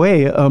 By the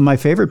way, my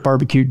favorite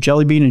barbecue,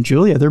 Jelly Bean and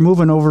Julia, they're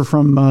moving over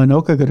from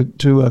Anoka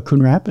to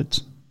Coon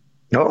Rapids.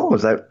 Oh,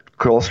 is that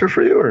closer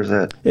for you, or is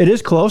that? It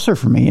is closer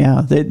for me,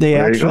 yeah.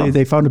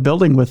 They found a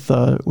building with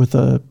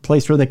a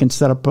place where they can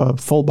set up a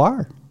full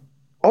bar.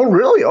 Oh,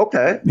 really?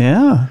 Okay.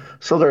 Yeah.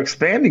 So they're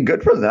expanding.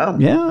 Good for them.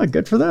 Yeah,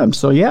 good for them.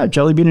 So, yeah,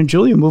 Jelly Bean and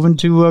Julia moving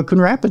to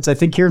Coon Rapids, I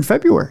think, here in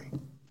February.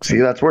 See,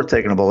 that's worth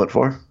taking a bullet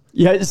for.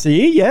 Yeah,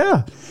 see?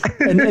 Yeah.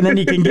 And then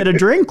you can get a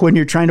drink when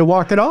you're trying to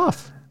walk it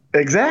off.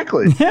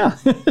 Exactly. Yeah.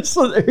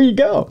 So there you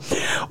go.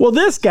 Well,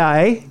 this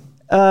guy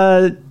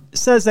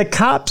says that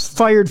cops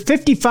fired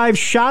 55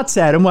 shots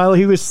at him while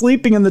he was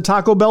sleeping in the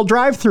Taco Bell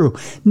drive-thru.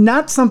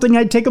 Not something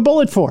I'd take a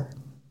bullet for.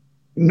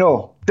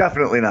 No,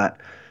 definitely not.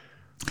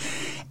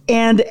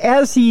 And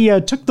as he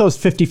took those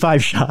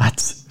 55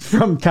 shots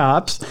from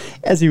cops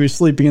as he was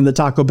sleeping in the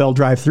Taco Bell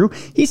drive-thru,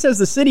 he says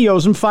the city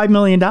owes him $5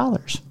 million.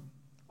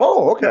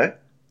 Oh, okay.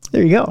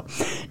 There you go.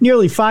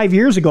 Nearly 5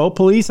 years ago,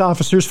 police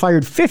officers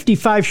fired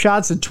 55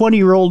 shots at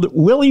 20-year-old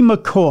Willie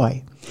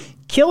McCoy,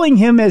 killing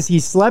him as he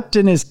slept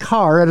in his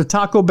car at a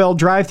Taco Bell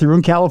drive-thru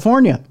in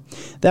California.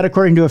 That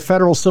according to a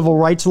federal civil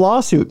rights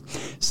lawsuit.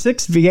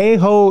 6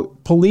 Viejo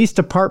Police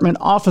Department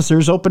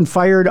officers opened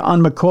fire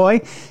on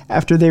McCoy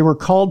after they were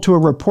called to a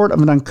report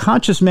of an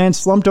unconscious man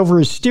slumped over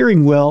his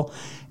steering wheel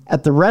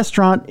at the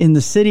restaurant in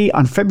the city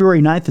on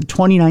February 9th of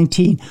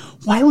 2019.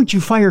 Why would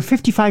you fire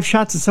 55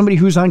 shots at somebody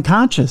who's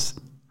unconscious?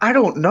 I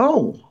don't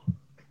know.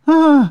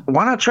 Why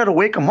not try to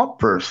wake him up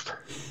first?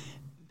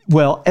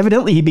 Well,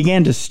 evidently he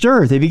began to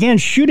stir. They began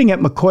shooting at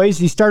McCoy as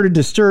he started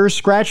to stir,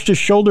 scratched his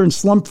shoulder, and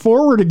slumped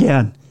forward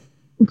again.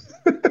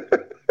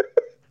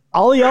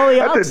 Ollie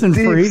oxen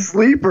free. Deep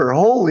sleeper.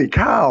 Holy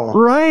cow.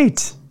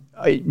 Right.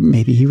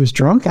 Maybe he was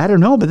drunk. I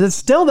don't know. But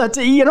that's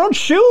you don't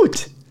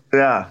shoot.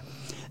 Yeah.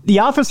 The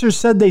officers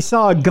said they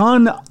saw a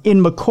gun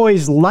in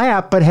McCoy's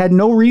lap, but had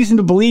no reason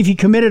to believe he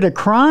committed a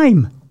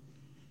crime.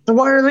 So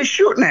why are they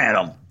shooting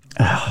at him?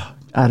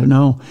 I don't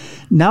know.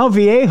 Now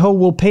Viejo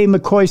will pay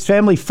McCoy's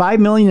family $5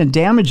 million in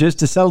damages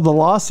to settle the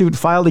lawsuit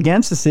filed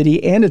against the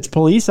city and its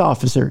police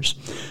officers.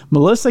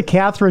 Melissa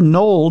Catherine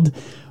Nold,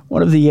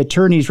 one of the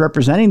attorneys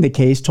representing the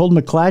case, told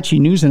McClatchy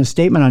News in a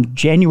statement on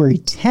January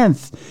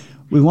 10th,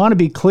 "We want to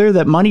be clear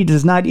that money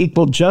does not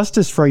equal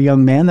justice for a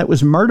young man that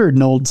was murdered,"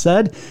 Nold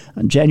said.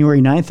 On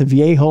January 9th, the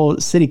Viejo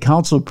City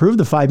Council approved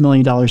the $5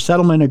 million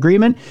settlement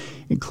agreement,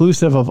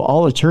 inclusive of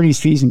all attorney's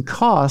fees and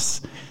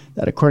costs.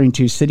 That, according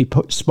to city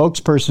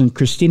spokesperson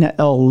Christina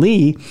L.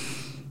 Lee,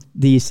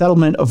 the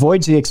settlement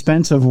avoids the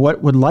expense of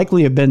what would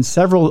likely have been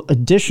several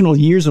additional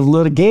years of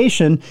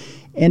litigation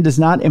and does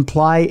not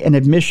imply an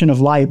admission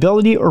of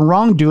liability or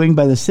wrongdoing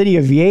by the city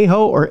of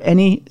Viejo or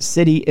any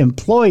city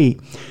employee.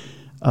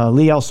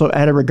 Lee also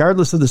added,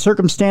 regardless of the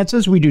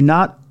circumstances, we do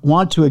not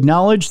want to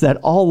acknowledge that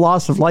all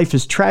loss of life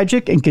is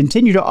tragic and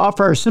continue to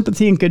offer our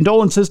sympathy and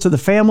condolences to the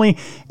family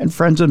and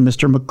friends of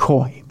Mr.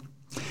 McCoy.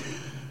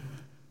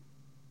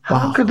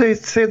 How could they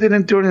say they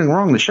didn't do anything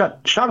wrong? They shot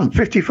him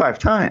 55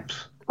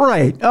 times.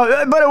 Right.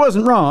 But it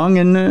wasn't wrong.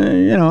 And,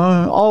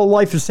 all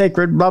life is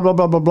sacred, blah, blah,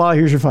 blah, blah, blah.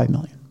 Here's your $5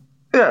 million.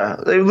 Yeah.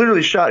 They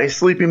literally shot a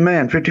sleeping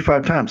man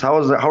 55 times. How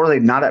are they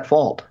not at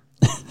fault?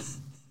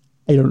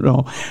 I don't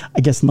know. I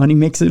guess money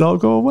makes it all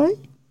go away?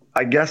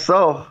 I guess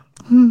so.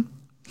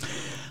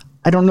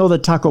 I don't know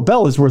that Taco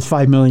Bell is worth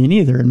 $5 million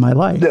either in my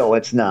life. No,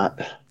 it's not.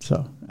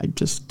 So I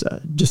just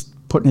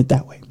putting it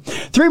that way.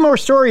 3 more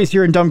stories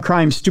here in Dumb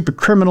Crime, Stupid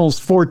Criminals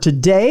for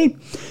today.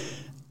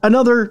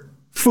 Another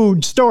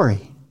food story.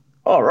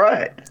 All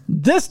right.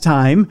 This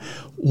time,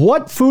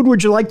 what food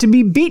would you like to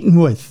be beaten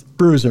with,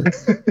 Bruiser? If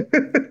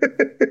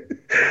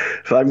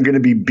I'm going to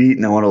be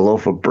beaten, I want a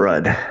loaf of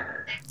bread.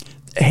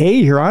 Hey,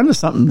 you're onto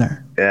something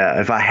there.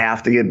 Yeah, if I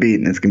have to get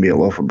beaten, it's going to be a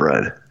loaf of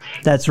bread.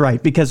 That's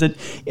right, because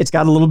it's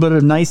got a little bit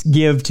of nice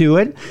give to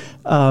it.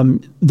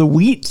 The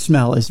wheat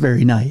smell is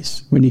very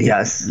nice when you get,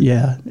 yes.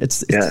 Yeah,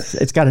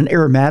 it's got an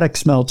aromatic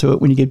smell to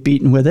it when you get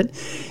beaten with it,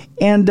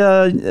 and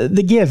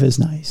the give is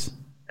nice.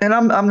 And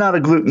I'm not a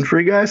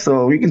gluten-free guy,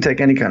 so you can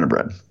take any kind of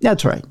bread.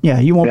 That's right. Yeah,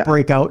 you won't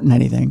break out in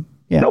anything.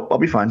 Yeah. Nope, I'll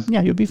be fine.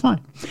 Yeah, you'll be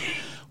fine.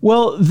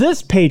 Well,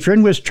 this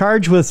patron was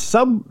charged with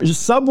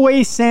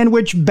Subway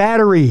sandwich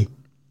battery.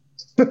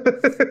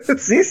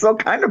 See, so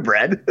kind of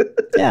bread.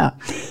 Yeah.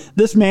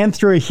 This man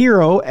threw a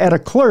hero at a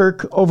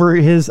clerk over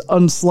his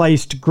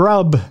unsliced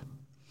grub.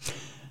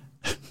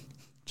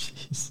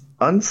 Jeez.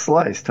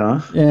 Unsliced, huh?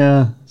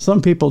 Yeah.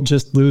 Some people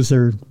just lose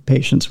their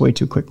patience way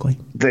too quickly.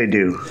 They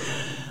do.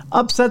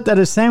 Upset that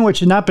his sandwich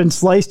had not been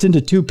sliced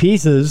into 2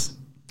 pieces.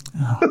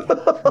 Oh,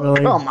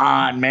 really? Come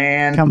on,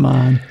 man. Come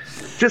on.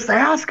 Just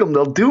ask them.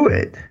 They'll do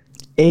it.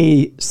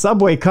 A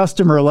Subway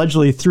customer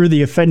allegedly threw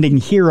the offending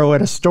hero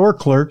at a store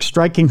clerk,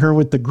 striking her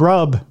with the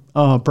grub.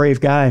 Oh,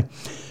 brave guy.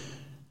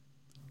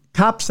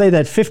 Cops say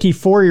that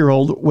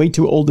 54-year-old, way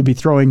too old to be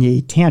throwing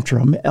a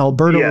tantrum,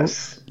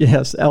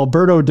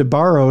 Alberto de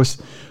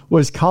Barros,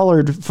 was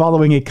collared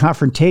following a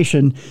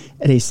confrontation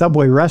at a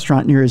Subway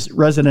restaurant near his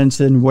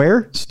residence in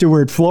where?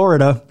 Stewart,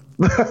 Florida.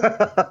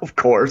 Of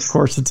course. Of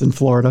course, it's in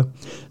Florida.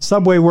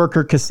 Subway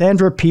worker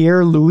Cassandra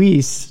Pierre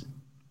Lewis.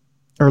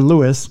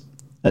 Is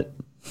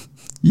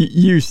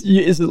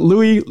it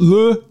Louis?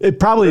 It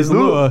probably is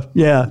Lua.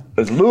 Yeah.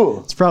 It's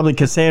Lua. It's probably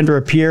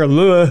Cassandra Pierre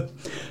Lua.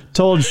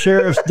 Told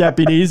sheriff's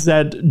deputies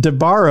that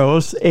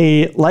DeBarros,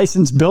 a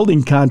licensed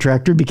building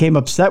contractor, became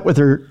upset with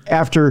her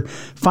after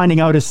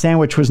finding out his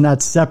sandwich was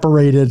not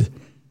separated.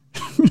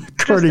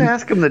 Just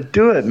ask him to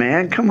do it,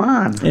 man. Come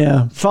on.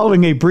 Yeah.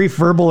 Following a brief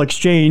verbal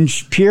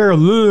exchange, Pierre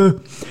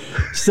Le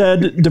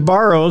said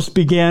DeBarros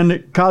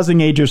began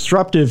causing a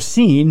disruptive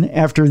scene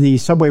after the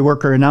Subway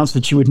worker announced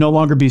that she would no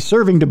longer be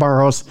serving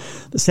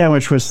DeBarros. The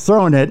sandwich was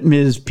thrown at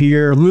Ms.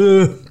 Pierre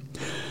Le.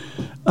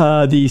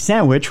 The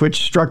sandwich,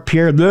 which struck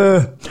Pierre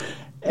Le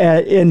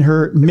in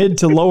her mid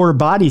to lower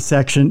body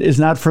section, is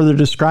not further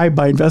described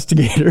by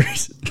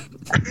investigators.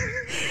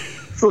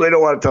 So they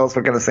don't want to tell us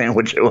what kind of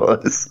sandwich it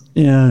was.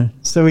 Yeah.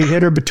 So he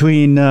hit her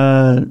between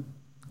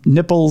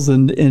nipples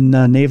and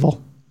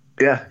navel.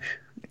 Yeah.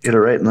 Hit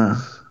her right in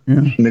the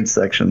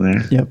midsection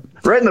there. Yep.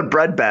 Right in the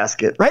bread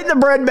basket. Right in the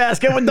bread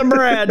basket with the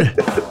bread.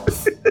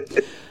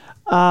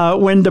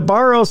 When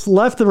DeBarros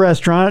left the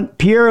restaurant,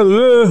 Pierre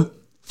Le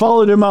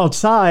followed him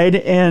outside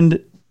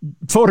and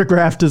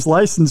photographed his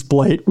license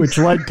plate, which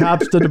led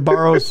cops to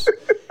DeBarros'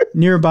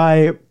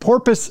 nearby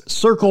Porpoise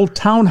Circle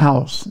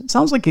townhouse. It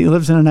sounds like he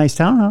lives in a nice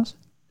townhouse.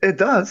 It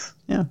does.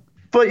 Yeah.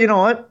 But you know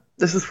what?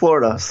 This is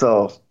Florida,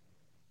 so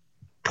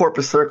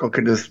Porpoise Circle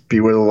could just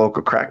be where the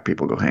local crack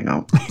people go hang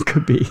out. It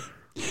could be.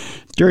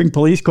 During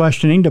police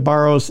questioning,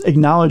 DeBarros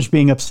acknowledged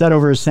being upset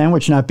over his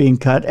sandwich not being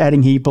cut,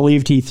 adding he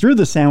believed he threw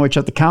the sandwich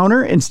at the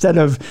counter instead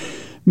of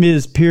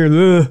Ms. Pierre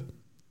Le.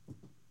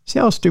 See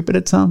how stupid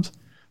it sounds?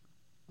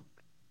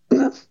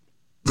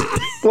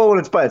 Well, when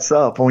it's by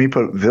itself, when you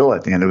put Ville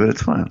at the end of it,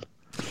 it's fine.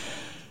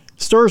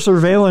 Store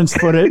surveillance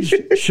footage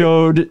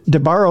showed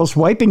DeBarros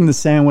wiping the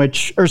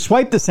sandwich, or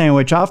swiped the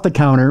sandwich off the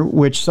counter,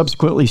 which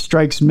subsequently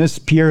strikes Miss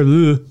Pierre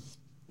Le.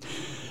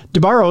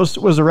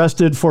 DeBarros was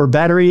arrested for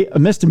battery, a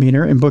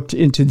misdemeanor, and booked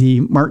into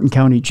the Martin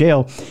County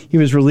Jail. He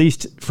was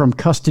released from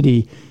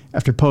custody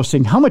after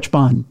posting how much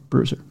bond,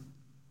 Bruiser?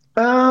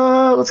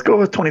 Let's go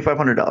with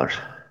 $2,500.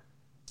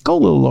 Go a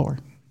little lower.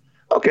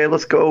 Okay,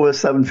 let's go with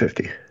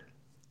 $750.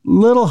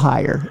 Little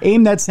higher.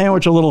 Aim that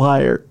sandwich a little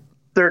higher.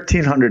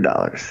 $1,300.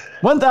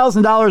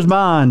 $1,000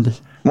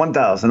 bond.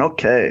 $1,000.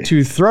 Okay.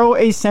 To throw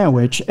a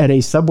sandwich at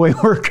a Subway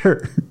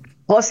worker.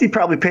 Plus, he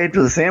probably paid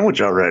for the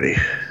sandwich already.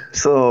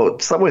 So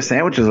Subway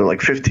sandwiches are like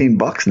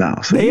 $15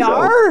 now. So they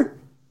are?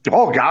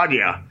 Oh God,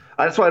 yeah.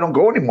 That's why I don't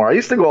go anymore. I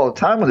used to go all the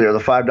time when they were the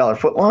 $5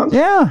 footlongs.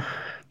 Yeah.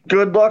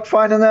 Good luck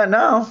finding that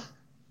now.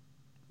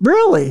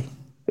 Really?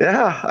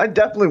 Yeah, I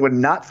definitely would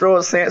not throw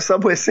a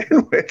Subway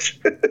sandwich.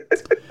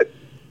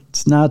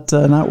 It's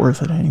not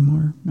worth it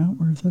anymore. Not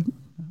worth it.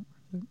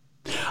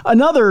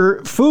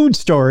 Another food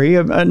story,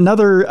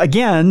 another,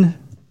 again,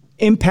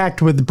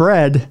 impact with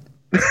bread.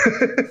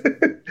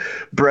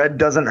 Bread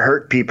doesn't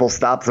hurt people.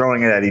 Stop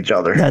throwing it at each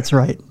other. That's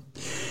right.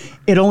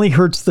 It only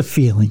hurts the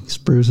feelings,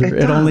 Bruiser.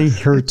 It only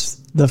hurts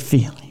the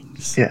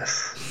feelings.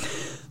 Yes.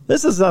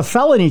 This is a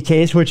felony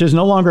case, which is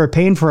no longer a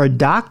pain for a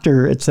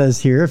doctor, it says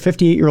here. A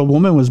 58-year-old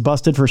woman was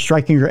busted for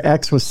striking her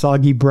ex with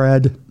soggy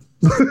bread.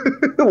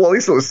 Well, at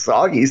least it was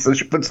soggy, so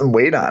she put some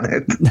weight on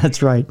it.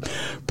 That's right.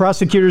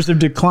 Prosecutors have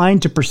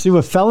declined to pursue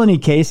a felony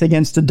case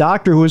against a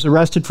doctor who was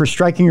arrested for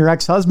striking her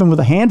ex-husband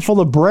with a handful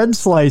of bread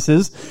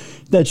slices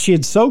that she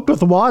had soaked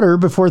with water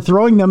before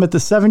throwing them at the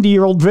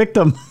 70-year-old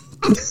victim.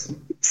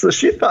 So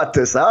she thought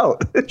this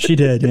out. She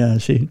did, yeah.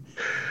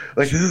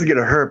 Like, this is going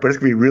to hurt, but it's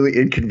going to be really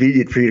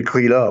inconvenient for you to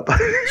clean up.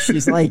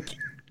 She's like,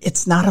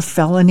 it's not a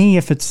felony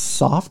if it's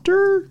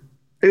softer?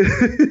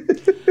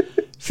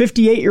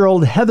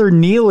 58-year-old Heather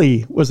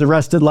Neely was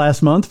arrested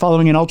last month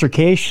following an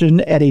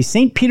altercation at a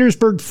St.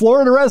 Petersburg,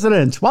 Florida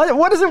residence.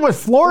 What is it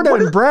with Florida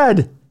and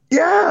bread?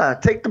 Yeah,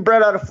 take the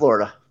bread out of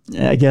Florida.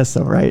 Yeah, I guess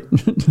so, right?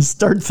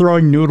 Start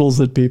throwing noodles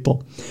at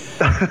people.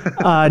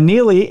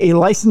 Neely, a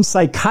licensed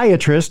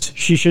psychiatrist,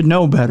 she should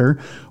know better,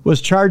 was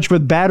charged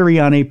with battery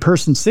on a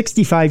person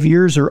 65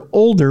 years or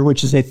older,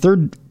 which is a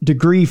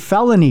third-degree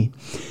felony.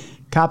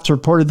 Cops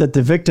reported that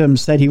the victim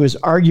said he was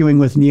arguing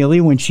with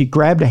Neely when she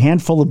grabbed a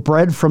handful of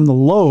bread from the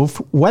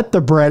loaf, wet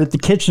the bread at the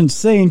kitchen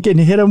sink, and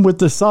hit him with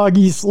the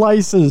soggy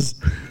slices.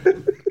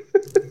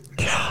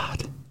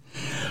 God.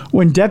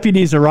 When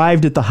deputies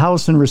arrived at the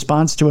house in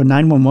response to a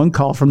 911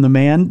 call from the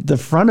man, the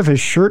front of his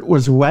shirt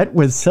was wet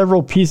with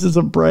several pieces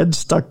of bread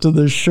stuck to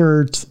the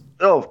shirt.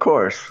 Oh, of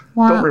course.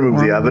 Don't remove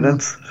the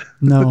evidence.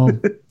 No.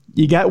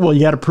 You got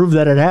to prove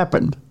that it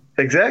happened.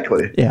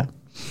 Exactly. Yeah.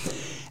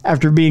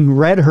 After being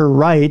read her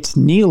rights,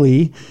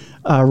 Neely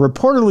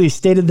reportedly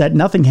stated that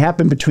nothing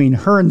happened between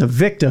her and the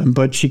victim,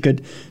 but she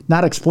could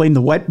not explain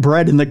the wet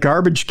bread in the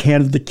garbage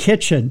can of the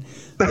kitchen.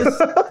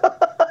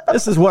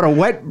 This is what a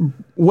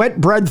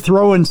wet bread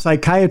throwing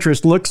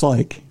psychiatrist looks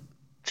like.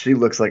 She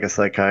looks like a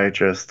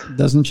psychiatrist.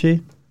 Doesn't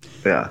she?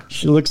 Yeah.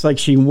 She looks like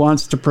she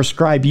wants to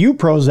prescribe you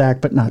Prozac,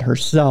 but not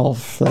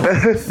herself. So,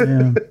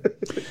 yeah.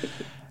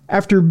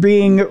 After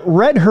being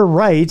read her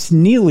rights,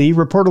 Neely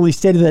reportedly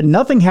stated that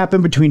nothing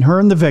happened between her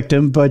and the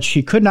victim, but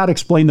she could not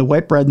explain the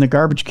wet bread in the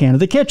garbage can of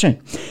the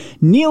kitchen.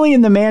 Neely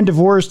and the man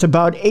divorced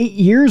about 8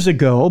 years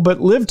ago,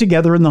 but lived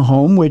together in the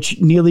home,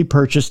 which Neely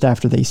purchased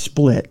after they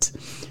split.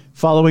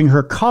 Following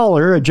her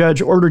caller, a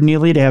judge ordered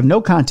Neely to have no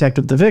contact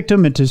with the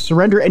victim and to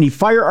surrender any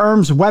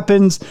firearms,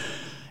 weapons,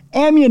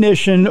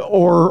 ammunition,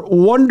 or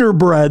Wonder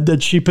Bread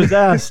that she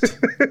possessed.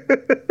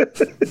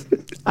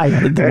 I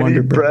had the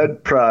Wonder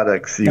bread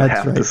products you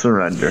have to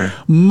surrender.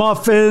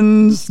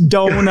 Muffins,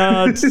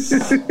 donuts.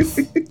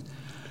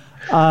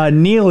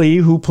 Neely,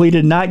 who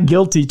pleaded not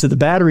guilty to the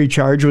battery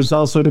charge, was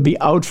also to be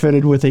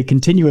outfitted with a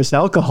continuous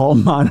alcohol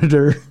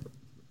monitor.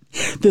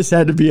 This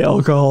had to be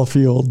alcohol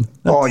fueled.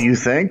 You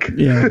think?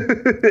 Yeah.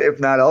 If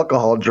not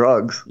alcohol,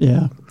 drugs.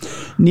 Yeah.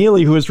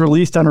 Neely, who was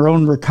released on her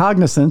own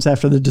recognizance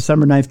after the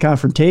December 9th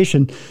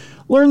confrontation,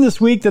 learned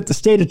this week that the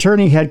state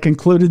attorney had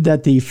concluded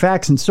that the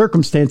facts and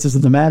circumstances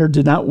of the matter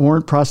did not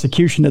warrant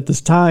prosecution at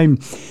this time.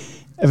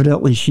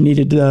 Evidently, she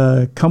needed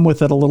to come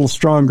with it a little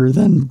stronger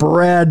than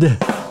bread.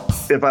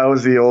 If I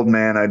was the old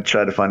man, I'd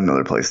try to find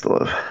another place to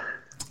live.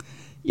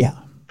 Yeah.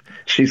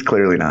 She's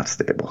clearly not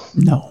stable.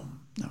 No.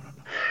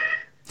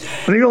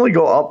 But you only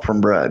go up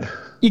from bread.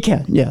 You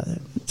can, yeah.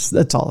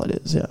 That's all it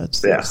is.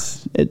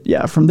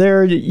 Yeah. From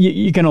there,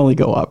 you can only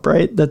go up,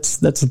 right? That's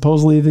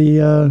supposedly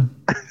the.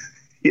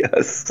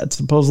 Yes. That's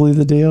supposedly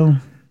the deal,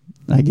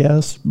 I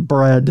guess.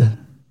 Bread.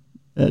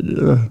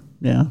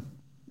 Yeah.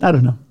 I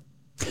don't know.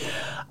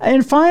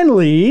 And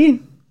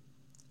finally,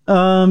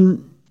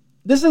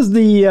 this is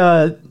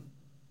the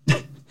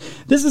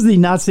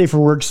not safe for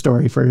work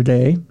story for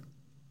today.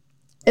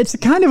 It's a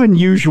kind of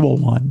unusual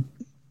one.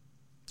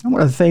 I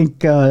want to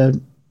thank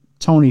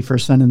Tony for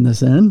sending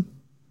this in.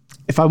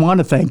 If I want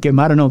to thank him,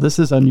 I don't know. This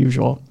is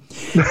unusual.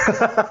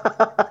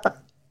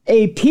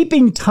 A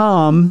peeping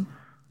Tom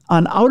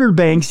on Outer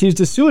Banks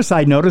used a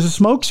suicide note as a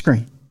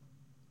smokescreen.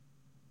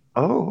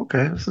 Oh,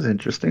 okay. This is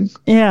interesting.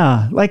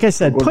 Yeah. Like I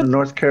said, to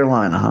North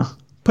Carolina, huh?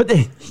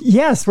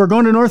 Yes, we're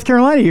going to North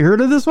Carolina. You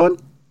heard of this one?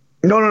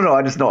 No.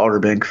 I just know Outer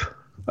Banks.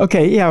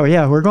 Okay.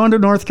 Yeah. We're going to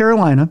North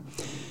Carolina.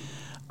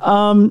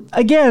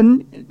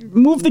 Again,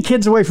 move the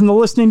kids away from the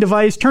listening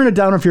device. Turn it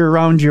down if you're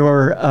around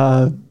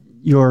your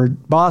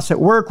boss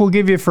at work. We'll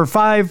give you for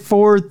 5,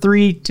 4,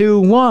 3, 2,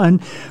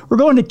 1. We're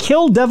going to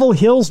Kill Devil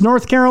Hills,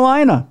 North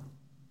Carolina.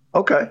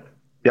 Okay.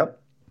 Yep.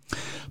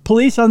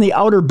 Police on the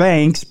Outer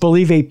Banks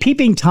believe a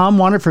peeping Tom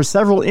wanted for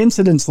several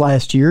incidents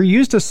last year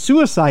used a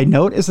suicide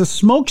note as a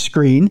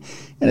smokescreen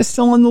and is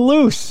still on the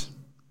loose.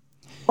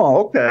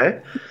 Oh,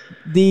 okay.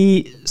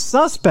 The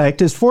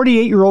suspect is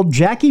 48-year-old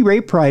Jackie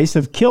Ray Price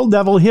of Kill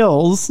Devil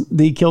Hills,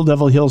 the Kill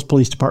Devil Hills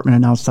Police Department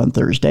announced on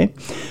Thursday.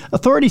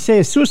 Authorities say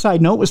a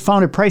suicide note was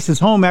found at Price's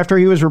home after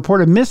he was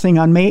reported missing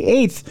on May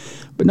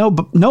 8th, but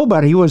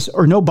nobody was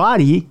ever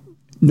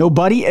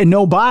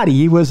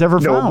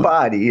found.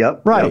 Nobody,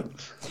 yep. Right. Yep.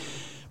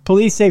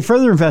 Police say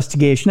further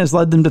investigation has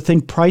led them to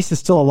think Price is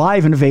still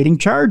alive and evading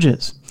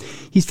charges.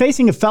 He's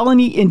facing a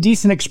felony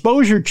indecent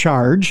exposure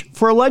charge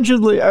for an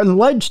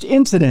alleged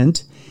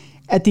incident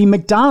at the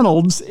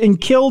McDonald's in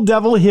Kill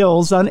Devil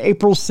Hills on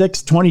April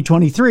 6,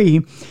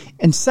 2023,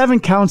 and 7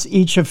 counts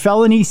each of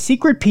felony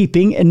secret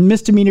peeping and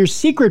misdemeanor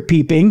secret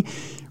peeping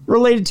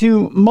related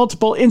to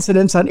multiple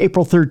incidents on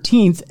April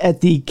 13th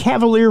at the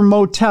Cavalier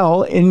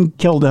Motel in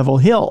Kill Devil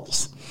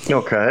Hills.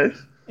 Okay.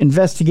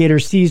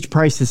 Investigators seized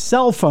Price's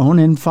cell phone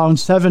and found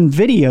 7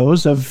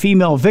 videos of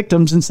female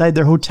victims inside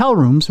their hotel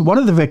rooms. One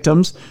of the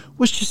victims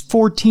was just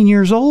 14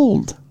 years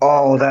old.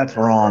 Oh, that's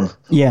wrong.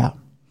 Yeah.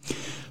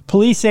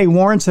 Police say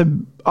warrants have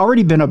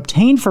already been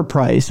obtained for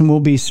Price and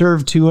will be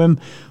served to him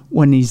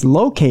when he's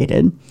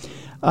located.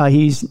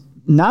 He's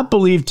not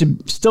believed to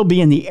still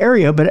be in the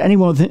area, but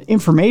anyone with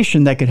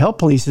information that could help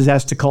police is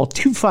asked to call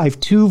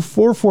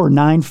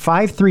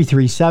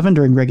 252-449-5337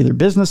 during regular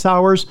business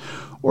hours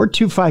or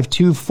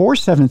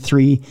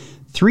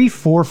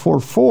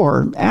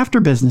 252-473-3444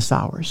 after business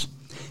hours.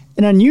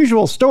 An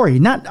unusual story,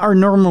 not our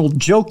normal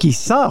jokey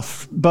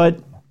stuff, but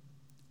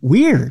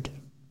weird.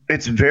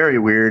 It's very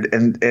weird,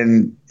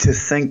 and to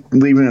think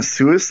leaving a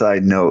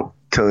suicide note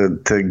to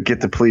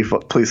get the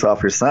police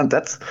off your scent,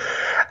 that's,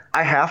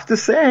 I have to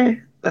say,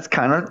 that's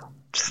kind of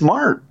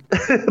smart.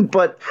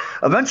 But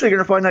eventually you're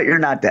going to find out you're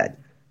not dead.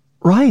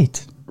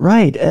 Right.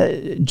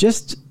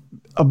 Just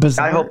a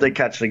bizarre. I hope they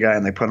catch the guy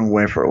and they put him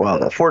away for a while.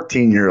 A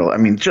 14-year-old, I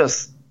mean,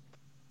 just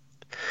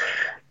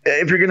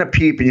if you're going to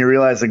peep and you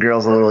realize the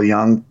girl's a little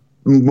young,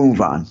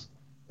 move on.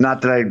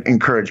 Not that I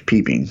encourage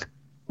peeping.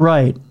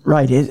 Right.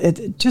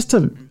 It just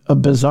a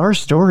bizarre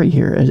story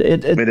here.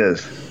 It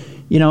is.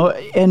 You know,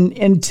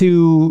 and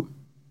to,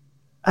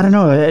 I don't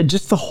know,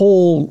 just the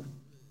whole,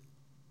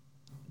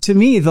 to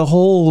me, the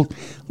whole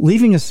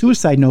leaving a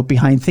suicide note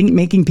behind,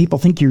 making people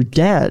think you're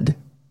dead.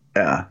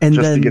 Yeah, and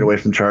just to get away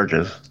from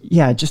charges.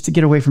 Yeah, just to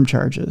get away from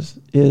charges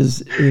is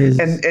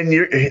and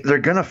they're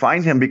gonna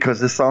find him because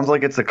this sounds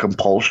like it's a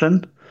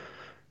compulsion.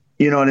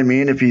 You know what I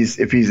mean? If he's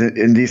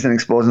indecent,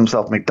 exposing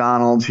himself at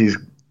McDonald's, he's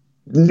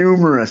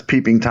numerous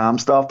peeping Tom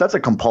stuff, that's a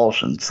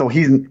compulsion. So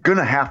he's going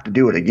to have to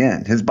do it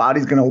again. His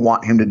body's going to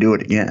want him to do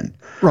it again.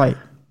 Right.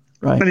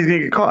 And he's going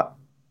to get caught.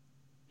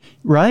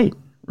 Right.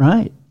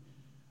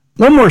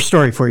 One more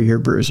story for you here,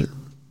 Bruiser.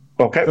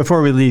 Okay.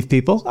 Before we leave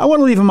people, I want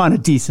to leave them on a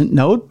decent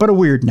note, but a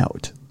weird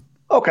note.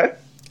 Okay.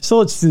 So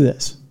let's do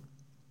this.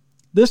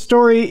 This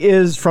story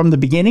is from the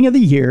beginning of the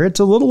year. It's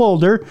a little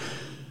older,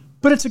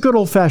 but it's a good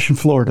old-fashioned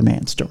Florida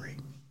man story.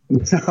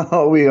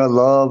 Oh, we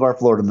love our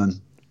Florida men.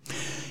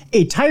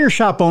 A tire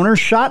shop owner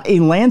shot a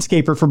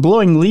landscaper for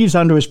blowing leaves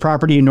onto his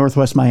property in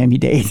Northwest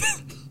Miami-Dade.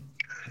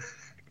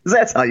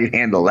 That's how you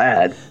handle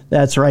that.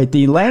 That's right.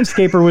 The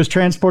landscaper was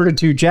transported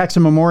to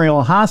Jackson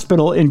Memorial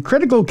Hospital in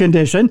critical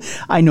condition.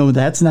 I know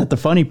that's not the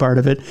funny part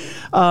of it,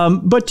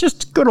 but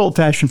just good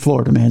old-fashioned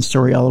Florida man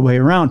story all the way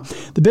around.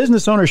 The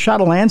business owner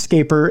shot a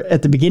landscaper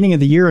at the beginning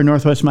of the year in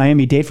Northwest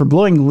Miami-Dade for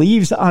blowing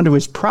leaves onto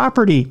his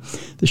property.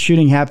 The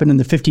shooting happened in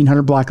the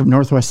 1500 block of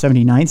Northwest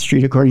 79th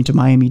Street, according to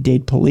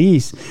Miami-Dade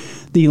police.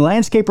 The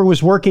landscaper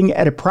was working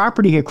at a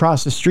property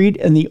across the street,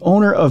 and the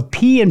owner of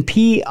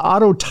P&P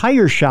Auto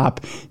Tire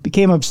Shop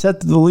became upset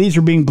that the leaves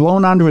were being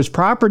blown onto his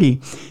property.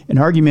 An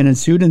argument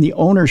ensued, and the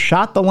owner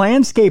shot the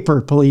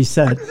landscaper, police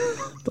said.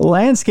 The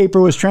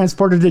landscaper was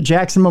transported to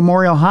Jackson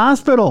Memorial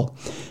Hospital.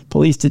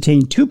 Police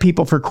detained 2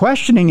 people for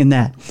questioning in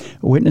that.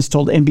 A witness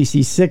told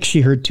NBC6 she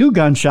heard 2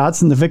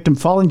 gunshots and the victim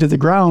falling to the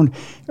ground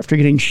after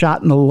getting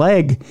shot in the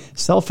leg.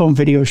 Cell phone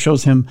video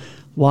shows him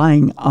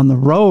lying on the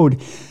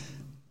road.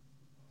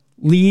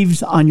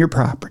 Leaves on your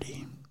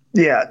property.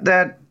 Yeah,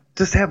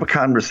 just have a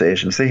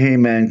conversation. Say, hey,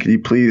 man, can you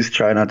please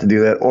try not to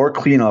do that? Or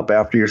clean up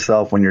after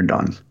yourself when you're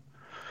done.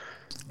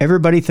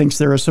 Everybody thinks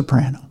they're a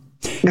soprano.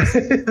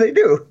 They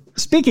do.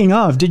 Speaking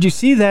of, did you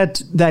see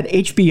that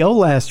HBO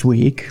last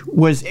week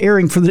was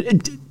airing for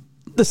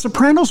the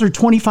Sopranos are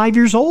 25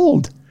 years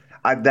old.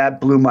 That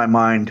blew my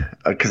mind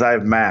because I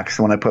have Max.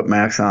 When I put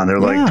Max on,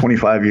 they're like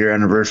 25-year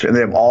anniversary. And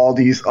they have all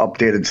these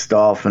updated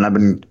stuff. And I've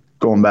been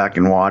going back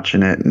and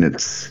watching it. And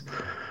it's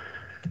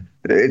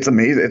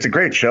amazing. It's a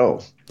great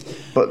show,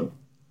 but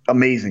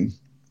amazing.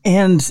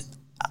 And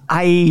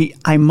I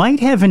might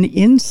have an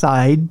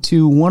inside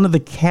to one of the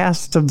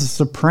cast of The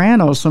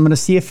Sopranos, so I'm going to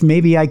see if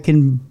maybe I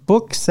can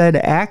book said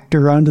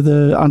actor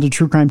onto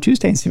True Crime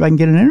Tuesday and see if I can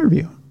get an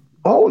interview.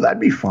 Oh, that'd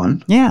be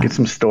fun. Yeah, get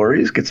some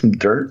stories, get some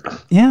dirt.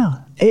 Yeah,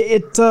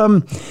 it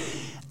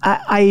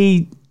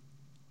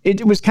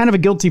was kind of a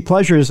guilty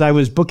pleasure as I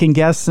was booking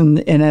guests and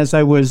as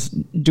I was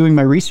doing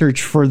my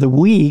research for the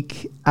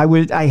week.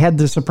 I had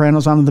The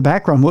Sopranos on in the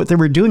background. What they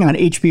were doing on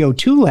HBO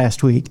 2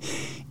 last week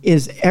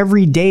is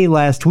every day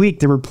last week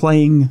they were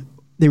playing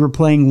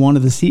one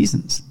of the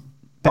seasons.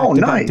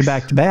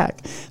 Back to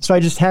back. So I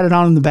just had it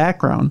on in the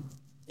background,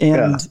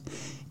 and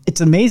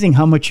it's amazing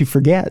how much you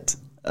forget.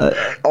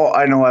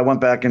 I know. I went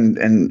back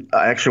and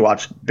I actually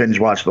binge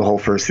watched the whole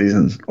first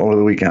season over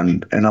the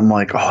weekend, and I'm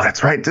like, oh,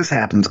 that's right, this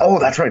happens. Oh,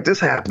 that's right, this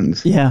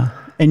happens. Yeah,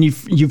 and you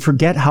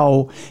forget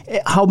how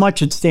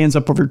much it stands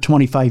up over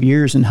 25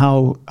 years and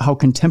how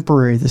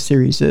contemporary the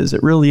series is.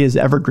 It really is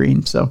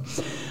evergreen. So,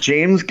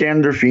 James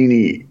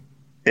Gandolfini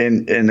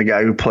and the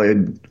guy who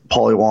played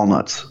Paulie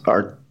Walnuts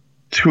are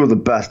 2 of the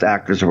best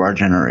actors of our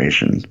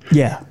generation.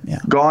 Yeah.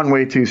 Gone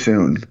way too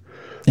soon.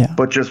 Yeah.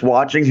 But just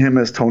watching him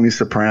as Tony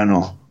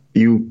Soprano,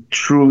 you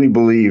truly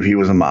believe he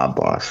was a mob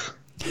boss.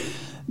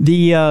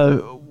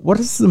 What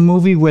is the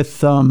movie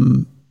with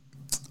Brad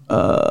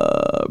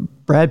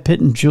Pitt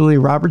and Julia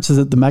Roberts? Is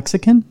it The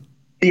Mexican?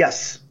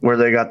 Yes, where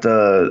they got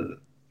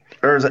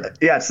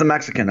it's the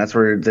Mexican. That's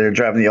where they're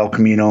driving the El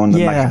Camino and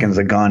the Mexican's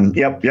a gun.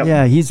 Yep.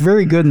 Yeah, he's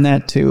very good in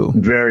that too.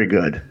 Very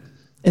good.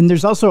 And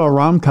there's also a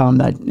rom-com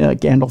that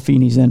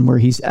Gandolfini's in where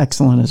he's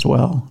excellent as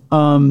well.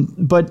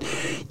 But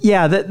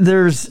yeah,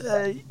 there's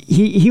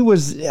he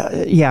was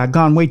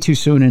gone way too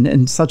soon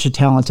and such a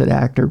talented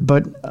actor.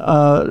 But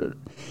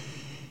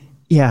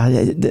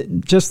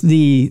just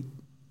the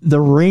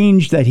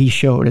range that he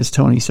showed as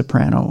Tony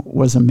Soprano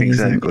was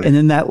amazing. Exactly. And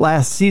then that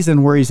last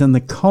season where he's in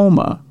the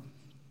coma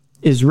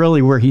is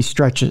really where he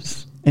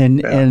stretches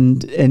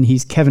and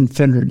he's Kevin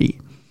Finnerty.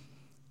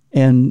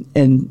 And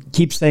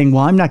keeps saying,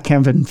 well, I'm not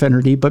Kevin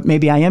Finnerty, but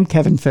maybe I am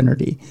Kevin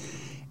Finnerty.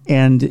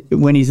 And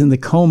when he's in the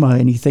coma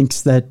and he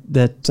thinks that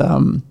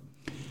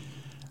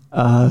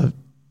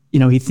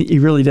he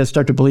really does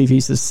start to believe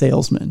he's a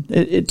salesman.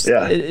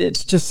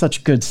 It's just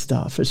such good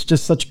stuff. It's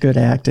just such good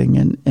acting.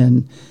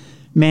 And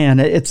man,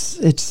 it's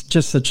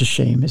just such a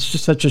shame. It's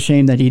just such a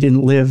shame that he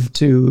didn't live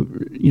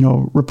to,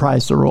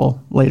 reprise the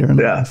role later in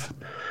life.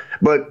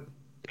 But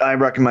I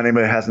recommend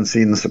anybody who hasn't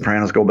seen The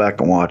Sopranos, go back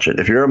and watch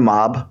it. If you're a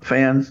mob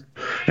fan,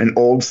 an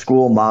old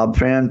school mob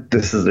fan,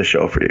 this is the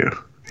show for you.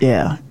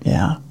 Yeah.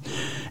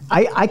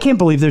 I can't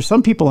believe there's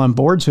some people on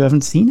boards who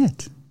haven't seen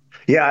it.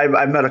 Yeah,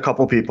 I've met a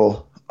couple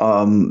people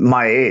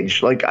my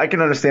age. Like, I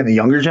can understand the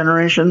younger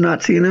generation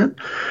not seeing it,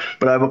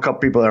 but I have a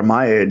couple people that are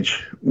my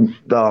age.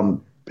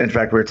 In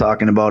fact, we were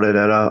talking about it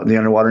at the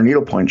underwater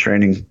needlepoint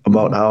training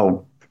about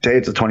how hey,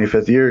 it's the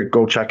 25th year.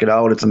 Go check it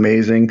out. It's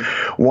amazing.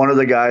 One of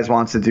the guys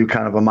wants to do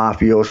kind of a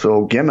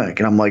mafioso gimmick.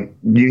 And I'm like,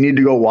 you need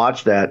to go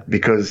watch that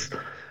because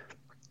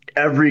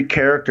every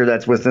character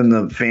that's within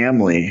the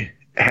family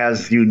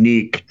has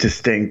unique,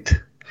 distinct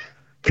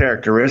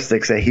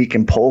characteristics that he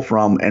can pull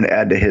from and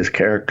add to his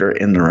character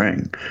in the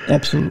ring.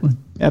 Absolutely.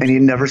 And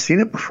he'd never seen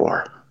it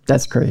before.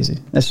 That's crazy.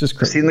 That's just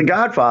crazy. I've seen The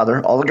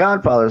Godfather, all the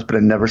Godfathers, but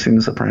I've never seen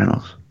The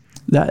Sopranos.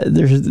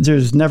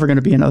 There's never going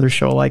to be another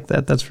show like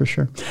that. That's for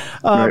sure.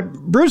 Right.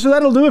 Bruce,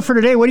 that'll do it for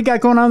today. What do you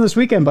got going on this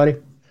weekend, buddy?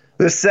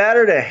 This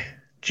Saturday,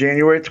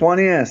 January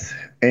 20th,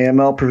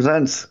 AML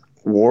presents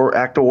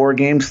Act of War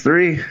Games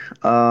 3.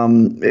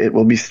 It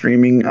will be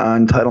streaming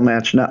on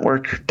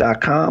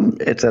TitleMatchNetwork.com.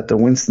 It's at the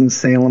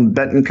Winston-Salem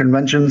Benton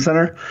Convention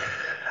Center.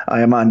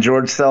 I am on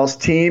George Sell's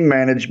team,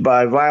 managed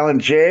by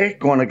Violent J,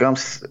 going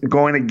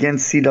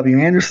against C.W.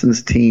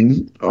 Anderson's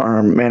team,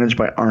 managed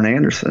by Arn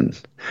Anderson.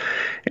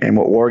 And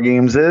what War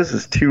Games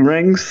is 2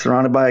 rings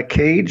surrounded by a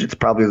cage. It's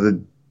probably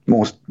the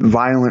most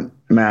violent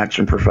match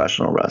in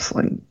professional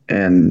wrestling,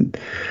 and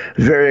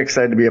very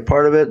excited to be a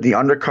part of it. The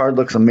undercard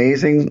looks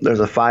amazing. There's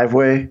a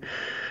 5-way.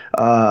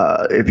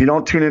 If you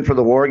don't tune in for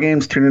the War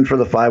Games, tune in for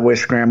the 5-way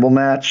scramble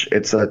match.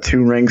 It's a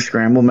 2-ring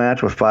scramble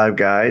match with 5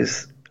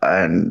 guys,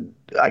 and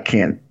I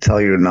can't tell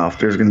you enough.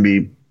 There's going to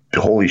be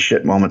holy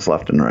shit moments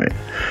left and right.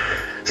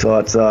 So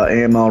it's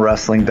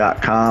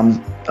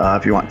AMLWrestling.com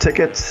if you want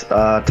tickets,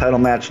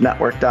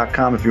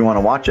 TitleMatchNetwork.com if you want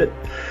to watch it.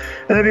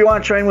 And if you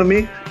want to train with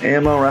me,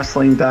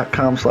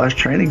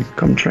 AMLWrestling.com/training.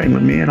 Come train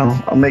with me, and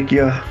I'll make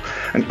you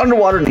an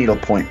underwater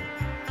needlepoint.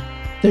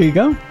 There you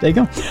go.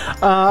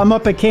 I'm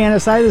up at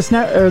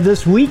KNSI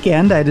this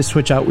weekend. I had to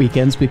switch out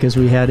weekends because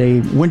we had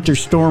a winter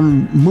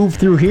storm move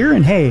through here.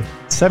 And hey,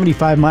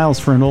 75 miles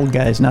for an old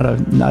guy is not a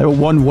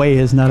one way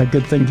is not a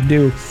good thing to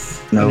do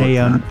in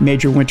a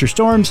major winter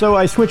storm. So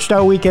I switched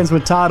out weekends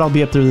with Todd. I'll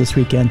be up there this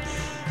weekend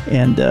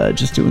and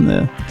just doing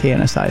the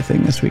KNSI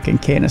thing this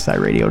weekend.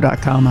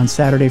 KNSIRadio.com on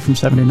Saturday from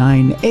 7 to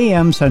 9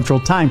 a.m. Central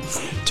Time.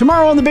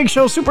 Tomorrow on the big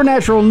show,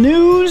 Supernatural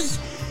News.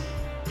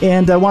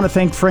 And I want to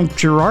thank Frank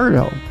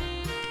Girardot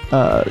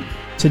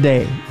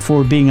today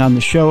for being on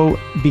the show.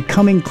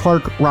 Becoming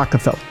Clark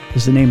Rockefeller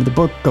is the name of the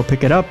book. Go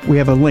pick it up. We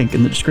have a link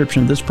in the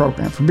description of this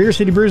program. For Beer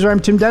City Bruiser, I'm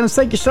Tim Dennis.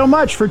 Thank you so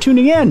much for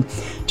tuning in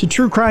to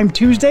True Crime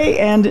Tuesday,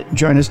 and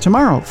join us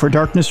tomorrow for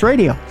Darkness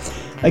Radio.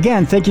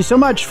 Again, thank you so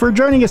much for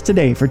joining us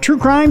today for True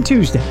Crime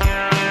Tuesday.